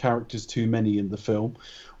least 2 characters too many in the film.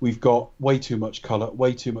 We've got way too much colour,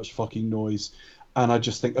 way too much fucking noise. And I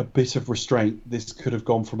just think a bit of restraint, this could have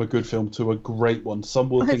gone from a good film to a great one. Some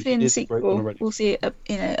will think hopefully it in the is a great one sequel already. we'll see a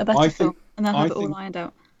better film, and they'll have it all ironed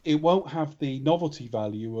out. It won't have the novelty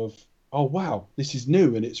value of, oh wow, this is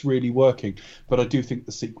new and it's really working. But I do think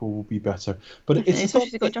the sequel will be better. But especially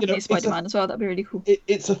if you've got Japanese Spider-Man as well, that'd be really cool.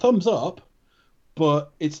 It's a thumbs up,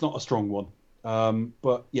 but it's not a strong one.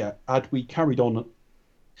 But yeah, had we carried on,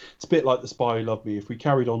 it's a bit like The Spy Who Loved Me. If we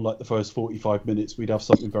carried on like the first 45 minutes, we'd have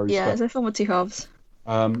something very special. Yeah, it's a film with 2 halves.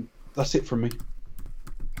 That's it from me.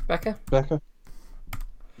 Becca?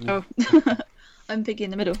 Oh. I'm piggy in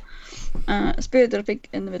the middle. Spirit of a pig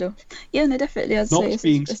in the middle. Yeah, no, definitely. I'd say not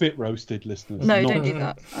being spit roasted, listeners. No, don't do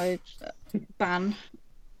that. I banning.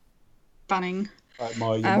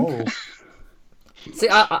 My moral. See,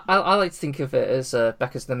 I like to think of it as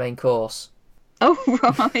Becca's the main course. Oh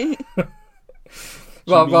right.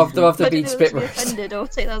 rather than being spit roasted. Offended or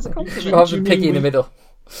take that as a compliment. Rather than piggy in the middle.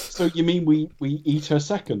 So you mean we eat her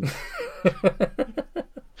second?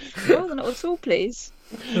 No, not at all, please.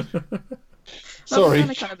 Sorry. Not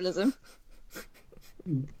kind of cannibalism.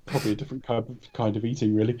 Probably a different kind of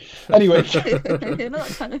eating, really. Anyway. Not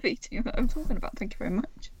that kind of eating that I'm talking about. Thank you very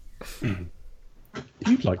much. If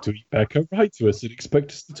you'd like to eat Becca, write to us and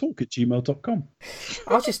expect us to talk at gmail.com.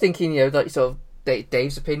 I was just thinking, like sort of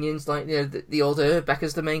Dave's opinions, like the order.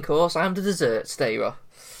 Becca's the main course. I'm the dessert. Stayra.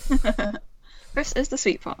 Chris is the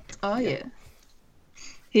sweet part. Oh yeah.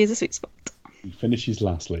 He is a sweet spot. He finishes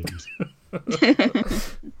last, ladies.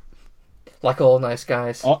 Like all nice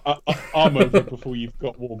guys. I'm over before you've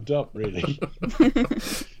got warmed up, really.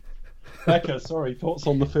 Becca, sorry, thoughts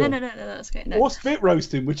on the film? No, that's okay. No. Or spit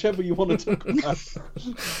roasting, whichever you want to talk about.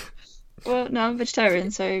 Well, no, I'm vegetarian,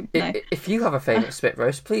 so no. If you have a favourite spit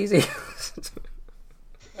roast, please eat.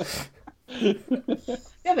 If you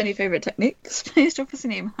have any favourite techniques, please drop us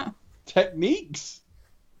an email. Techniques?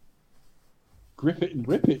 Grip it and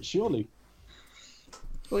rip it, surely.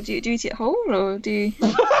 Or do you eat it whole, or do you,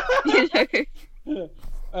 I think we're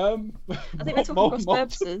talking cross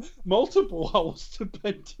purposes. Multiple holes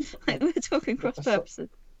depending. Like we're talking cross purposes.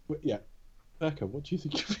 Yeah. Becca, what do you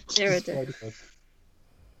think of it? 0 day.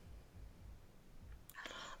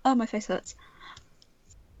 Oh, my face hurts.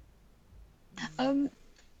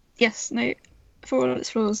 Yes, no, for all of its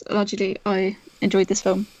flaws, largely I enjoyed this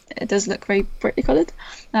film. It does look very brightly coloured.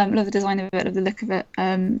 Love the design of it, love the look of it.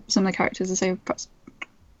 Some of the characters, I say, perhaps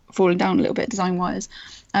falling down a little bit design-wise,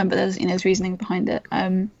 but there's reasoning behind it.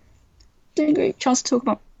 Didn't get a chance to talk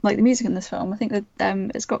about like the music in this film. I think that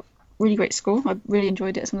it's got really great score. I really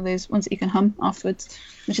enjoyed it. Some of those ones that you can hum afterwards,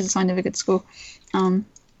 which is a sign of a good score.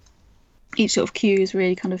 Each sort of cue is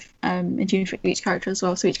really kind of in tune for each character as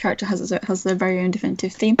well. So each character has their very own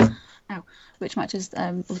definitive theme, which matches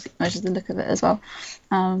the look of it as well.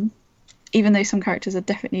 Even though some characters are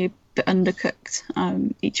definitely a bit undercooked,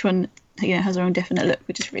 each one has their own definite look,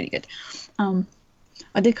 which is really good.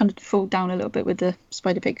 I did kind of fall down a little bit with the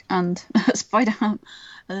Spider-Pig and Spider-Ham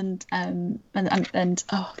and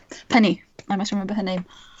Penny. I must remember her name.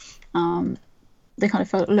 They kind of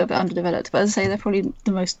felt a little bit underdeveloped, but as I say, they're probably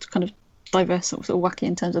the most kind of diverse, sort of wacky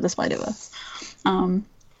in terms of the Spider-Verse. But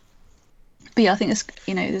yeah, I think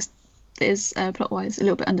it is plot-wise a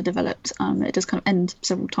little bit underdeveloped. It does kind of end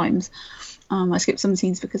several times. I skipped some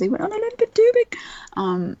scenes because they went on a little bit too big.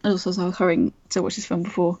 And also, as I was hurrying to watch this film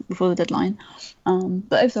before the deadline.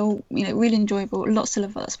 But overall, really enjoyable. Lots to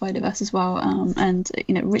love about Spider-Verse as well. And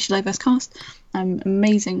rich, diverse cast.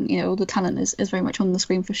 Amazing. All the talent is very much on the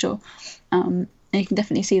screen for sure. And you can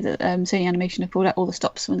definitely see that Sony Animation have pulled out all the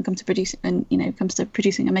stops when it comes to producing, and comes to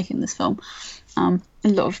producing and making this film. A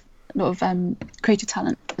lot of creative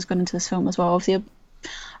talent has gone into this film as well. Obviously,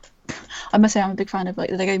 I must say I'm a big fan of like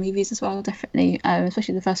the Lego movies as well, definitely,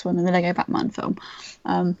 especially the first one and the Lego Batman film.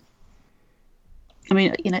 I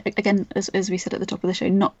mean, again, as we said at the top of the show,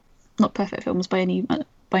 not perfect films by any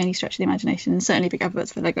stretch of the imagination, and certainly big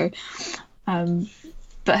adverts for Lego.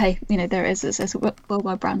 But hey, there it is. It's a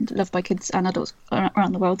worldwide brand loved by kids and adults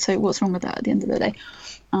around the world. So what's wrong with that at the end of the day?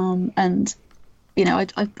 And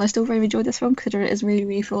I still very enjoyed this film, considering it is really,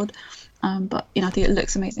 really flawed. But I think it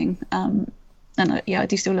looks amazing. And I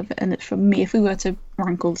do still love it. And for me, if we were to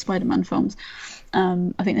rank all the Spider-Man films,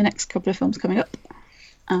 I think the next couple of films coming up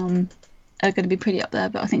are going to be pretty up there.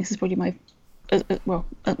 But I think this is probably my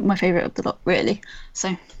favourite of the lot, really.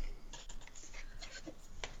 So.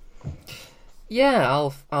 Yeah,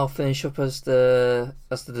 I'll finish up as the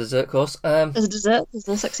dessert course. As a dessert, as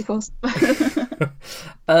the sexy course.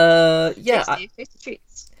 Tasty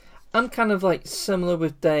treats. I'm kind of like similar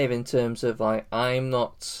with Dave in terms of like I'm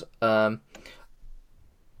not. I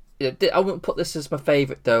wouldn't put this as my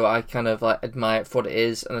favourite though. I kind of like admire it for what it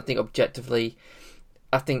is, and I think objectively,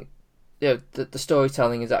 the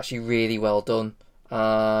storytelling is actually really well done.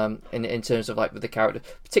 In terms of like with the character,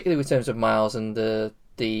 particularly in terms of Miles and the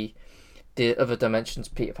other dimensions,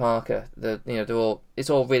 Peter Parker. It's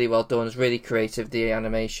all really well done. It's really creative. The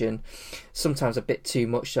animation, sometimes a bit too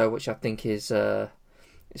much so, which I think is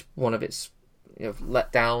one of its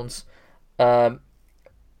letdowns. Though,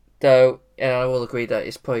 and I will agree that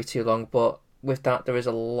it's probably too long. But with that, there is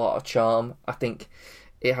a lot of charm. I think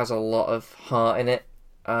it has a lot of heart in it,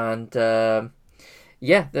 and there's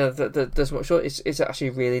much. It's actually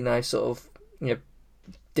a really nice sort of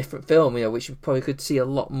different film, which we probably could see a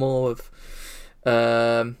lot more of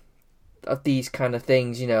these kind of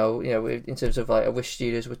things, in terms of like I wish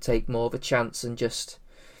studios would take more of a chance and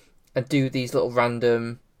do these little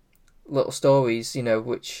random little stories,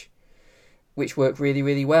 which work really,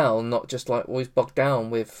 really well, not just like always bogged down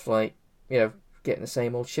with like getting the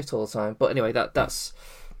same old shit all the time. But anyway, that's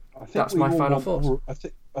my final thoughts.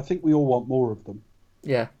 I think we all want more of them.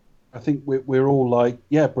 Yeah, I think we're all like,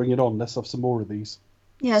 yeah, bring it on. Let's have some more of these.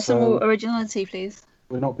 Yeah, some more originality, please.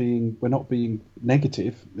 We're not being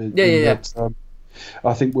negative. Yeah.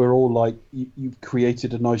 I think we're all like, you've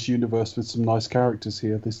created a nice universe with some nice characters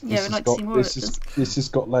here. This has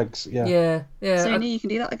got legs. Yeah. Sony, you can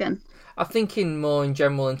do that again. I'm thinking more in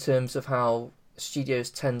general in terms of how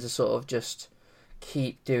studios tend to sort of just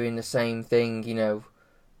keep doing the same thing,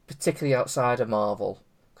 particularly outside of Marvel,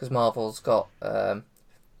 because Marvel's got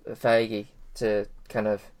Feige to kind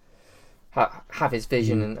of have his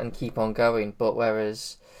vision and keep on going, but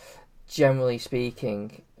whereas generally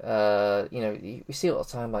speaking, we see all the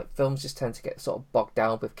time like films just tend to get sort of bogged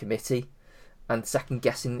down with committee and second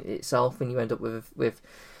guessing itself, and you end up with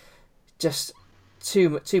just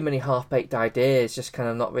too many half-baked ideas just kind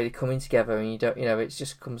of not really coming together, and you don't it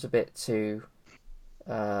just comes a bit too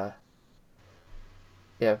a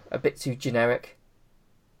bit too generic.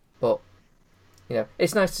 But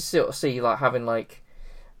it's nice to sort of see like having like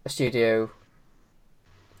a studio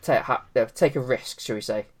take a risk, shall we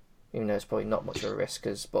say? Even though it's probably not much of a risk,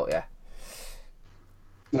 but yeah.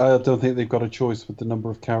 I don't think they've got a choice with the number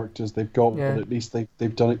of characters they've got, but at least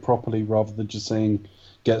they've done it properly rather than just saying,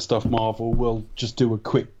 get stuff Marvel, we'll just do a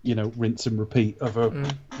quick, rinse and repeat of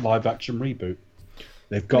a live action reboot.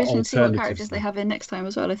 They've got alternatives. See what characters they have in next time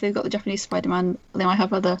as well. If they've got the Japanese Spider-Man, they might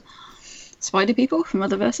have other Spider people from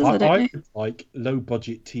other verses. I don't know. Would like low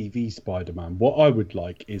budget TV Spider-Man. What I would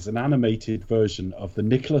like is an animated version of the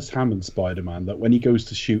Nicholas Hammond Spider-Man that when he goes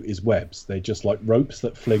to shoot his webs, they're just like ropes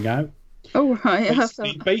that fling out. Oh right.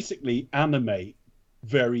 Basically animate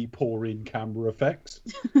very poor in camera effects.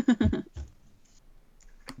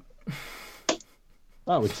 That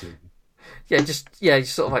would suit. Yeah, just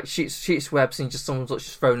sort of like shoots webs and just someone's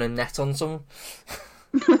just thrown a net on someone.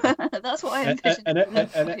 That's what I envisioned.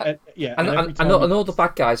 And all the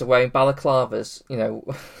bad guys are wearing balaclavas, Yeah,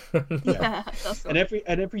 that's cool.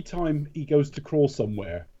 And every time he goes to crawl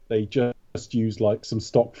somewhere, they just use like some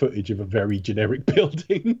stock footage of a very generic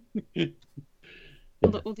building.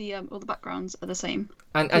 All the backgrounds are the same.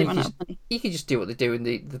 And you can just do what they do in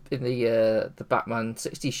the Batman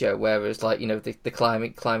 60 show, whereas like the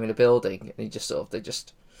climbing a building, and they just turn it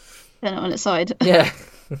on its side. Yeah.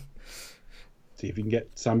 See if you can get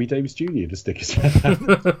Sammy Davis Jr. to stick his head out.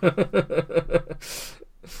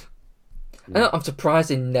 I'm surprised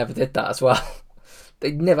they never did that as well. They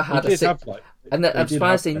never had I'm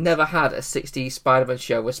surprised they never had a 60s Spider-Man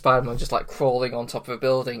show where Spider-Man just like crawling on top of a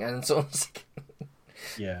building and someone's.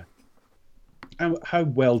 Yeah. how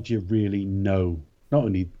well do you really know not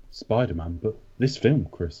only Spider-Man but this film,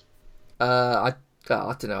 Chris? I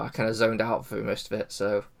don't know. I kind of zoned out for most of it,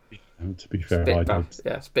 so. To be fair, I did.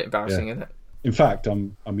 Yeah, it's a bit embarrassing, isn't it? In fact,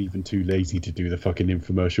 I'm even too lazy to do the fucking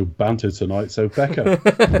infomercial banter tonight. So Becca,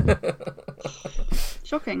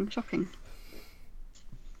 Shocking.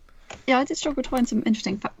 Yeah, I did struggle to find some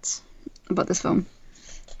interesting facts about this film.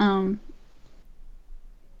 But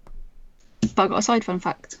I got a side fun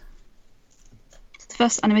fact. It's the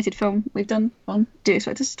first animated film we've done on Do You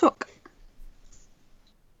Expect Us to Talk?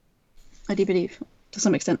 I do believe, to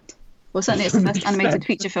some extent. Well, certainly it's the first animated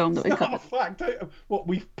feature film that we've covered. fact, what,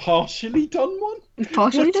 we've partially done one? We've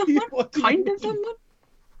partially done one? Kind of done one?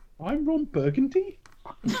 I'm Ron Burgundy.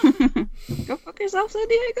 Go fuck yourself, San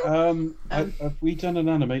Diego. Have we done an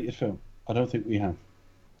animated film? I don't think we have.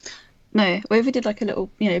 No, we did like a little,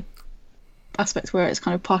 aspect where it's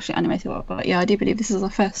kind of partially animated. But yeah, I do believe this is our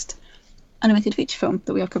first animated feature film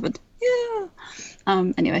that we have covered. Yeah.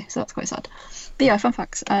 Anyway, so that's quite sad. But yeah, fun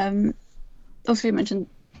facts. Also, you mentioned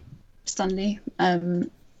Stan Lee.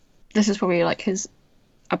 This is probably like his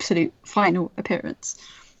absolute final appearance.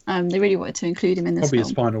 They really wanted to include him in this probably film.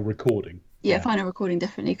 His final recording. Yeah, final recording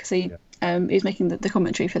definitely, because he was making the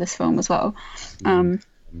commentary for this film as well.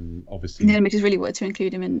 Obviously, the animators really wanted to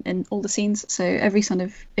include him in all the scenes. So every son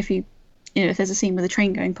of, if there's a scene with a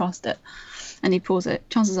train going past it, and he pulls it,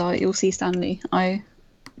 chances are you'll see Stan Lee. I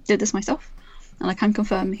did this myself, and I can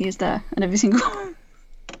confirm he is there in every single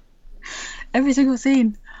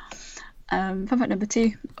scene. Fun fact number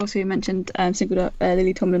 2, also you mentioned singled out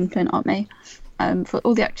Lily Tomlin playing Aunt May. For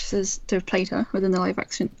all the actresses to have played her within the live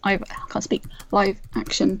action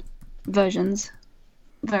versions,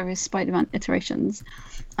 various Spider-Man iterations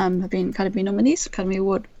have been Academy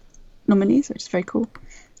Award nominees, which is very cool.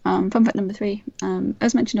 Fun fact number 3,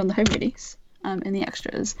 as mentioned on the home release, in the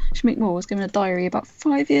extras, Shameik Moore was given a diary about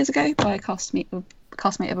 5 years ago by a castmate of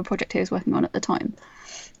a project he was working on at the time.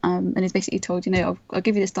 And he's basically told, I'll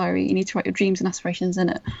give you this diary, you need to write your dreams and aspirations in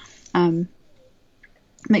it.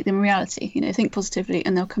 Make them a reality, think positively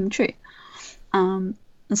and they'll come true. And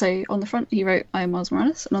so on the front he wrote, I am Miles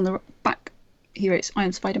Morales, and on the back he wrote, I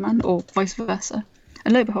am Spider-Man, or vice versa.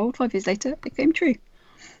 And lo and behold, 5 years later, it came true.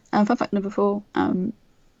 Fun fact number 4,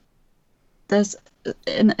 there's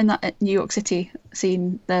in that New York City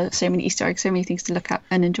scene, there's so many Easter eggs, so many things to look at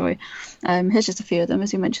and enjoy. Here's just a few of them.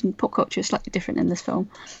 As you mentioned, pop culture is slightly different in this film.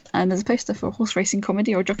 There's a poster for a horse racing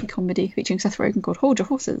comedy or a jockey comedy featuring Seth Rogen called Hold Your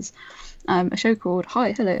Horses. A show called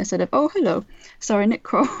Hi, Hello instead of Oh, Hello, starring Nick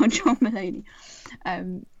Kroll and John Mulaney,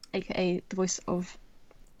 aka the voice of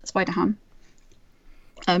Spider-Ham.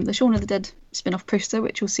 The Shaun of the Dead spin-off poster,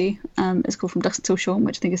 which you'll see, is called From Dusk Till Shaun,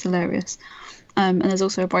 which I think is hilarious. And there's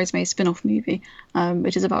also a Bridesmaids spin-off movie,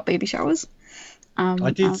 which is about baby showers.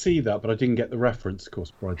 I did see that, but I didn't get the reference, of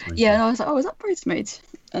course, Bridesmaids. Yeah, and I was like, oh, is that Bridesmaids?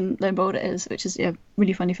 And lo and behold, it is, which is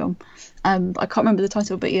really funny film. I can't remember the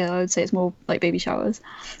title, but yeah, I would say it's more like baby showers.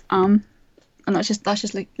 And that's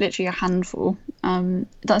just like literally a handful.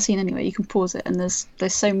 That scene anyway, you can pause it, and there's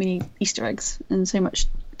so many Easter eggs and so much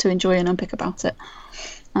to enjoy and unpick about it.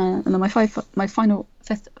 And then my final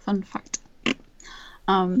fifth fun fact.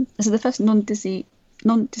 This is the first non-Disney,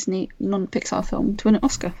 non-Pixar film to win an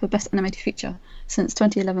Oscar for Best Animated Feature since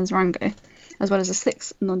 2011's Rango, as well as a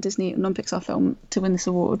 6th non-Disney, non-Pixar film to win this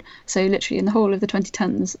award. So literally in the whole of the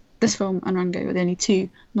 2010s, this film and Rango were the only 2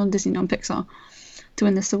 non-Disney, non-Pixar to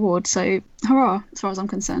win this award. So hurrah, as far as I'm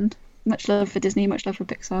concerned. Much love for Disney, much love for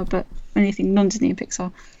Pixar, but anything non-Disney and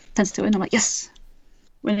Pixar tends to win. I'm like, yes,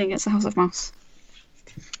 winning against the House of Mouse.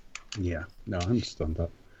 Yeah, no, I understand that.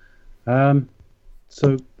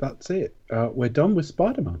 So that's it. We're done with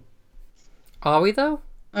Spider-Man. Are we though?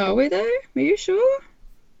 Are we though? Are you sure?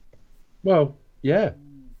 Well, yeah.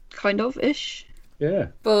 Kind of ish. Yeah.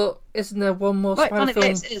 But isn't there one more Right, Spider film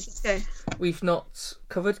let's go. we've not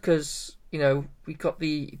covered? Because we got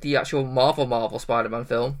the actual Marvel Spider-Man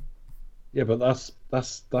film. Yeah, but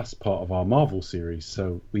that's part of our Marvel series.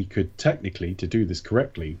 So we could technically, to do this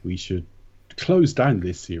correctly, we should close down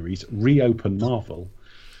this series, reopen Marvel,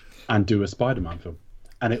 and do a Spider-Man film.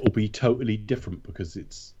 And it will be totally different because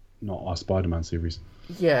it's not our Spider-Man series.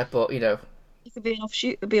 Yeah, but It could be an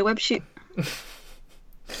offshoot, it could be a web shoot.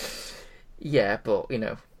 Yeah, but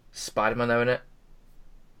Spider-Man though, innit?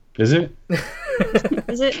 Is it?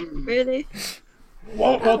 Is it? Really?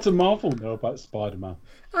 What do Marvel know about Spider-Man?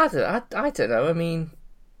 I don't know. I mean,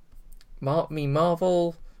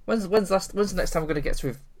 Marvel. When's the next time we're going to get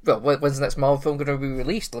through? Well, when's the next Marvel film going to be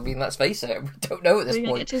released? I mean, let's face it, we don't know at this We're going to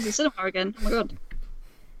point. get to the cinema again. Oh my god.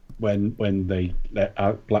 When they let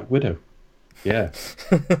out Black Widow. Yeah.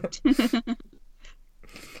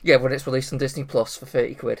 Yeah, when it's released on Disney Plus for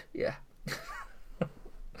 30 quid. Yeah.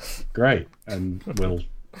 Great, and we'll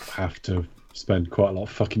have to spend quite a lot of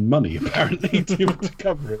fucking money apparently to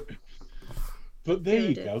cover it. But there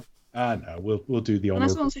you go. No, we'll do the And honour. I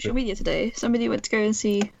saw on social media today, somebody went to go and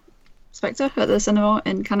see Spectre at the cinema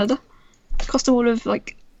in Canada. It cost them all of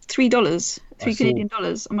like $3, Canadian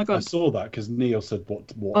dollars. Oh my god! I saw that because Neil said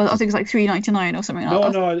what. Well, I think it's like $3.99 or something.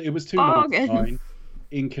 No, it was $2.99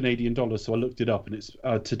 in Canadian dollars. So I looked it up, and it's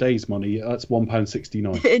today's money. That's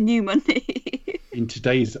 £1.69. In new money. In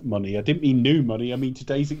today's money, I didn't mean new money. I mean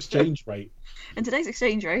today's exchange rate. In today's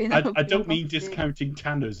exchange rate. I don't mean discounting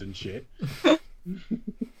tanners and shit.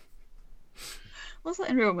 What's that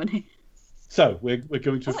in real money? So we're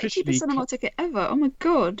going to That's like officially. cheapest cinema ticket ever. Oh my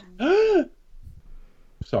god.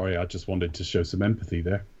 Sorry, I just wanted to show some empathy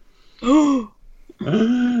there. Right.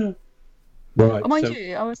 Oh, mind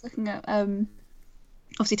you, I was looking at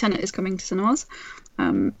obviously Tenet is coming to cinemas,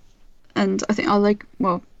 and I think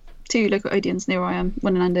two local audience near where I am,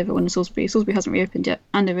 one in Andover, one in Salisbury. Salisbury hasn't reopened yet.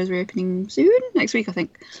 Andover is reopening soon, next week I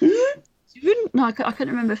think. Soon? No, I couldn't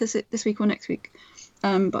remember if it's this week or next week.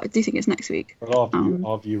 But I do think it's next week. Well,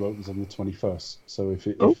 our view opens on the 21st, so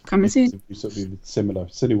coming soon. It'll be similar.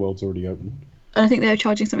 Cineworld's already open. And I think they're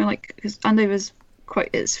charging something like, because Andover's I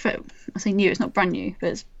say new, it's not brand new,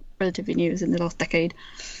 but it's relatively new, it's in the last decade.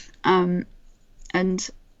 And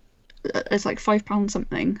it's like £5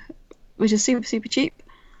 something, which is super, super cheap.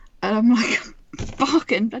 And I'm like,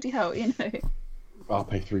 fucking bloody hell, you know. I'll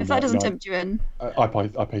pay $3.99. If that doesn't tempt you in. I pay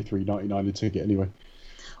 $3.99 a ticket anyway.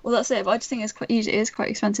 Well, that's it. But I just think it is quite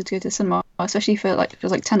expensive to go to the cinema, especially for like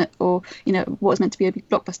Tenet or what is meant to be a big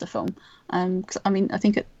blockbuster film. Because I mean, I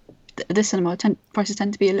think at this cinema prices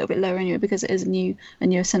tend to be a little bit lower anyway because it is a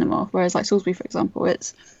newer cinema. Whereas like Salisbury, for example,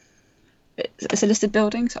 it's a listed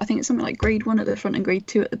building, so I think it's something like grade 1 at the front and grade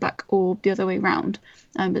 2 at the back, or the other way round.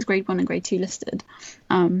 But it's grade 1 and grade 2 listed.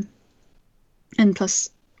 And plus,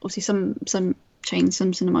 obviously, some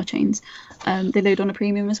cinema chains, they load on a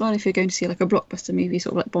premium as well if you're going to see like a blockbuster movie,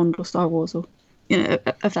 sort of like Bond or Star Wars or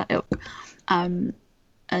of that ilk.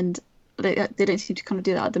 And they don't seem to kind of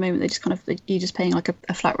do that at the moment. They just you're just paying like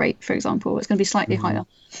a flat rate, for example. It's going to be slightly higher,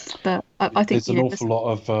 but I think there's an awful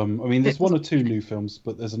lot of. There's one or two new films,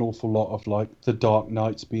 but there's an awful lot of like The Dark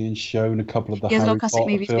Knight's being shown. A couple of the Harry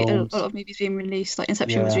Potter films. A lot of movies being released. Like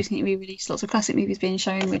Inception was recently re-released. Lots of classic movies being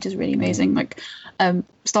shown, which is really amazing. Like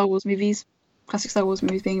Star Wars movies, classic Star Wars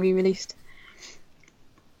movies being re-released.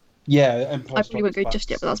 Yeah, I probably won't go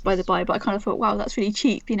just yet, but that's by the by. But I kind of thought, wow, that's really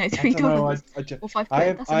cheap. $3 or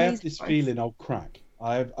 £5. I have this feeling I'll crack.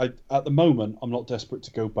 I at the moment I'm not desperate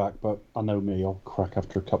to go back, but I know me, I'll crack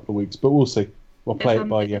after a couple of weeks. But we'll see. We'll play it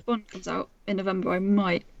by ear. If Bond comes out in November, I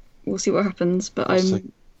might. We'll see what happens. But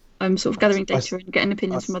I'm sort of gathering data and getting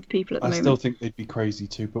opinions from other people at the moment. I still think they'd be crazy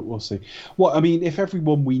too, but we'll see. Well, I mean, if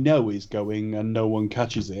everyone we know is going and no one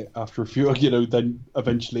catches it after a few, then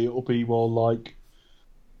eventually it'll be more like.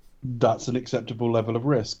 That's an acceptable level of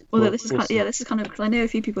risk. Well, this is kind of because I know a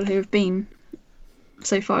few people who have been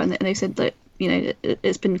so far, and they said that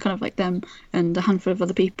it's been kind of like them and a handful of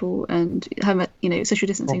other people, and social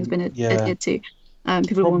distancing has been adhered to.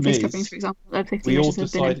 People who want face coverings, for example, safety measures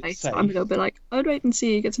have been in place. I'm a little bit like, I'd wait and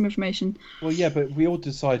see, get some information. Well, yeah, but if we all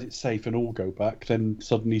decide it's safe and all go back, then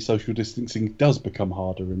suddenly social distancing does become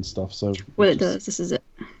harder and stuff. So it does. This is it.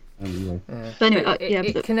 Anyway. But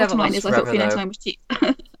anyway, the bottom line is, I thought $3.99 was cheap.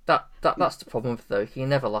 That's the problem with it, though. You can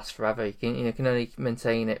never last forever. You can only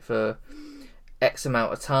maintain it for X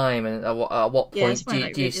amount of time, and at what point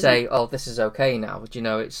do you say, "Oh, this is okay now"?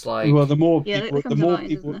 It's like the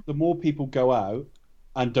more people go out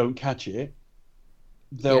and don't catch it,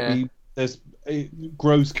 it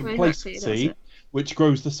grows complacency, which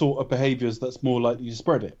grows the sort of behaviours that's more likely to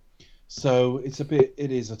spread it. So it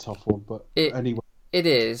is a tough one, but anyway. It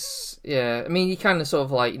is, yeah. I mean, you kind of sort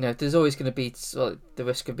of like, there's always going to be the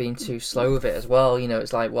risk of being too slow with it as well.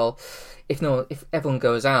 It's like, well, if everyone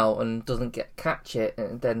goes out and doesn't catch it,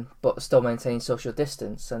 and then but still maintain social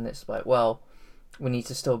distance, and it's like, well, we need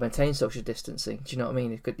to still maintain social distancing. Do you know what I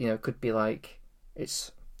mean? It could be like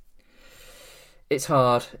it's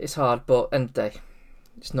hard, but end of the day,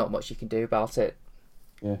 there's not much you can do about it.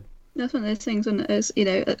 Yeah. That's one of those things when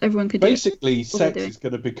everyone could basically sex is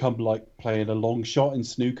going to become like playing a long shot in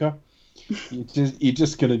snooker. You're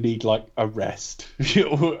just going to need like a rest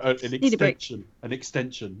or an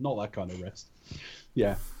extension, not that kind of rest.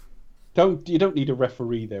 Yeah, you don't need a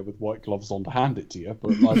referee there with white gloves on to hand it to you.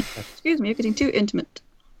 But like, excuse me, you're getting too intimate.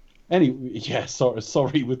 Anyway, yeah,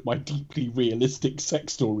 sorry with my deeply realistic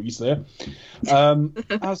sex stories there.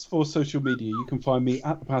 As for social media, you can find me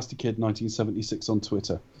at the Pasty Kid 1976 on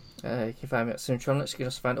Twitter. You can find me at Cinematronics. You can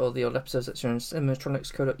also find all the old episodes at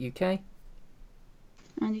cinematronics.co.uk.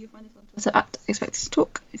 And you can find us on Twitter at Expect Us to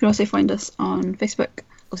Talk. You can also find us on Facebook,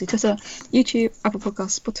 also Twitter, YouTube, Apple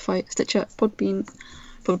Podcasts, Spotify, Stitcher, Podbean,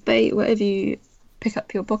 Podbay, wherever you pick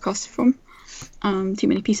up your podcasts from. Too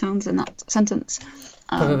many P sounds in that sentence.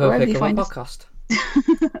 Wherever you find us. Podcast.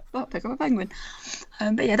 Well, pick up a penguin.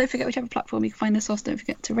 But yeah, don't forget whichever platform you can find us on. Don't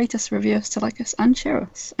forget to rate us, review us, to like us, and share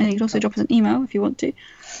us. And you can also drop us an email if you want to.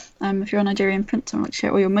 If you're a Nigerian prince and want to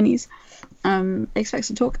share all your monies,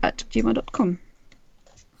 expectstotalk@gmail.com.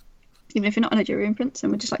 Even if you're not a Nigerian prince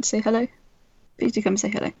and would just like to say hello, please do come and say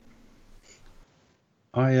hello.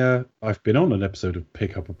 I've been on an episode of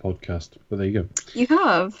Pick Up a Podcast, but there you go. You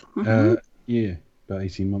have? Yeah, about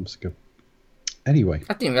 18 months ago. Anyway.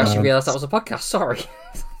 I didn't actually realise that was a podcast, sorry.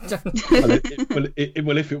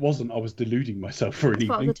 well, if it wasn't, I was deluding myself for an evening.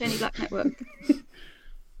 Part of the Tony Black Network.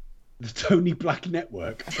 The Tony Black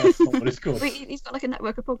Network? That's not what it's called. Wait, he's got like a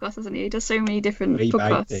network of podcasts, hasn't he? He does so many different Way podcasts.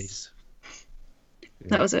 back days. Yeah.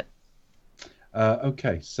 That was it.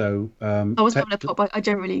 Okay, so... I wasn't having a pop, I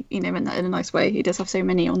generally, meant that in a nice way. He does have so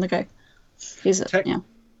many on the go.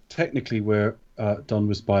 Technically, we're done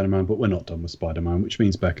with Spider-Man, but we're not done with Spider-Man, which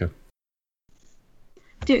means Becca.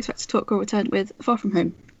 Do you expect to talk or return with Far From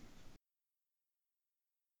Home?